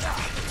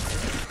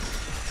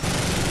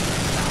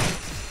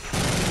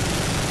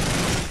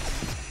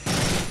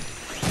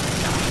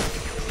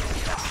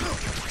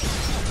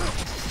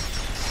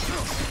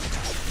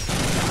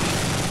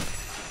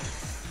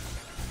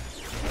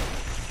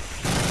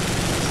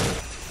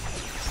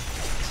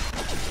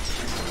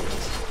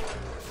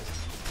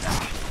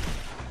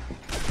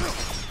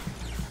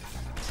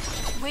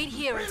 Wait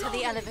here until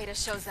the elevator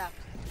shows up.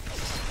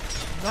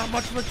 Not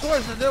much of a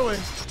choice, do we?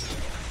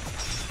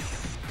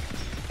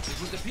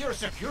 It would appear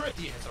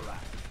security has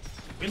arrived.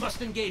 We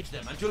must engage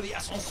them until the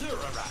ascenseur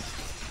arrives.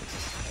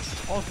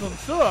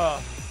 Ascenseur?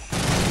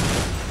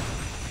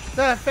 Is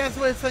that a fancy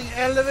way of saying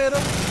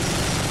elevator?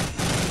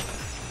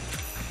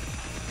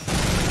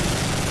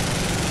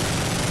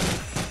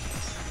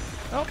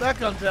 Oh, that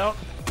comes out.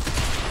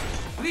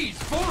 Please,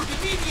 forward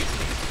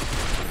immediately!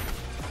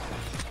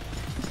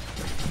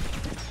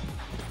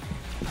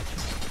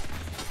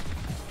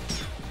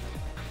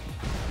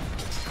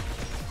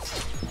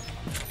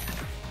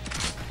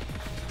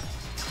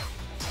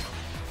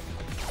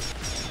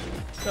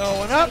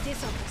 Going up.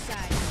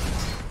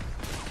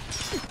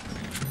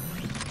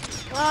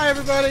 Hi,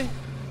 everybody.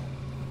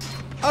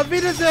 Auf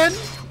Wiedersehen.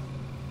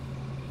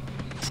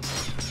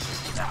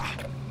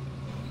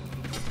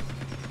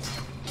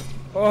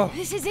 Oh.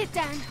 This is it,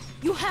 Dan.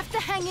 You have to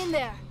hang in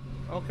there.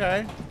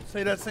 Okay.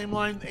 Say that same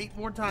line 8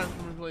 more times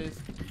for me,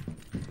 please.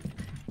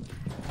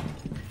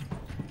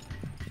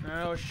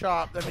 No, a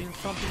shop. That means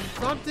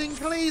something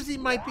crazy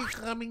might be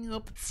coming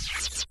up.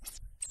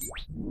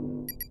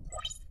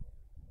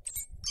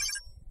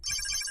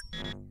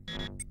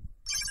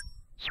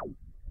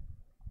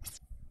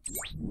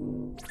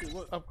 Let's see,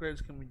 what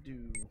upgrades can we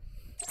do?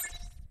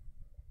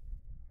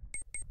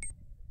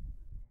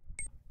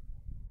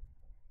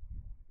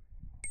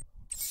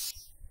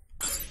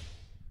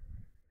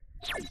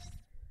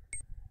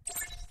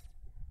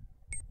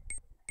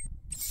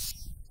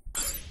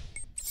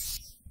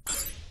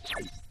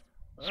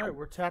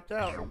 we're tapped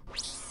out.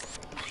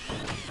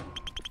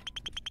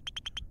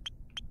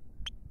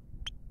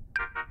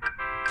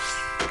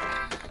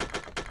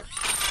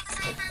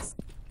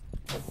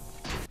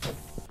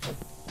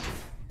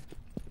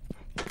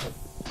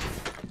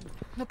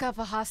 Look out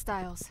for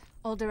hostiles.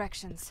 All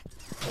directions.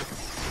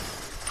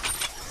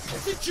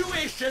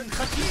 Situation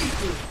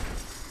خطير.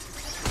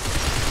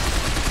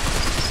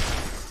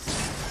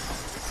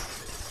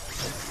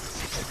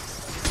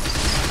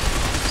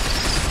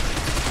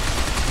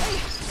 Hey,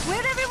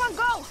 where'd everyone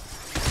go?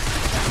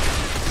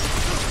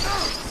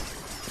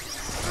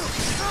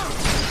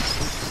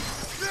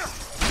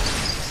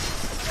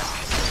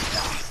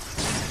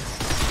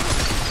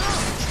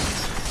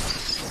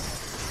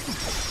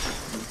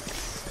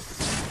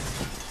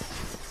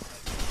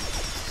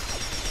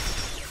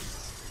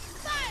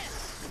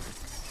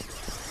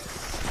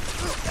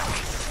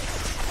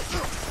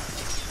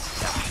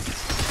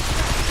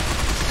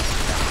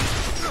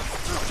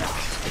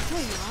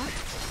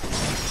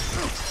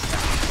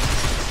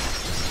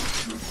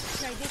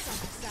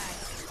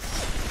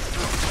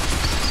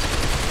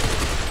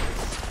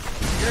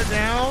 You're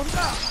down.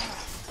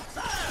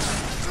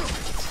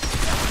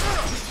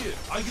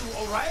 Are you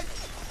all right?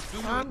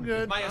 I'm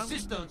good. My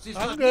assistance is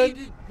I'm not good.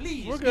 needed.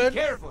 Please We're good. be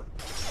careful.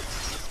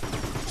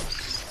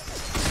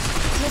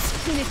 Let's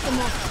finish them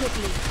off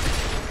quickly.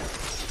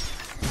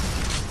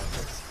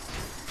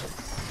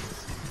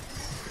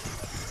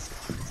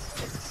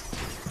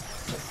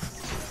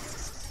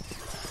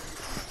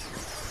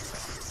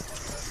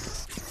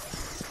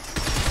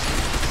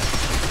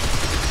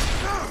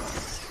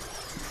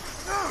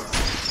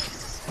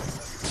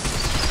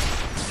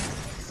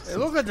 They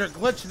look like they're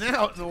glitching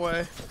out in a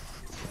way.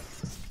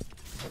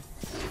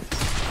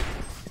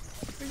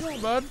 Where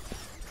you going, bud?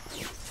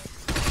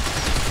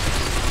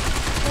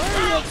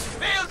 Crowds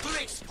fail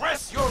to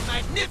express your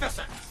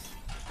magnificence.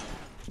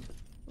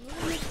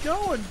 Where are you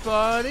going,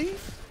 buddy?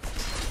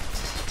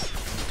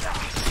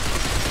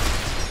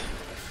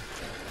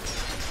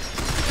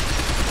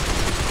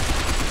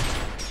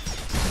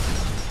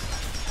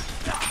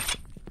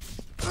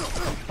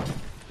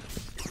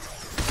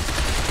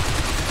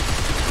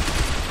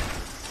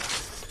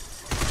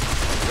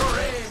 Your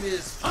aim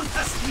is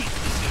fantastic.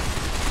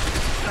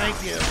 Thank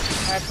you.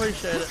 I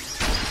appreciate it.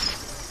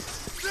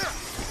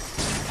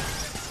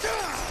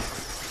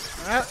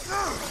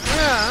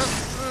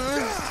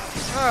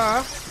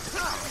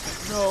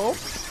 No.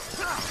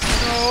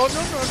 No,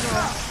 no, no,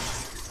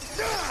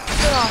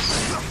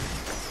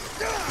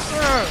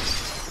 no.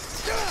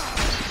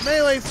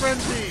 Melee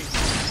frenzy.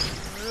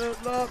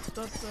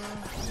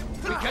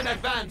 We can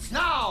advance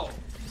now.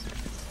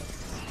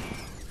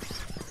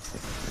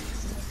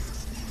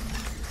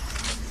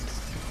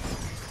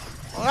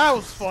 Well, that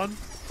was fun.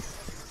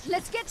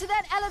 Let's get to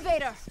that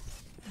elevator.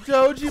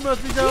 Doji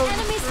must be down. The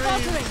enemy's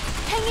faltering.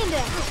 Hang in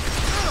there.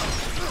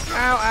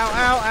 Ow, ow,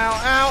 ow, ow,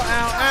 ow,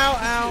 ow, ow,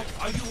 ow.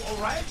 Are you all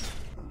right?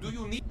 Do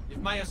you need... If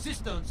my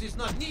assistance is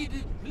not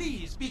needed,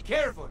 please be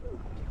careful.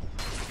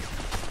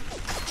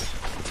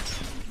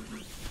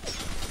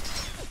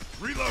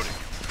 Reloading.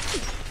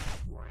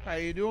 How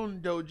you doing,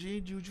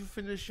 Doji? Did you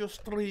finish your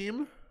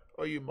stream?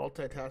 Or are you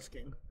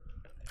multitasking?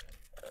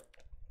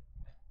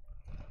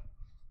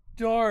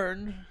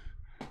 Darn.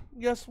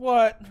 Guess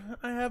what?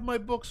 I have my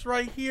books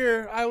right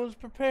here. I was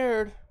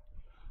prepared.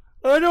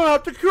 I don't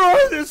have to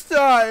cry this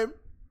time.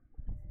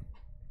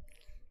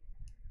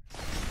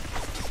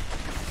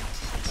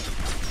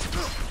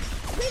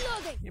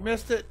 Reloading. You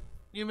missed it.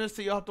 You missed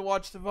it. You'll have to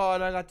watch the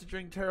VOD. I got to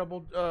drink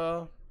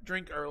terrible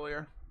drink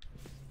earlier.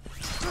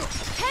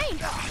 Hey!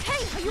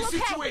 Hey, are you The okay?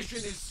 situation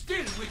is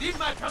still within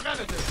my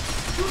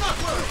parameters. Do not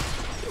worry.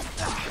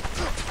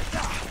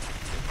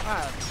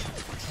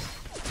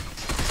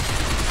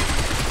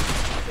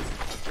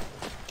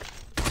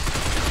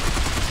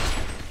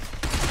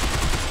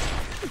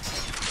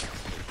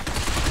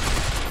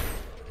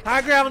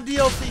 High ground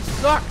DLC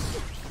sucks.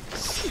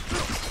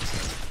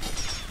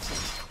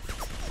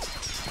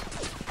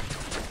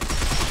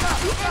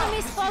 The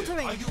enemy's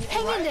faltering.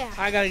 Hang in there.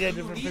 I gotta get a Do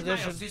you different need my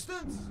position.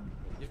 assistance?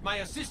 If my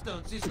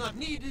assistance is not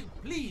needed,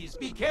 please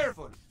be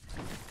careful.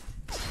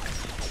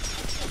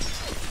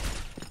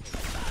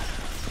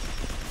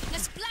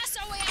 Let's blast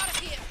our way out of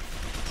here.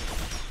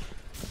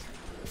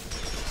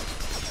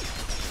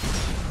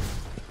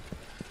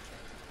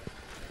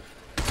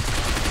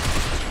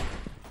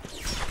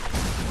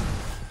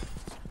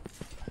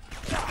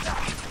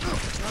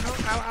 No, no,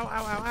 ow, ow,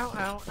 ow, ow,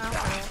 ow, ow,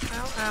 ow,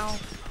 ow, ow.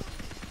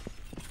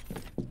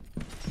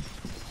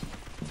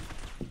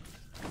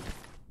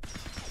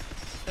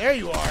 There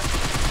you are.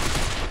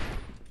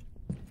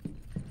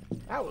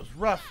 That was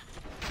rough.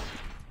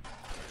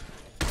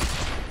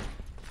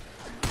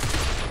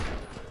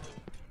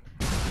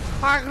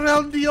 High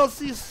ground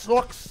DLC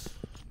sucks.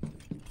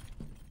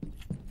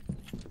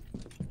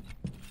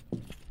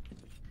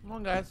 Come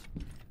on, guys.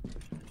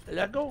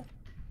 Let go.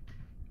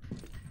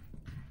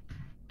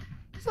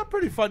 It's a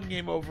pretty fun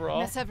game overall.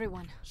 That's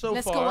everyone. So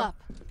Let's far. go up.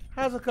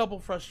 Has a couple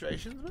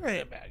frustrations, but it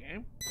ain't a bad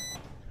game.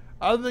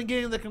 Other than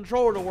getting the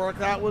controller to work,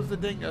 that was the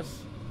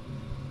dingus.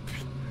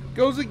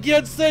 Goes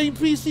against saying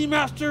PC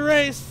Master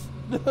Race.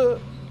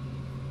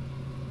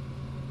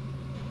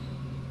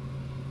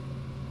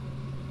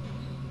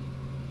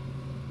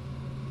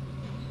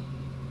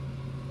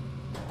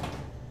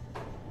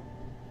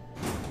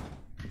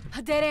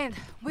 A dead end.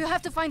 We'll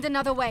have to find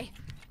another way.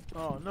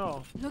 Oh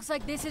no. Looks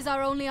like this is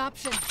our only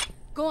option.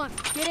 Go on,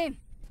 get in.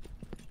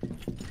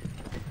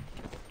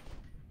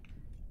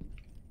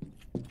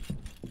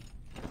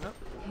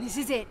 This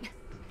is it.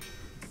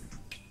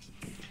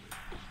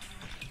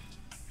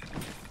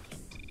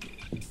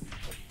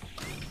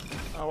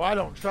 Oh, I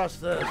don't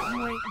trust this.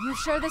 Wait, you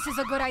sure this is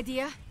a good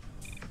idea?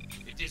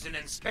 It is an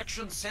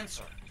inspection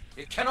sensor.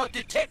 It cannot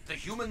detect the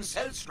human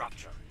cell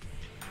structure.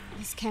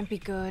 This can't be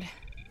good.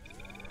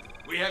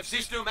 We have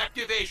system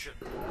activation.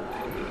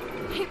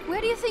 Hey, where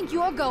do you think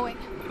you're going?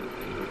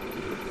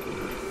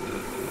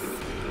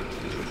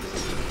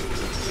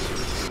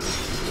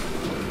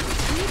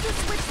 We need to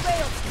switch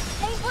rails.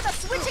 Aim for the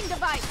switching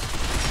device.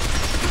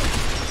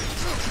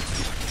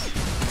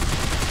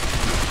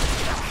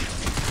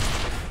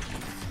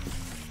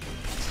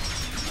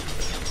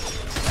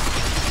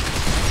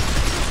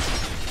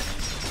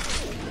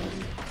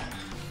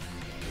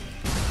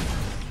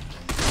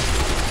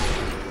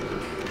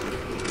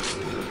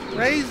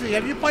 Crazy.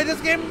 Have you played this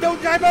game, No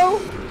Jaibo?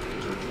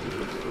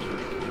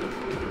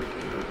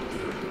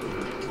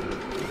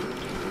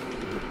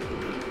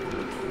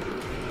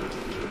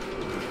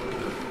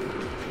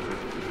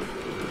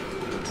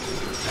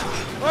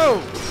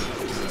 Whoa!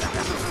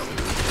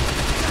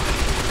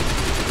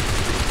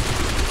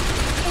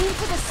 Aim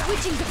for the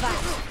switching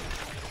device.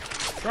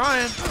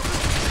 Trying.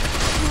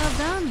 Well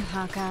done,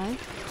 Hawkeye.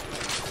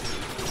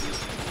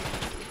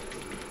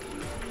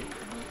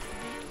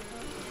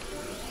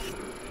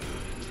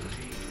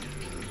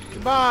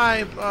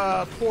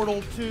 Goodbye,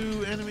 Portal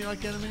 2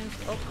 enemy-like enemies.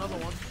 Oh, another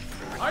one.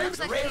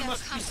 The rail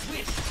must be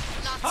switched.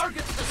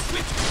 Target the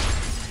switch.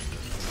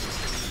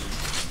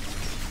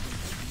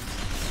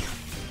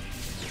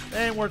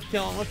 They ain't worth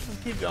killing. Let's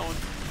just keep going.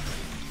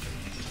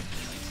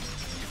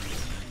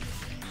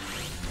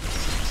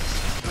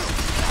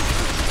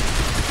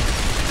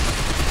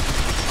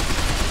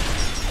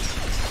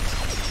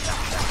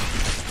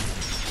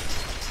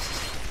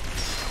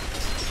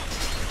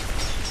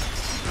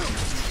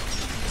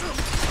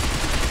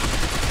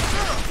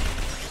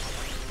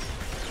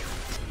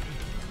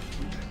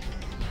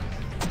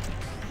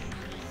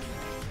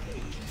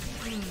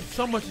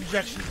 So much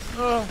injection.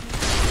 Ugh.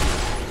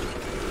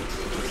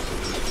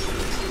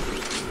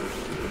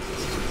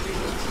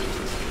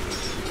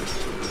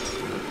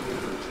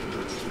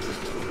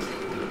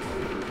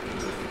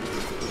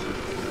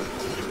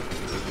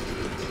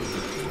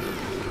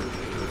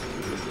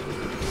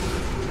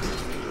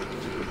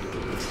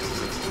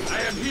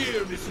 I am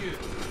here, monsieur.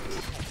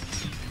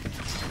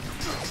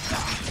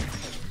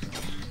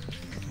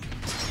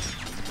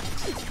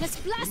 Let's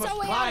We blast must our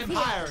way out climb of here.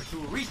 higher to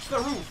reach the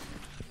roof.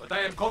 But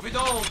I am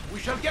confident we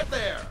shall get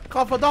there.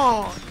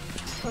 Confidant.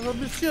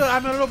 Monsieur,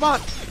 I'm a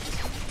robot.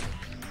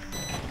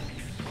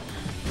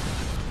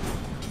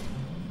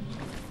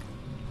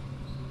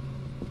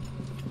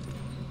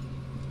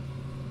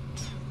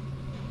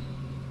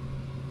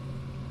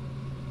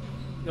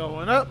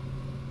 Going up.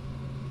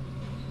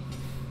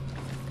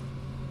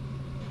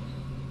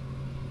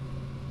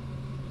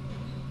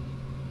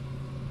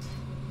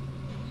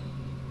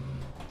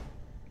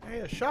 Hey,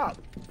 a shop.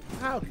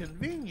 How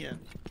convenient.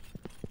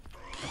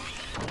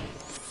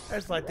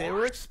 It's like they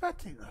were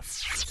expecting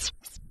us.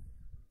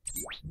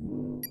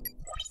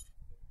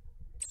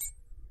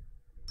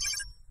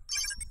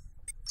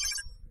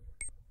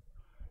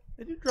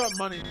 They do drop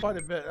money quite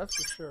a bit, that's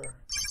for sure.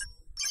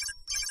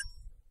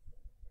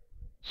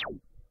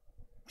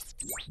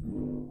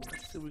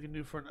 Let's see what we can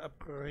do for an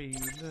upgrade.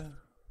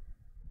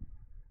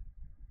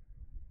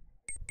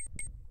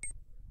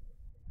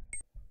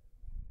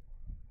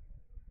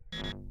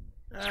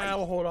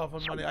 We'll hold off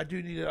on money. I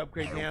do need to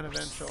upgrade Dan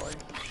eventually.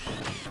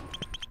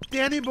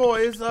 Danny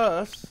boy is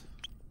us.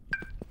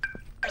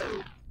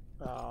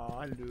 Oh,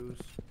 I lose.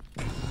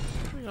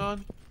 Hang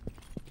on.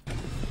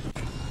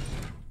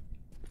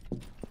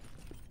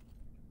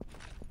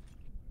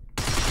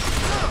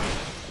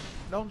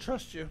 Don't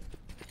trust you.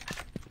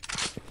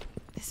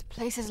 This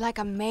place is like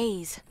a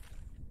maze.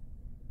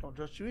 Don't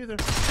trust you either.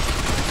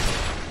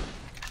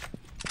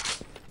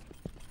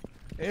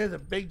 It is a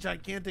big,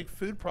 gigantic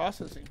food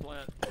processing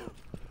plant.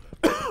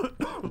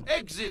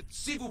 Exit,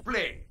 s'il vous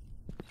plaît.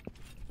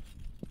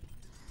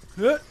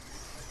 Good.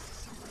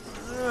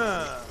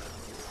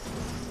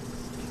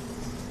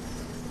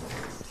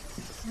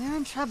 We're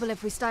in trouble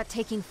if we start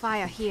taking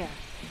fire here.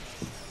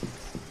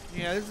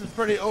 Yeah, this is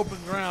pretty open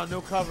ground,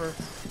 no cover.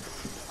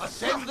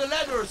 Ascend the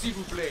ladder, s'il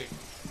vous plaît.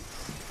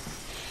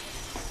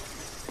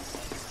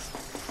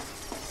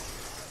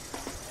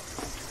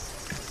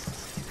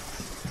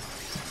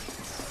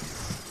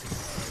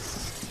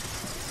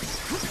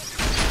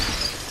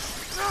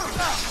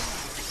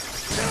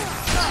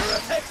 Your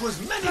attack was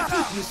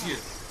magnifique, monsieur.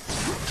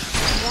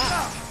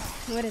 Wow.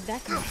 Where did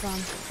that come from?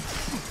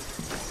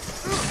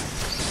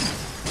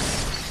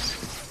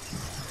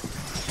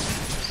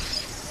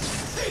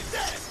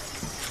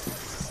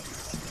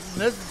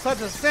 this is such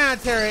a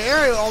sanitary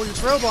area with all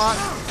these robots.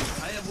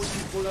 I am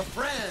looking for a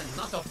friend,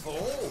 not a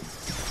foe.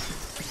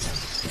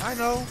 I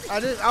know.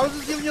 I was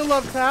just giving you a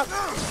love tap.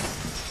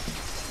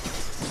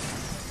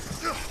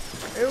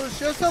 It was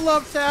just a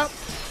love tap.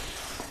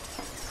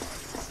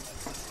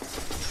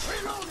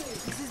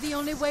 This is the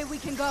only way we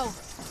can go.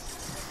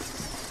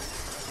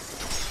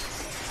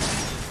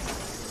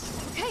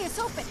 Okay, it's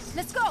open.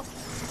 Let's go.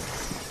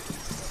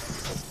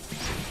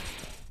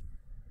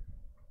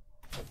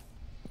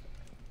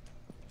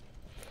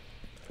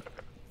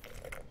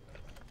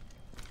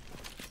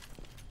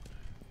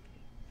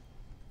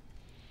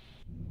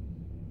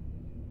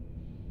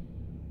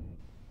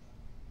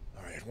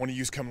 One of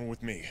you's coming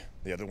with me.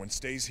 The other one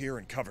stays here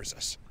and covers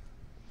us.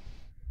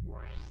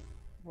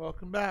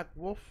 Welcome back,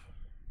 Wolf.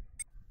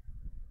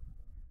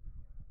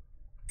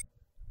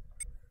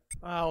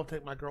 I'll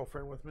take my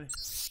girlfriend with me.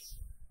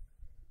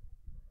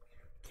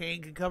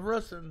 Kane can cover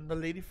us, and the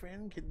lady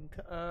friend can,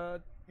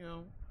 you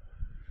know,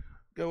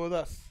 go with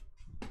us.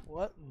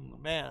 What?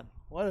 Man,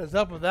 what is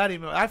up with that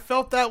emote? I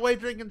felt that way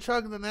drinking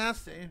Chug the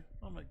Nasty.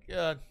 Oh my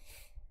god.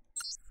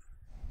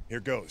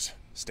 Here goes.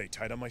 Stay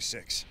tight on my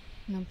 6.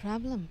 No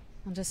problem.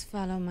 I'll just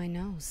follow my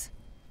nose.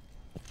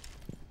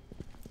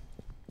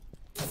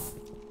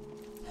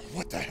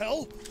 What the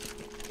hell?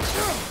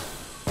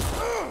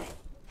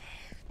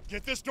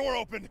 Get this door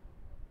open!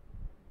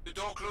 The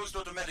door closed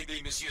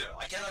automatically, monsieur.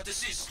 I cannot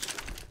assist.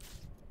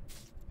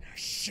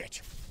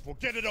 Shit. We'll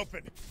get it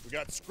open. We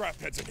got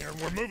scrapheads in here and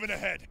we're moving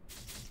ahead.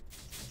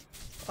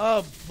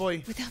 Oh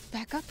boy. Without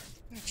backup?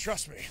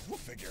 Trust me, we'll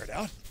figure it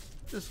out.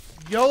 Just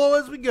YOLO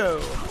as we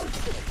go.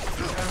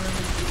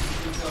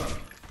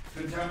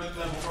 Contaminant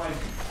level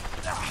rising.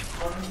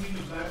 Quarantine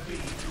of that B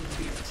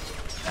complete.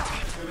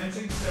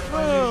 Commencing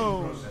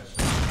sterilization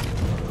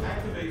process.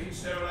 Activating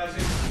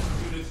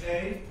sterilization units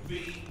A,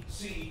 B,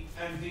 C,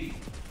 and D.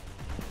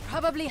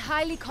 Probably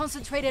highly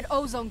concentrated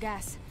ozone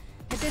gas.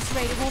 At this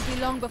rate, it won't be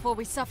long before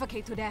we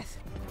suffocate to death.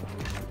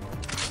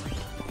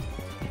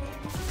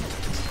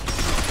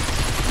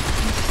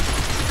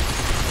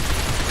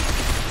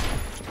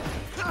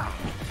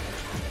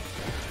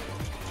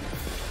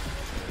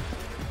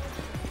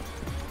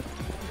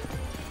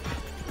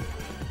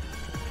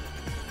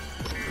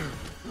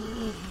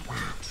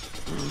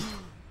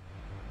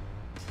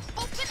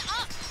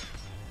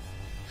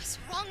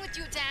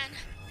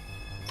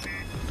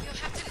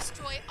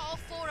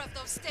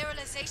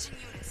 Sterilization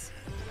units.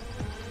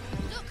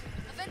 Look,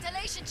 a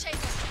ventilation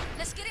chamber.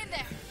 Let's get in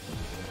there.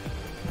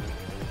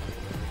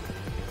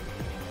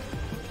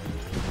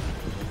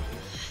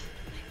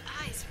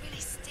 My eyes really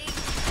sting.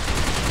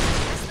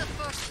 That's the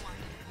first one.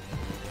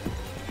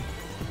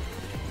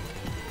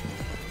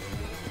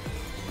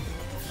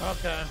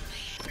 Okay.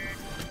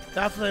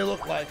 That's what they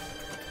look like.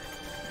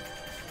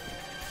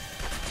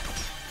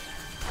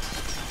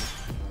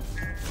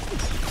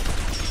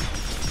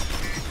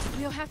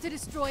 We'll have to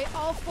destroy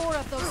all 4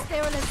 of those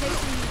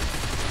sterilization units.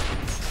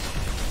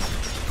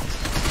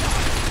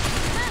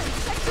 Man,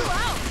 check you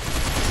out!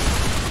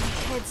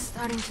 My head's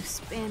starting to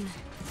spin.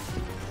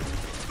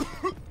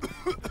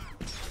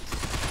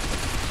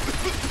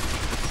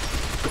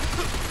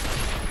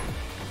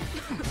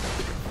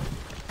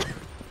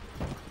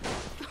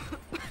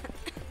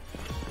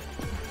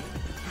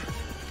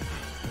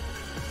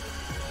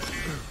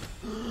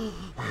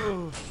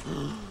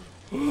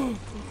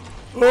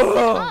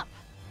 Stop!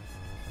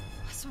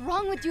 What's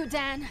wrong with you,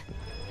 Dan?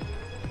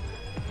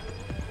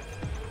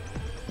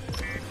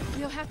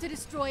 We'll have to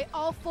destroy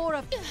all 4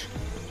 of them.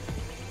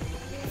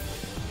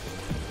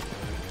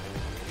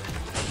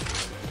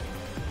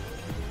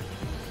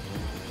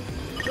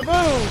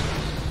 Kaboom!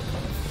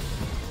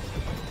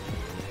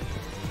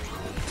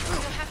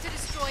 We'll have to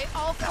destroy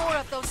all 4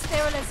 of those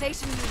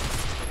sterilization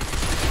units.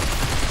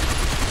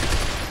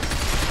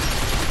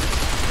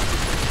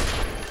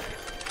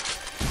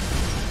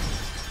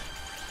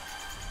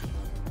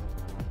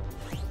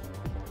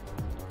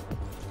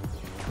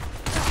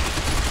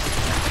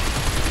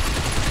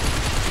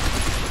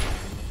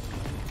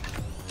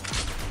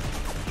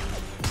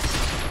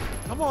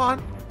 Come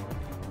on.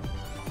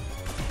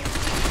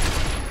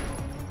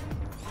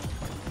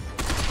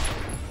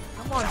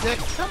 Come on, Dick.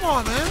 Come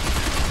on, man.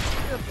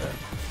 Get there.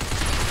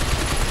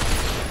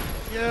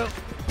 Yep.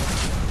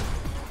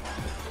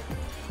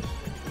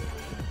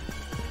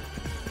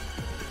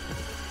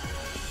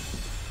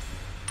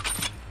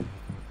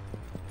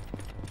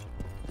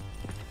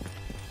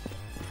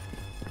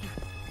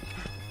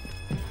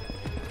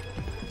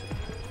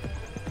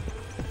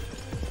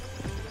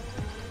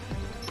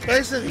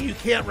 Basically, you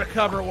can't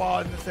recover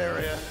while in this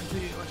area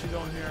once you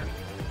go in here.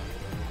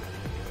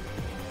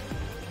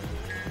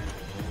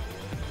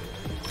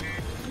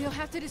 We'll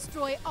have to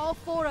destroy all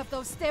 4 of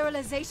those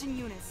sterilization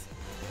units.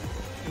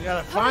 You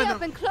gotta Hurry find up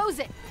them. and close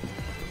it.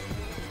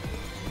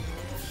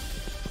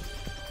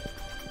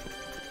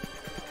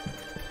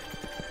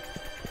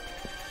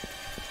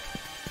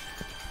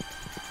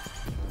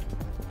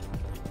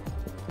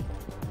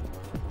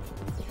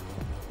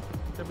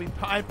 Did we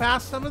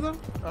bypass some of them?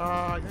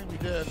 I think we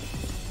did.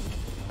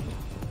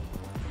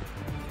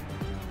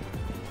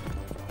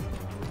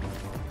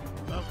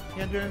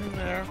 Can't do anything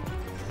there.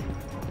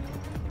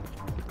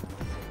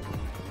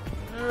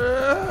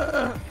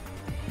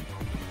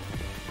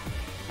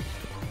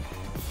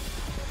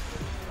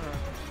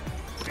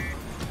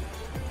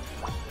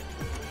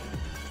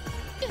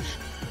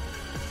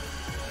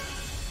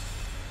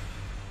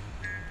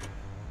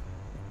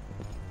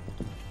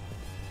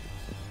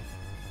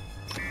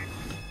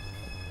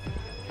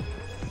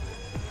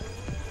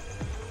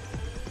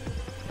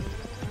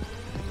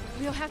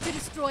 We'll have to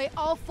destroy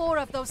all 4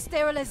 of those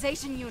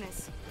sterilization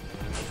units.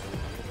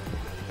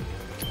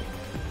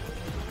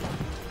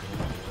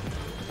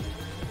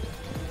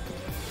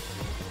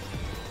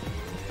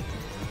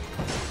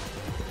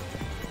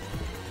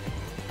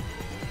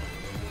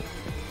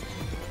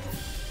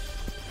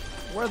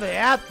 Where are they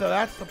at, though?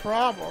 That's the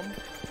problem.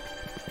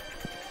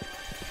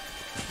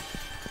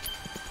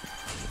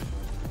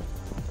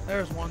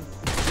 There's one.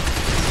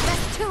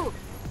 That's 2.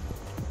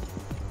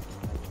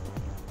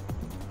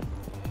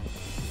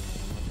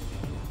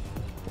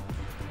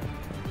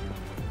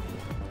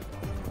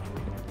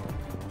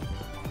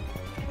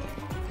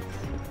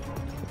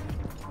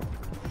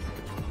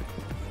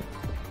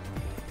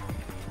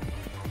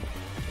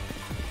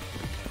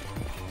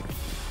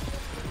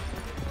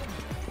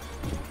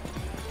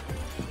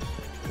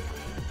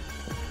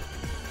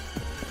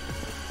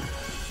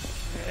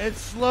 It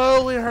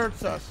slowly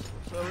hurts us,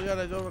 so we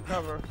gotta go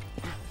recover.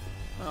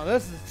 Oh,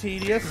 this is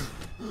tedious.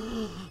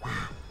 Open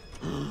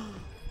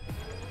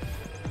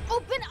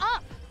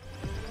up!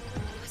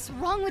 What's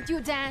wrong with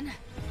you, Dan?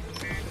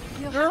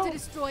 You'll have to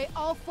destroy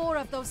all 4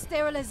 of those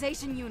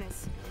sterilization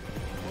units.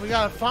 We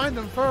gotta find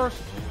them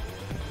first.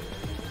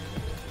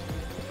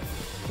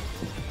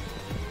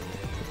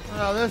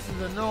 Oh, this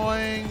is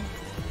annoying.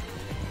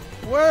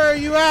 Where are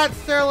you at,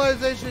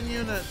 sterilization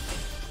unit?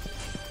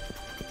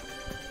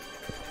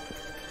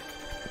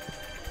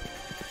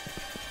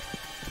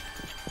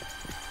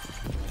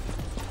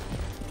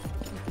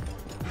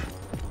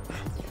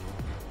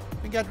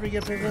 I think after we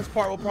get through this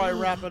part, we'll probably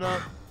wrap it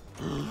up.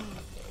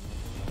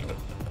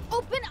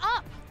 Open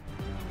up!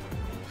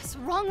 What's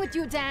wrong with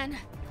you, Dan?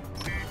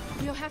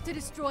 You'll have to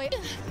destroy...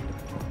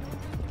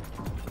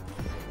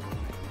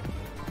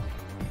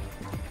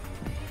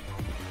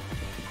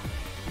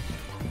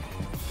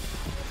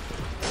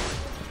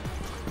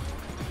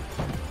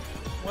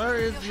 Where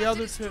is the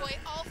other 2?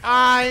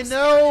 I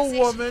know,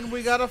 woman.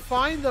 We gotta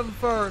find them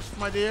first,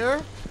 my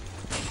dear.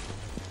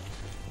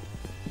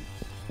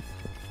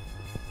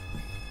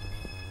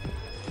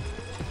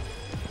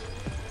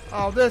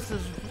 Oh, this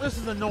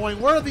is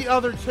annoying. Where are the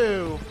other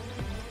 2?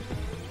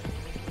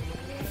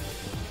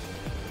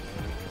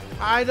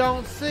 I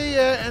don't see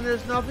it, and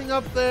there's nothing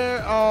up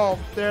there. Oh,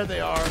 there they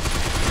are.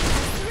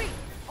 3.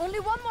 Only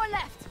 1 more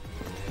left.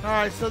 All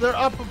right, so they're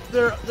up.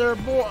 They're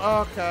more.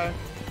 Okay.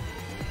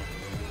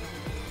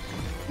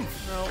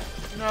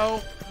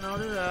 No,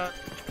 do that.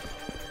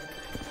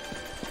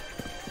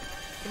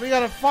 We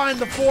gotta find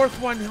the 4th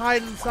one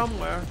hiding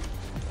somewhere.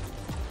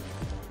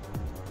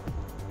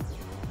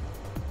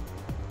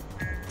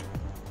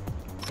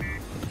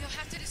 You'll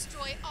have to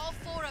destroy all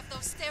 4 of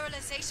those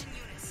sterilization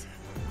units.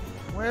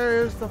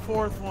 Where is the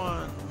 4th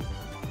one?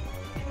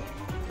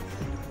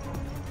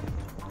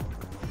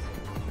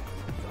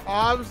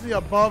 Obviously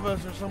above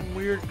us or some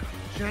weird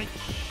jank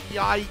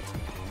shite.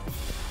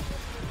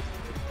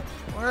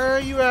 Where are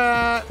you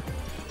at?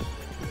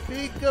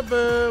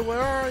 Peekaboo,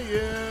 where are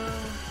you?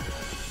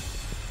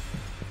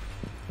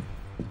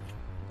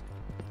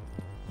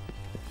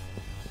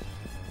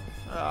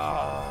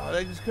 Oh,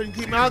 they just couldn't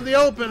keep him out in the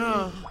open,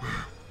 huh?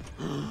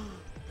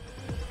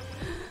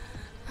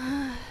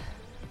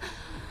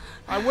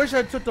 I wish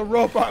I took the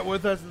robot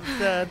with us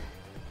instead.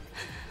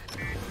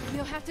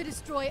 You'll have to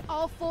destroy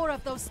all 4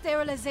 of those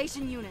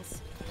sterilization units.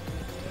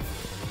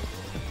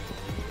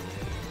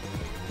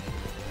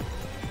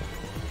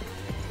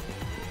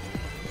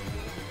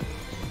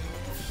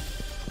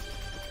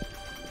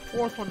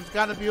 Fourth one's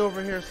got to be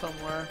over here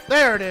somewhere.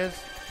 There it is.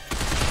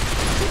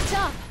 Good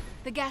job.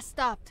 The gas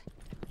stopped.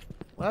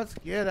 Let's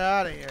get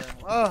out of here.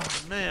 Oh,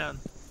 man.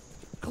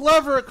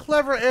 Clever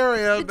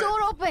area. The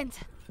door opened.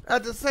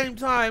 At the same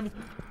time.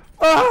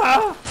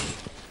 Ah!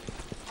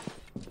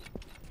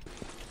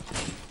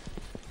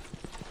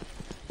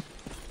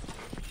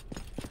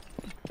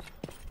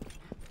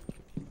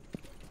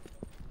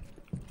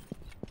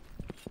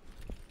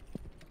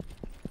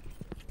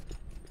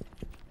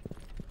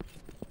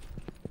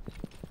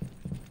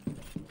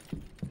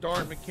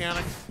 Darn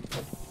mechanics.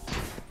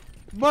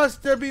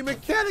 Must there be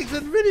mechanics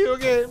in video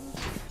games?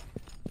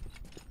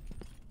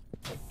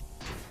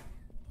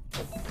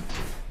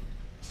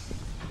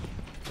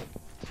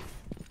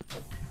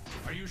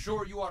 Are you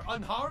sure you are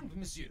unharmed,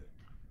 monsieur?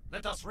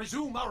 Let us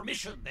resume our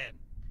mission, then.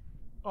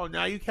 Oh,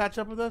 now you catch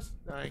up with us?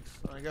 Thanks.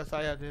 I guess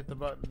I had to hit the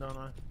button, don't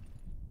I?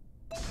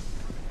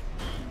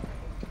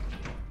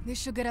 This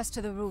should get us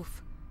to the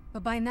roof.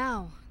 But by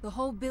now, the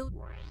whole build...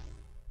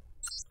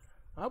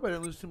 I hope I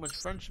didn't lose too much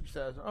friendship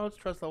status. Oh, its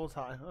trust level's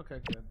high. Okay,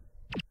 good.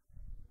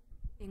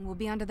 ...will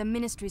be under the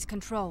Ministry's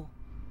control.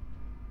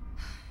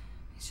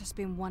 It's just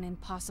been one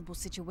impossible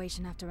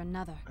situation after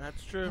another.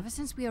 That's true. Ever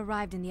since we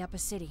arrived in the upper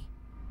city.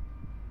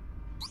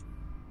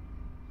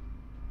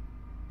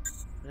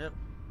 Yep.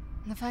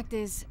 The fact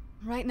is,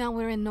 right now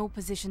we're in no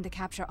position to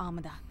capture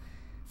Amada.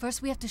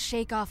 First we have to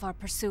shake off our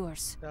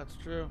pursuers. That's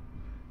true.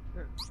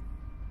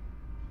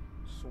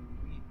 Sweet.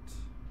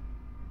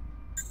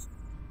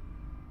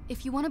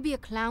 If you want to be a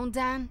clown,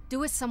 Dan,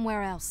 do it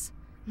somewhere else.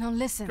 Now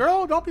listen.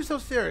 Girl, don't be so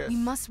serious. We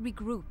must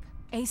regroup,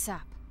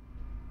 ASAP.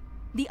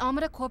 The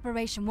Amada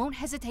Corporation won't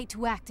hesitate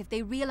to act if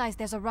they realize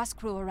there's a Rust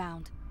crew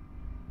around.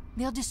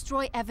 They'll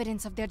destroy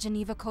evidence of their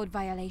Geneva Code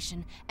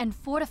violation and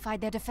fortify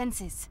their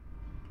defenses.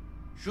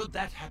 Should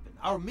that happen,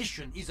 our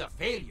mission is a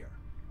failure.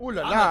 Ooh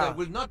la la. Amada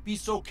will not be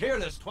so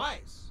careless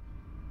twice.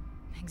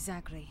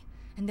 Exactly.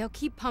 And they'll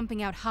keep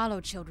pumping out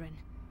hollow children.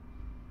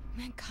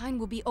 Mankind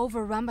will be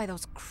overrun by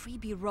those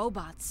creepy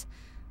robots.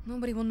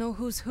 Nobody will know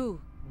who's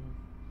who.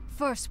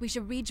 First, we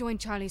should rejoin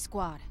Charlie's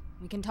squad.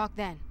 We can talk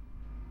then.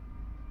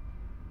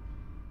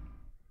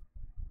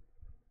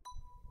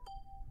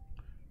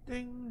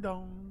 Ding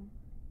dong.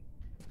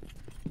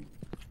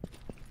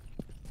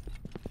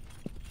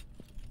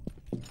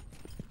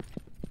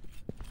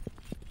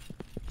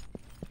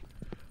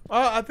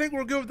 I think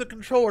we're good with the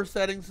controller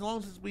settings as long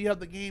as we have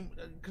the game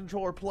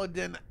controller plugged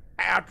in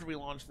after we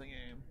launch the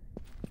game.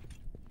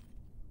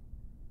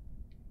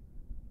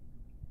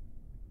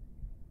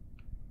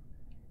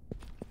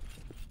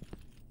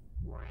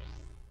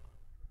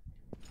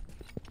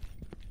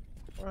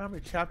 I wonder how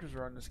many chapters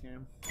are in this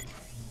game.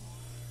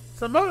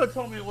 Samoa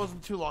told me it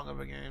wasn't too long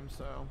of a game,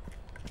 so.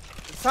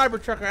 The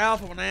Cybertrucker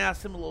Alpha, when I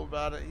asked him a little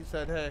about it, he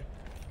said, hey,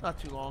 not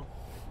too long.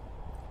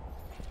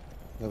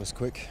 That was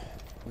quick.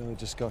 We only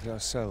just got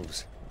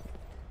ourselves.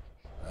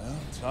 Well,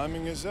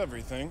 timing is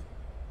everything.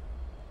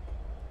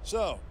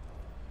 So,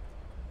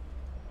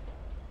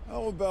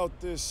 how about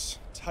this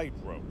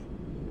tightrope?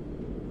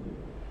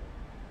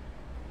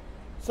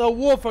 So,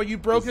 Wolf, are you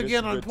broke Is this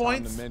again a on good time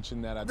points? to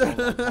mention that I don't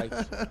like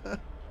heights?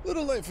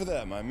 Little late for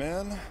that, my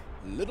man.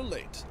 Little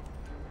late.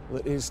 Well,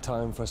 it is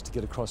time for us to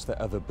get across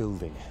that other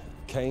building.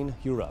 Kane,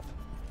 you're up.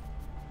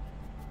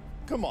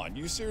 Come on,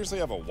 you seriously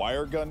have a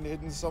wire gun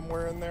hidden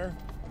somewhere in there?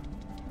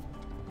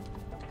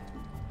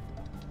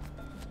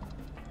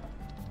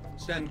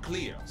 Stand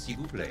clear, s'il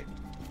vous plaît.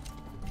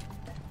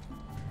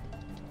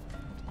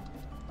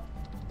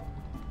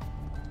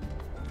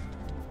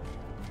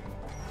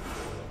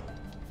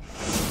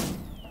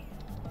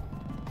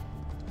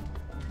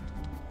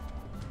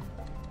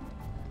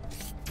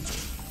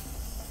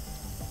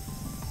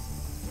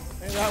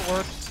 Hey, that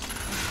works.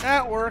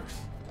 That works.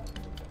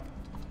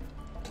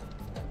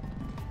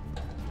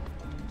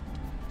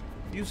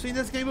 You seen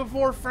this game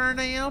before,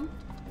 Fernam?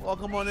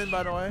 Welcome on in,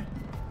 by the way.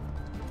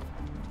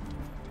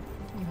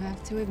 You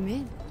have to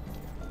admit,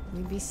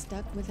 we'd be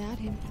stuck without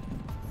him.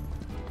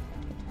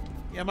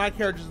 Yeah, my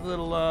character's a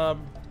little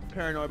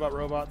paranoid about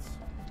robots.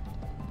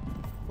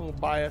 A little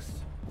biased.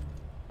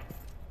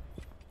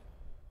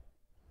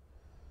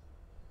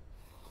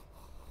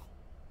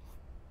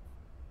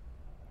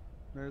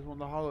 There's one of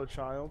the Hollow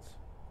Childs.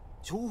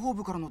 情報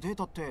部からのデー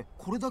タって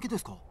これだけで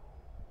すか？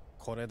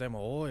これで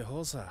も多い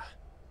方さ。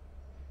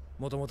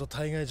もともと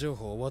対外情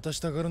報を渡し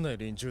たがらない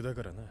連中だ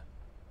からな。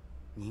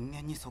人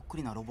間にそっく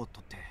りなロボッ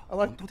トって I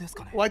本当です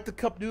かね？ like the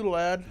cup noodle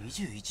ad.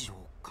 21条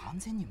完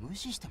全に無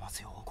視してま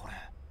すよ、これ。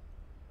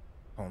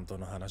本当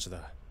の話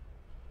だ。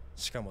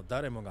しかも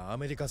誰もがア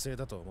メリカ製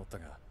だと思った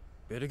が、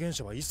ベルゲン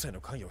社は一切の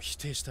関与を否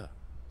定した。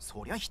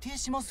そりゃ否定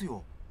します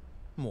よ。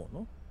もう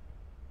の？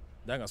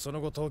だがそ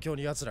の後東京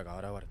に奴らが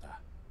現れた。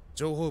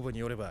情報部に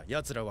よれば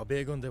奴らは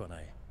米軍では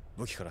ない。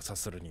武器から察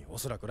するにお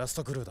そらくラス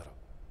トクルーだろ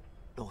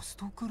う。ラス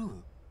トクルー？っ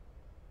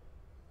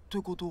て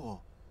ことは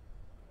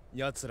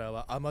奴ら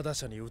は天田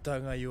社に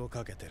疑いを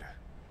かけてる。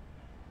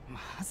ま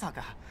さ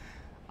か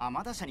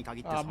天田社に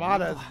限ってそんな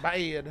ことは。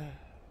bad.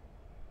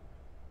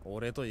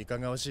 俺といか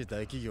がわしい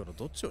大企業の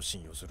どっちを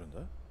信用するんだ？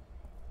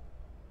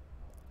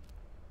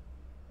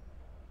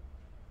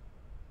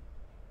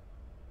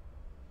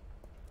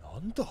な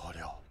んだあり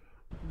ゃ。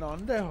な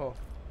んだよ。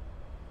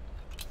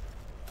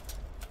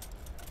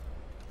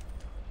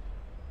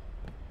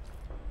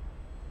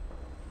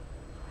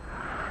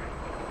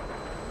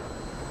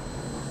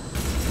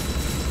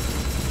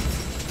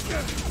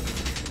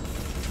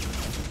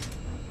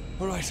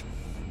All right,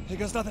 here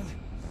goes nothing.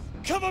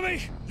 Cover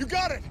me! You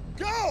got it!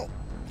 Go!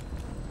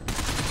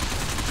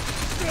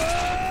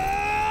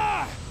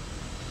 Ah!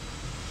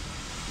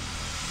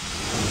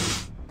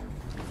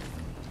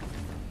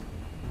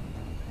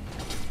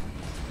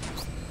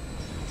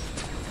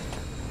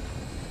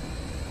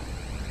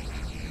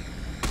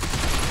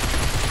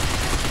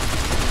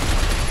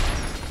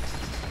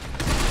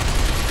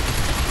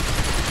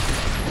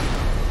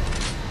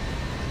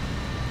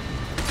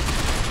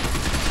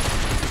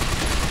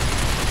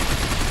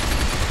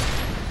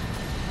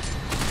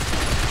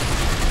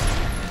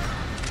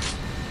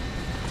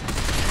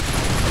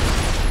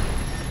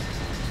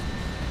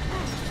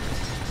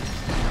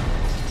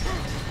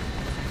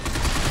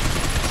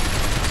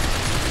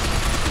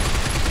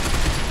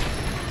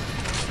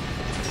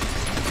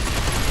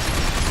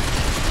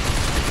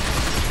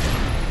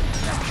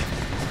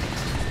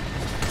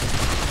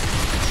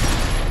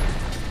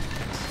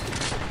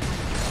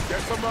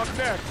 climb up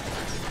next.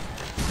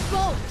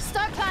 Go!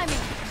 Start climbing!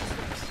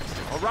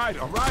 All right,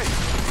 all right.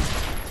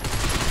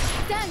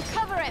 Dan,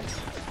 cover him!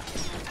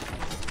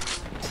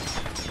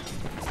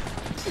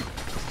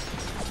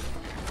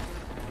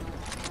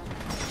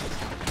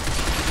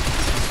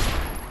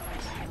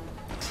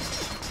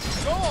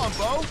 Go on,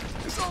 Bo.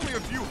 It's only a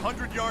few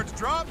 100 yards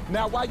drop.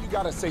 Now, why you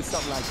gotta say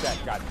something like that,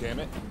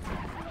 goddammit?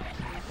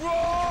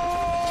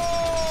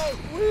 Whoa!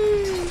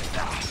 Whee!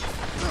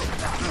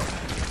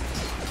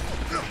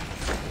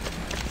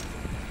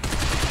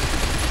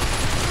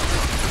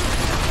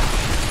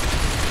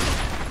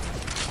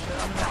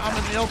 I'm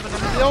in the open.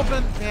 I'm in the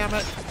open. Damn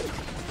it.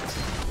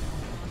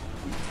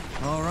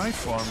 All right,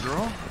 farm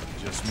girl.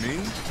 Just me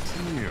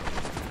and you.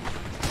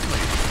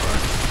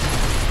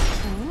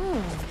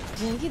 Oh,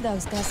 Yankee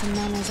Dog's got some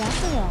manners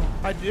after all.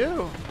 I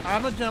do.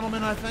 I'm a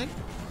gentleman, I think.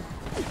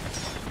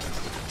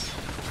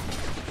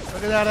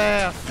 Look at that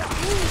ass.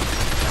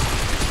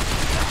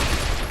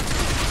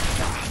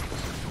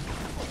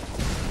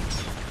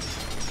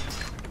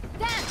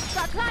 Dan,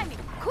 start climbing!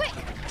 Quick!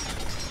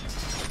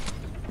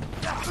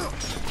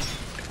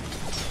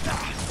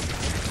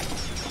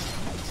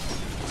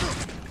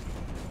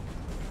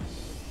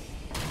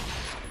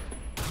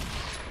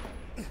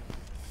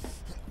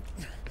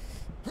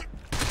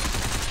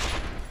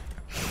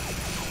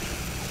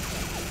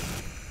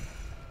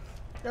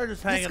 They're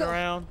just hanging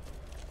around.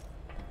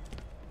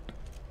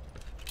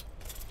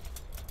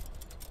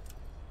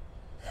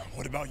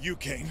 What about you,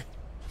 Kane?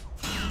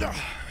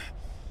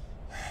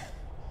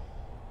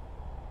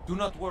 Do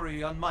not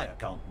worry on my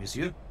account,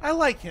 monsieur. I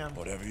like him.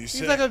 Whatever you say.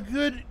 He's like a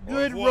good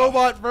revoir.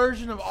 robot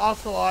version of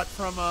Ocelot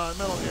from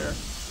Metal Gear.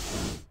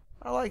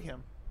 I like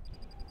him.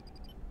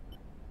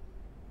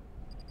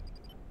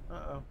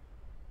 Uh-oh.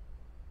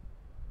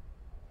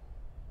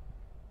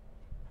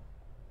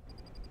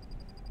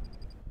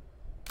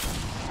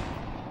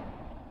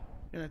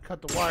 Gonna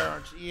cut the wire,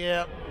 aren't you?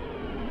 Yep.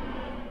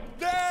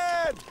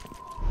 Dad!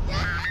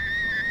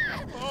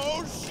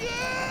 Oh, shit!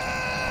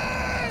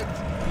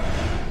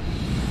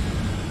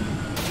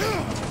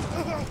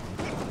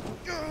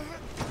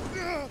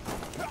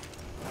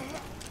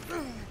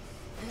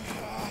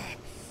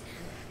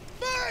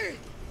 Hey!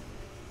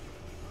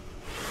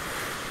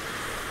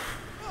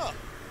 Oh,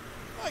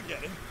 I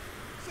get it.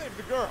 Save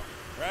the girl,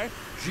 right?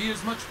 She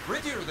is much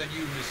prettier than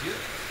you, monsieur.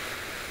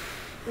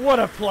 What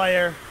a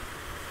player.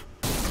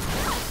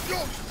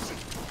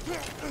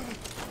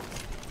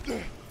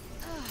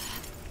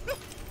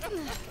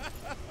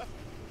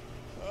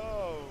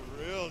 Oh,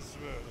 real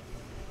smooth.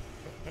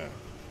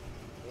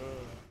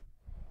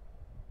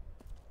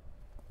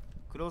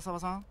 黒沢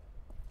さん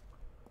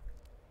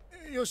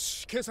よ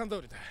し、計算通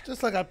りだ。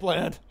 Just like I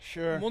planned.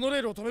 Sure. モノレ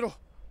ールを止めろ。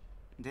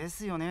で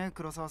すよね、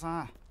黒沢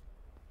さん。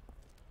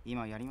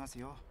今やります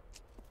よ。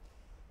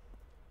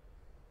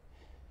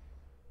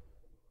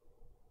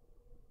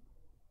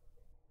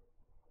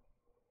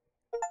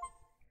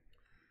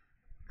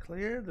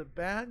Clear the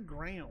bad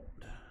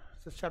ground.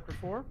 Is this chapter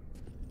 4?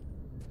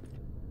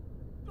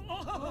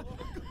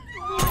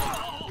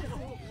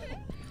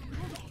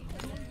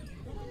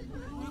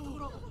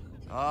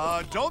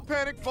 Don't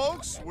panic,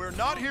 folks. We're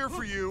not here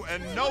for you,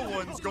 and no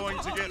one's going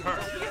to get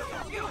hurt.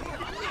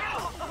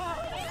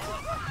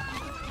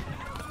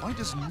 Why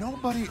does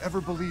nobody ever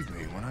believe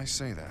me when I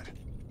say that?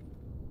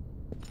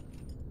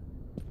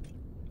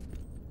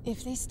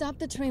 If they stop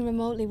the train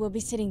remotely, we'll be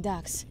sitting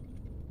ducks.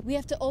 We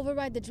have to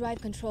override the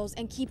drive controls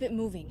and keep it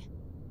moving.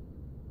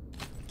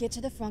 Get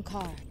to the front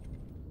car.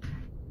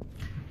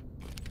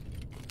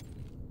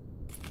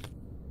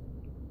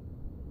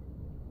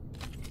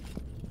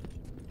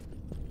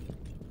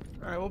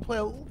 Alright, we'll play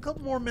a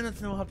couple more minutes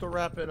and then we'll have to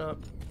wrap it up.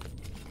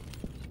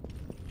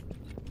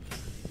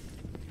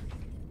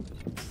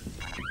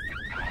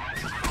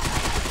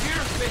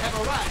 Here they have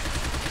arrived.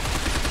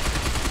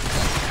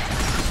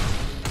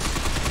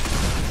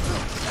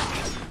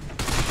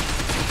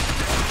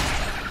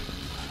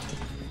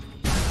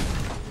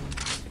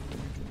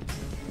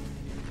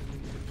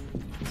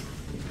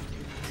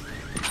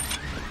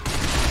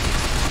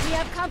 We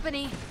have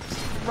company.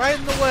 Right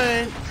in the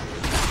way. I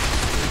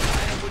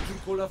am what you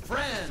call a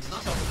friend,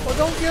 not a foe. Well,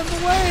 don't get in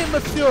the way,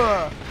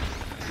 monsieur.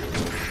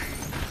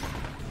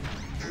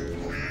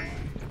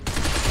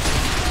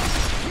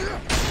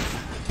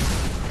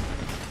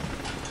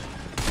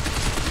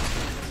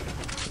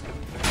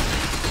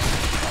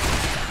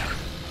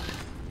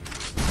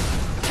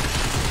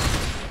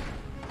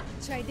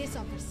 Try this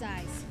on for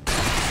size.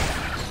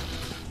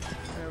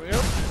 There we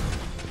go.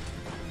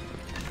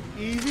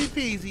 Easy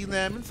peasy,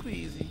 lemon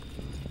squeezy.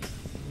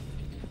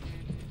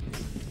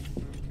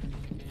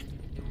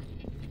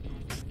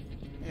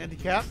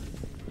 Handicap.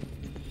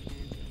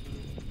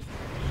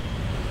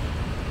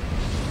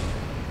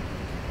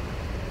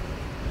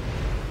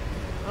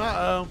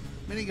 Uh-oh.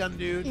 Minigun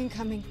dude.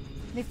 Incoming.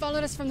 They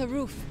followed us from the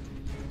roof.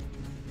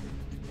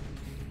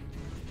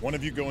 One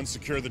of you go and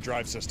secure the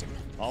drive system.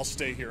 I'll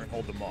stay here and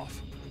hold them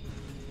off.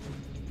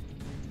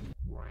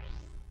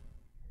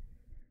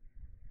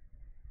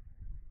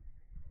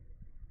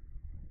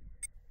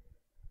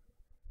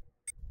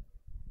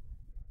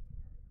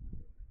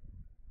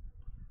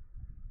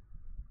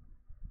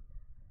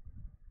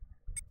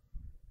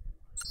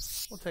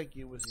 We'll take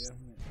you with you.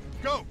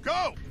 Go,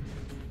 go!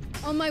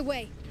 On my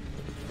way.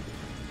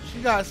 She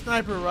got a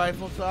sniper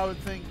rifle, so I would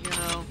think, you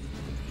know.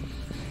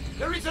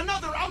 There is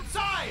another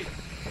outside!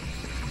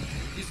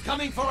 He's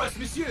coming for us,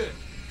 monsieur!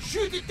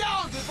 Shoot it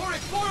down before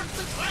it boards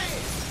the train!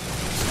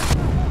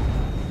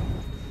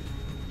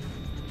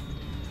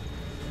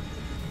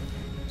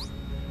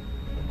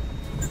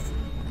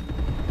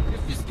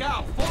 If this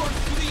cow falls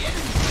to the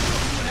enemy,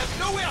 we will have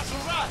nowhere to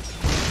run!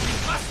 We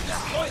must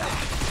destroy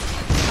them!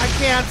 I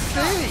can't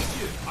see!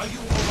 Are you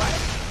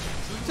alright?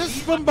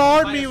 Just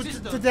bombard me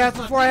to death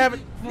before I have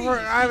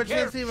a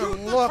chance to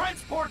even look.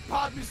 Transport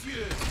pod,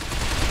 monsieur!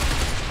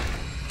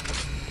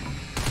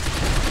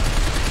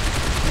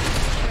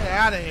 Get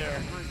out of here.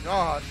 Oh my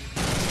gosh.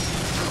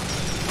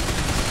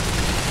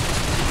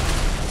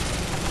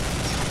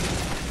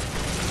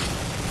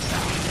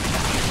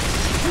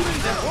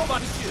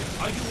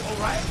 Are you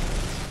alright?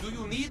 Do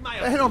you need my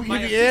They don't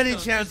give you any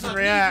chance to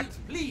react.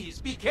 Please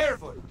be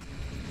careful.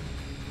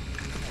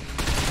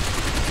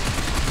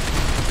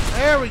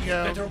 There we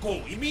go. Better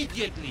go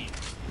immediately.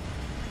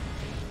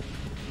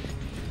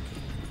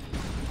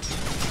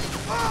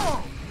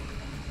 Oh!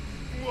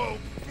 Whoa!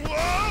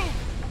 Whoa!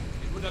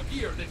 It would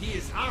appear that he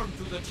is armed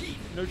to the teeth.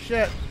 No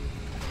shit.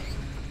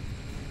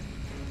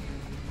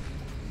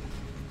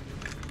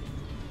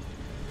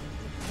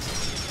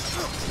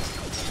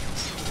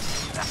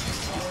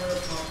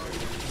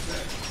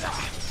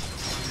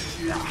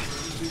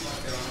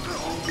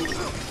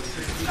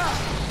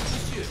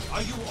 Monsieur,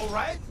 are you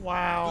alright?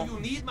 Wow. Do you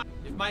need my...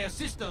 If my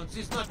assistance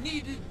is not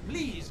needed,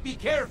 please be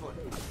careful.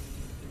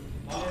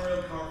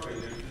 Monorail car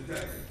failure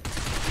detected.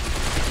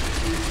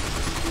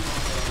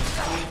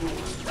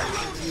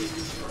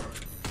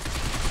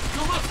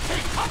 You must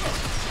take cover!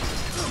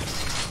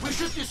 We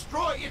should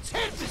destroy its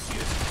head,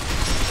 monsieur!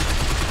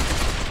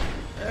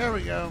 There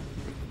we go.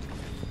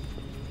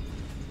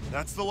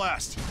 That's the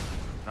last.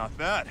 Not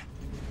bad.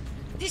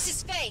 This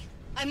is Faye.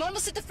 I'm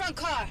almost at the front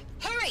car.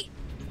 Hurry!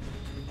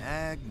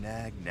 Nag,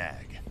 nag,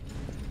 nag.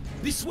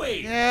 This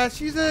way! Yeah,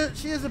 she is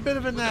a bit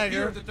of a It would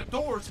appear nagger. that the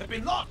doors have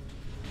been locked.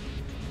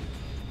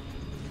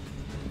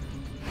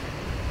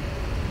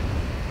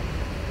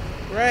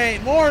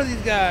 Great, more of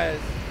these guys.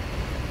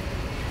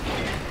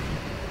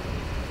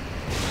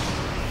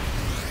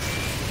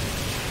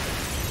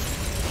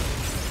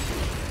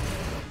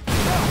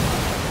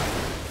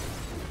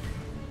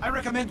 I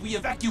recommend we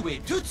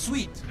evacuate tout de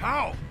suite.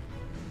 How?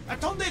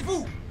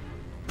 Attendez-vous!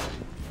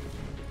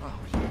 Oh,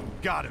 you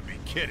gotta be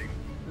kidding.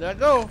 Let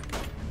go.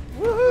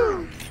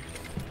 Woohoo!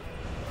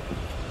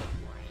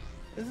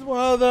 This is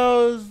one of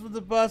those with the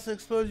bus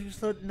explosion.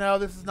 So no,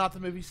 this is not the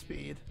movie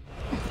Speed.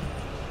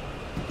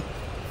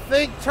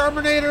 Think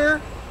Terminator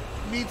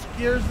meets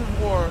Gears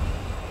of War.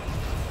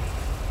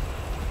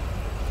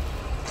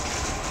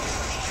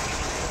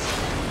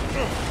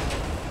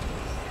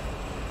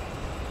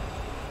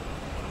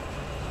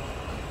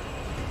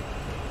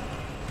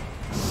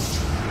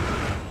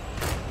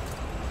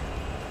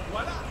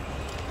 Voila!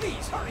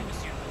 Please hurry,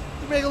 monsieur.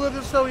 You make it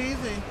look so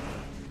easy.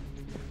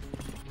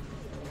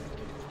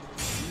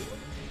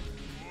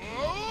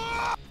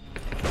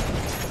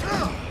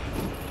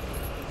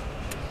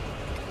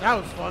 That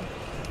was fun.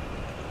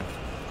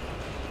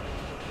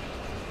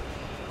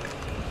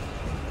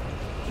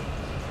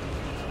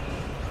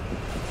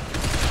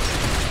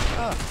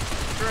 Ah,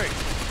 great.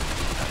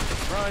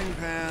 Frying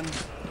pan.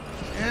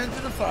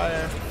 Into the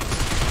fire.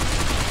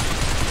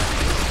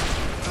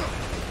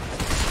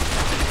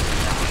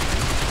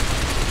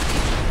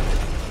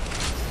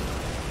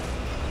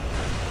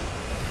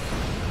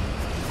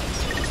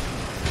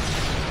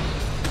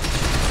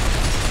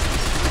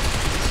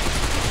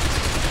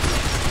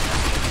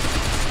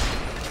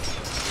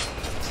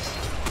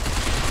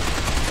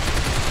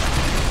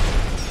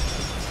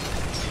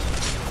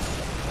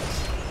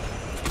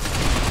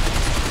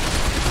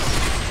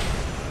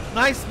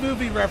 Nice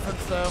movie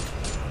reference, though.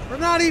 We're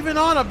not even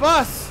on a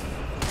bus.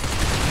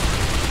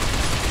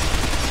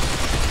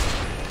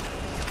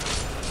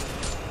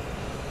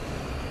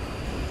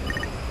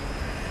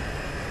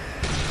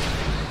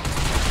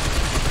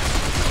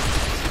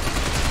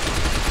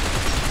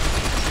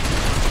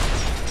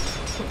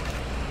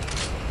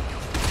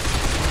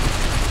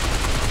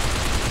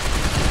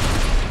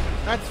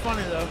 That's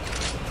funny, though.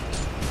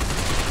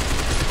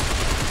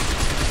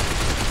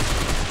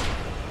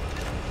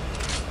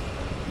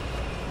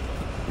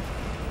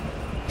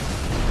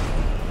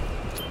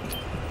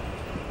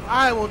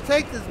 I will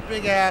take this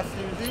big ass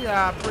Susie.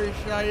 I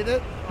appreciate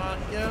it. On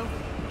you go.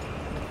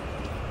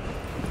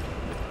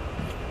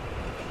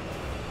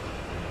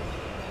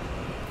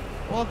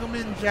 Welcome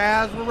in,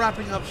 Jazz. We're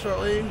wrapping up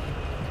shortly.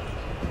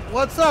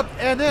 What's up,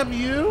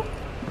 NMU?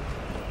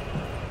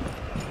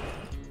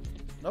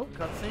 Nope,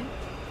 cutscene.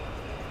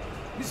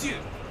 Monsieur,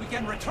 we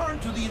can return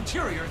to the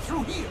interior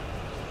through here.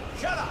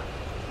 Shut up!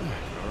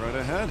 Go right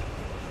ahead.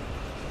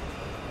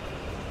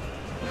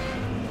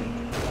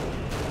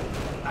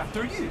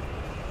 After you.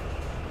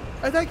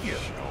 I thank you.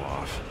 Show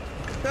off.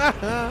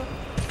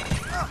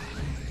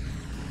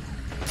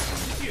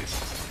 Monsieur,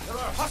 There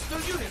are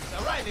hostile units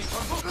arriving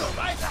from both the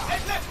right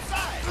and left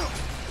side.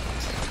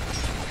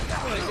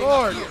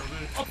 Lord. Here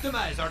will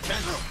optimize our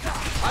chances.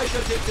 I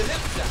shall take the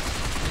left side.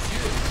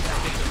 Monsieur shall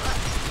take the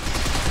right.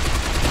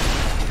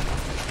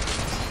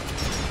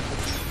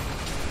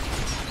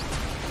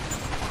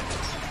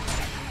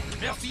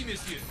 Merci,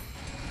 monsieur.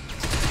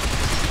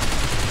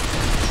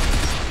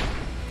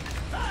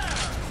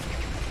 Fire!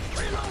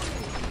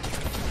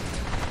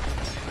 Reloading!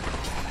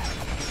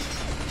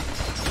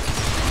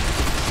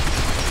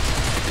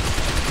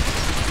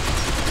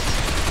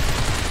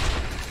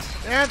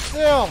 Stand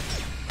still!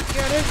 I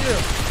can't hit you!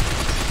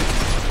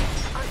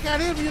 I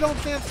can't hit you if you don't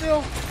stand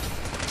still!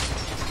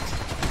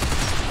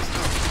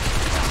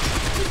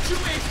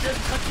 Situation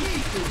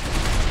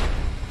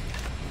fatigue!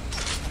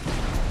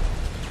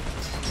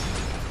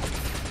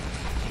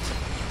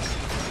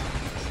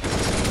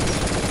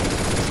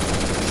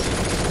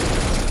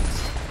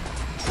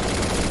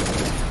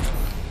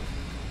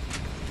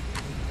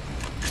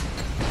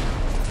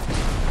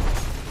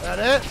 That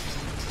it?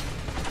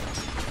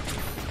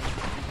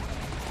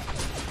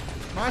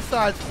 My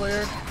side's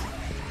cleared.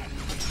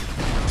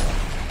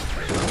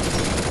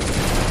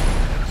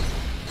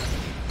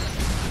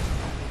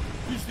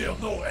 Is there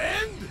no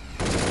end?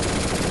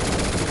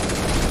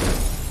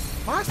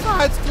 My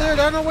side's cleared.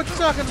 I don't know what you're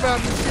talking about,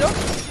 monsieur.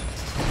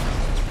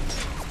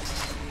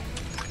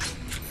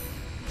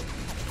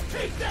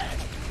 Take that!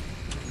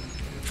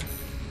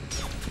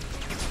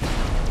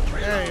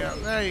 There you go.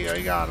 There you go.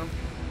 You got him.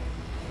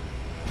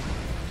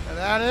 Is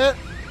that it?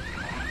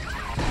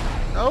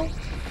 Nope.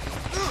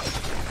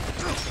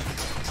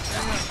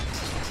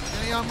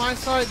 Any on my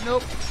side?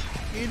 Nope.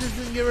 He just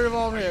didn't get rid of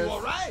all Are his. you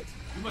all right?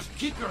 You must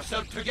keep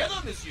yourself together,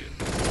 monsieur.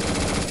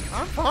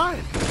 I'm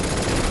fine.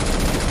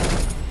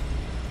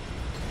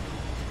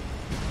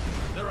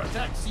 Their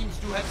attack seems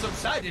to have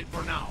subsided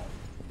for now.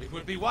 It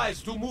would be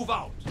wise to move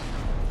out.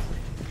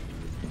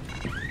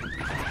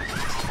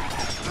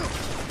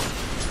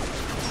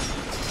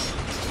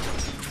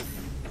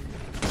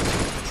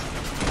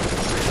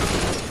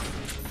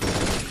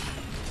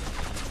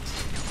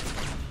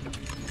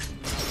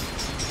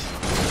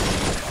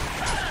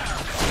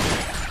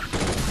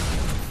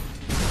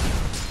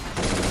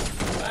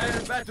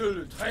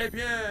 Battle, très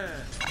bien.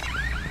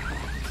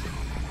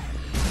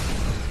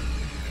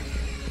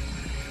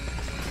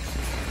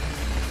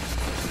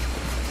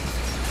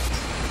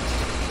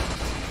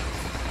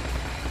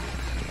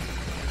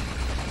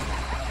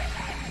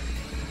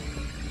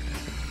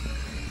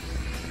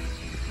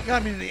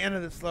 Got me to the end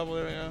of this level.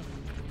 There we go.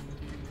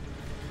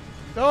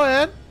 Go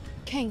ahead.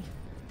 King.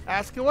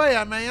 Ask away.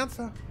 I may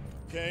answer.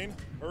 Kane,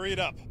 hurry it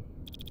up.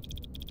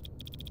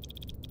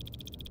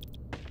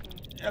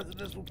 After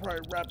this, we'll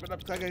probably wrap it up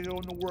because I gotta go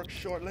into work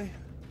shortly.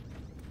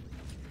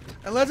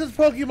 Unless it's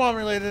Pokemon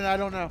related, I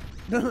don't know.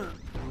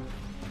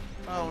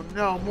 Oh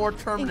no, more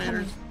Terminators.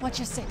 Incoming. Watch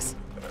your six.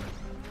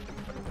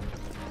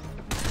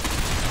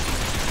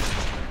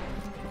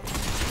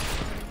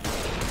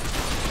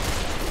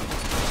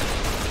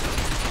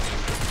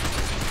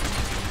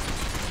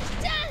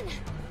 Dan!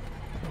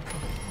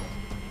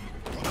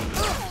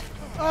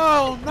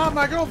 Oh, not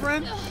my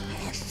girlfriend.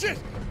 Oh, shit!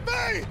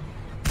 Faye!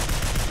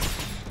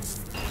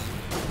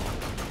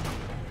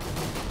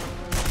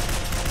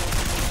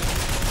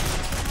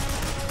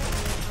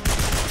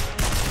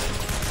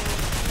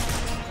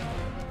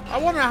 I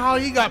wonder how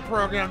he got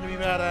programmed to be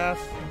badass.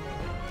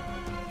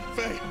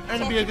 Faye,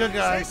 and to be a good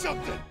guy. Say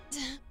something.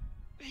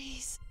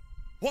 Please.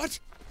 What?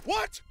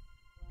 What?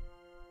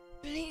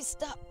 Please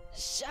stop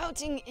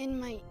shouting in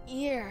my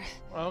ear.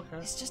 Okay.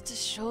 It's just a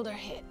shoulder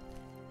hit.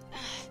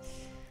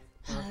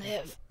 I'll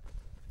live.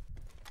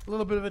 A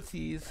little bit of a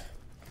tease.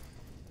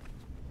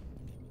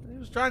 He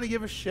was trying to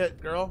give a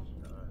shit, girl.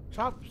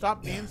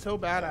 Stop being so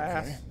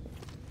badass. Okay.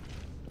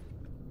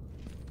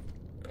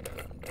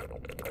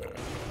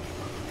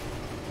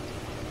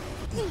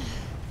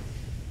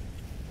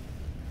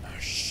 Oh,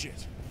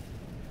 shit.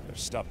 They're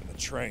stopping the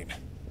train.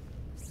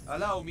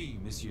 Allow me,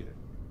 monsieur.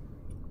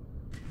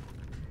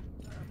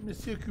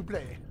 Monsieur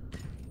Couplé.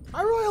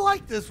 I really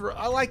like this.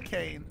 I like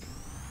Kane.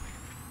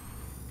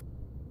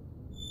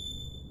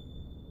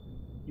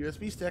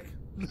 USB stick.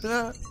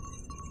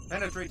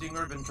 Penetrating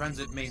urban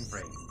transit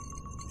mainframe.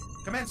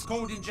 Commence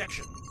code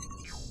injection.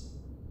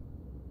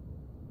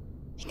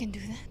 You can do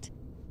that?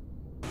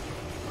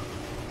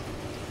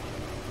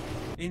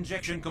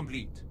 Injection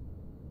complete.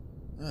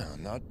 Oh,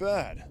 not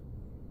bad.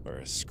 For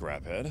a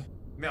scraphead.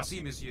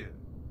 Merci, monsieur.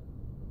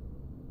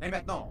 Et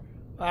maintenant,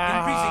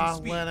 Ah,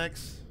 increasing speed.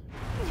 Linux.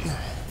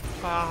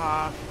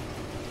 Haha.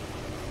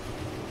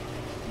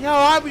 You know,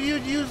 I would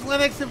use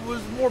Linux if it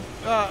was more,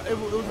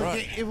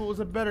 if it was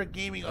a better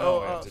gaming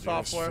All we have to do is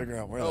software. figure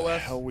out where OS. the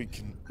hell we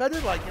can. I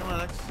did like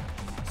Linux.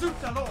 Tout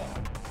alors.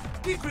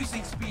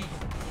 Decreasing speed.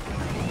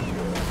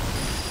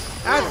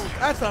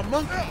 That's a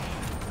monkey.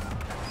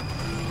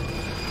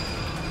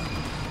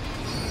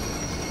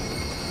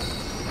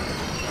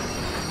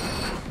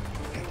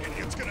 That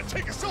idiot's gonna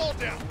take us all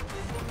down.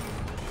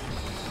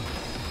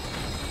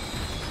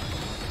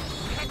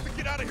 We have to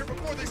get out out of here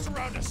before they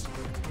surround us.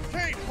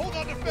 Kane, hold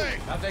on to Faye.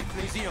 Avec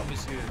plaisir,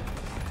 monsieur.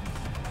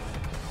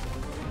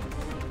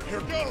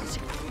 Here goes.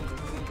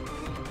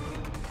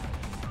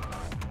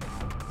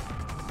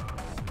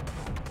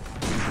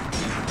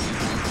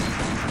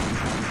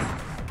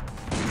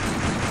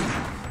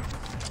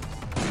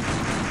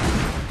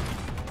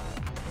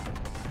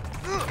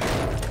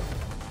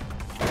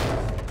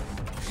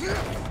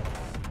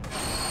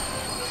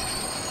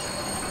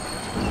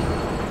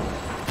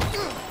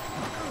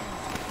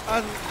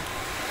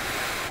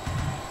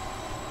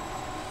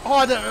 Oh,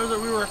 I didn't know that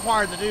we were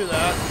required to do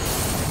that.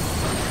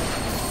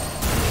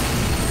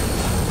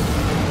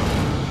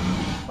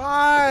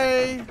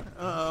 Bye!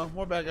 Uh-oh,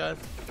 more bad guys.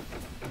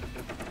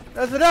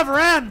 Does it ever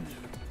end?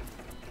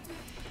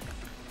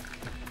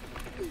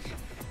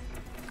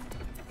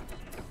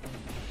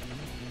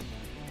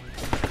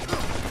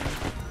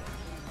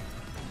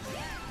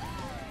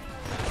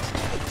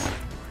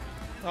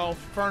 Oh,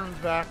 Fernand's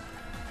back.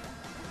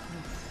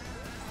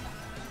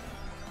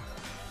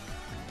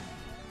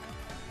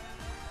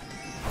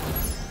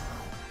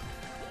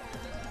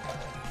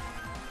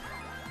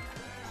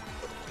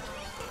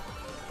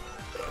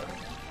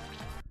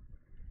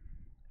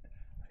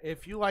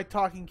 If you like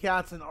talking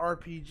cats and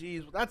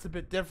RPGs, well, that's a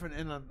bit different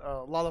in a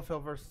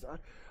Lalafell versus.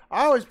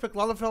 I always pick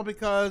Lalafell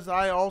because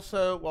I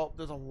also, well,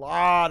 there's a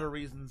lot of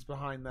reasons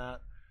behind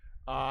that.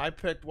 I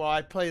played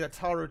a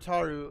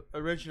Taru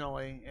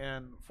originally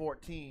in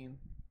 14,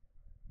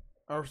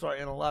 or sorry,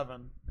 in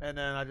 11, and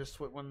then I just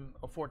when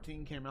a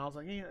 14 came out, I was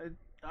like, hey,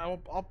 I'll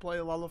play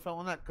Lalafell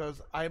on that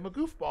because I am a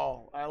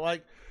goofball. I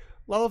like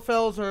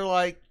Lalafells are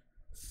like.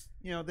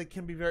 You know, they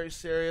can be very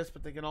serious,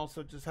 but they can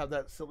also just have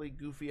that silly,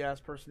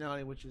 goofy-ass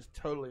personality, which is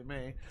totally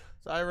me.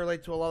 So I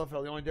relate to a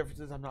Lalafell. The only difference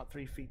is I'm not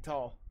 3 feet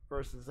tall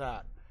versus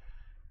that.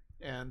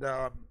 And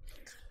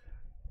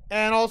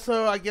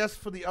also, I guess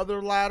for the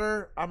other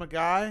ladder, I'm a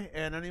guy,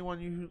 and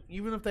anyone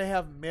even if they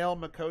have male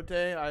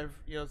Makote,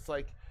 it's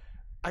like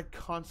I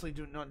constantly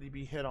do not need to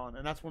be hit on,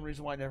 and that's one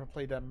reason why I never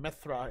played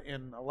Mithra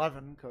in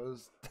 11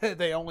 because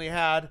they only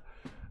had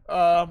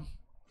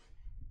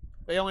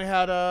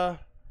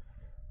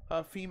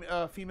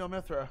female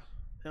Mithra.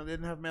 They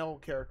didn't have male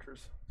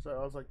characters. So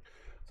I was like,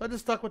 so I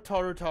just stuck with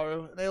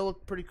Taru. They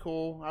look pretty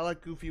cool. I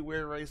like goofy,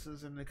 weird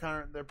races, and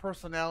their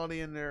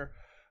personality and their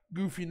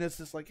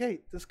goofiness is like,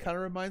 hey, this kind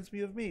of reminds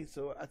me of me.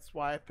 So that's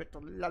why I picked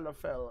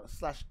Lalafell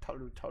 /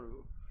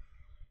 Taru.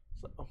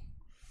 So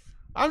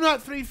I'm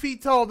not 3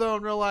 feet tall though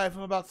in real life.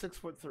 I'm about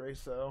 6'3".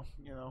 So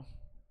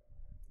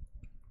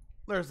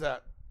there's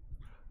that.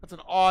 That's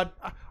an odd.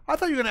 I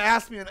thought you were gonna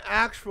ask me an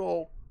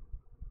actual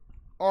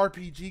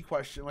RPG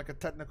question, like a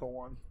technical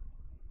one.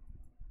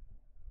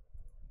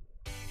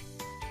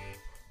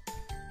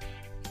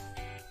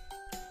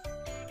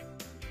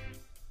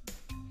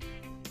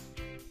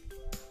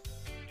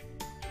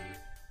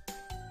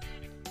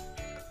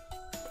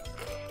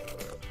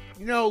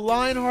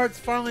 Lionheart's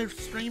finally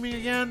streaming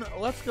again.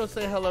 Let's go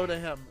say hello to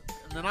him,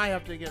 and then I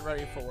have to get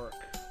ready for work.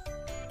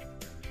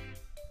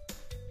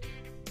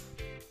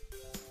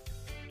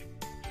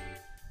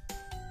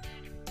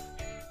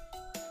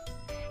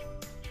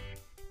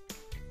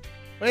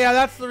 But yeah,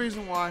 that's the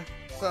reason why.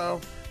 So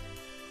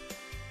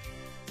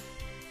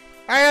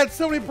I had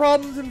so many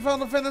problems in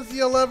Final Fantasy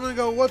 11 and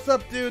go, what's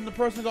up, dude? And the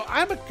person go,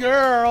 I'm a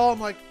girl. I'm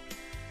like,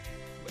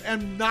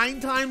 and 9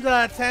 times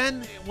out of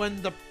 10,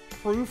 when the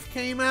proof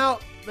came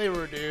out, they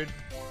were a dude.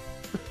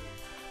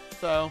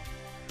 So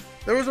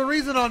there was a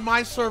reason on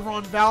my server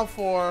on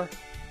Balfour,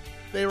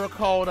 they were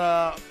called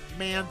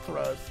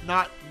Manthras,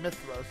 not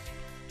Mithras.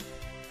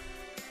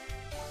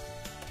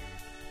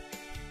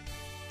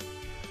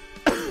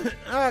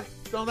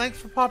 So thanks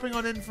for popping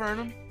on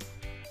Infernum.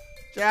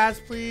 Jazz,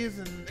 please,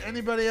 and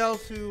anybody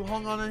else who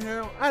hung on in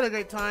here. I had a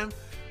great time.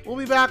 We'll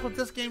be back with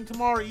this game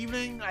tomorrow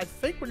evening. I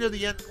think we're near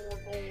the end,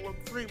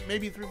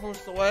 maybe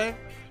 3/4 away.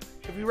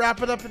 If we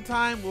wrap it up in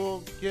time,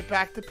 we'll get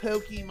back to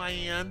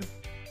Pokemon.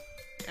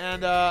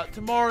 And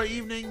tomorrow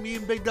evening, me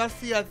and Big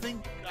Dusty, I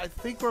think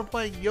we're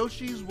playing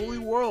Yoshi's Woolly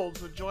World,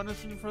 so join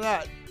us in for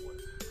that.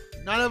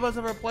 None of us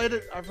ever played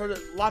it. I've heard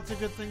lots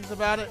of good things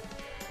about it.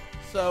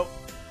 So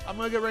I'm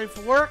going to get ready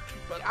for work,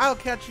 but I'll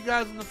catch you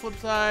guys on the flip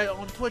side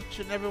on Twitch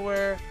and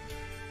everywhere.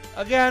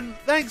 Again,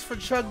 thanks for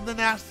chugging the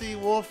nasty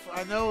wolf.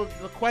 I know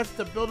the quest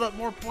to build up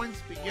more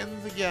points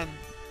begins again.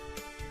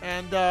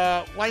 And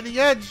Lightning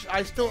Edge,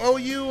 I still owe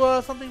you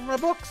something from my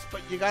books,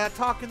 but you got to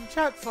talk in the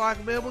chat so I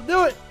can be able to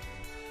do it.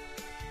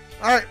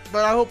 Alright,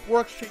 but I hope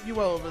work's treating you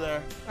well over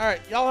there.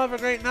 Alright, y'all have a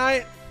great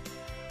night.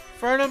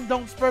 Fernum,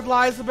 don't spread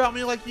lies about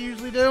me like you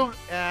usually do.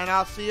 And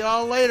I'll see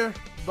y'all later.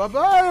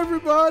 Bye-bye,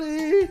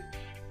 everybody.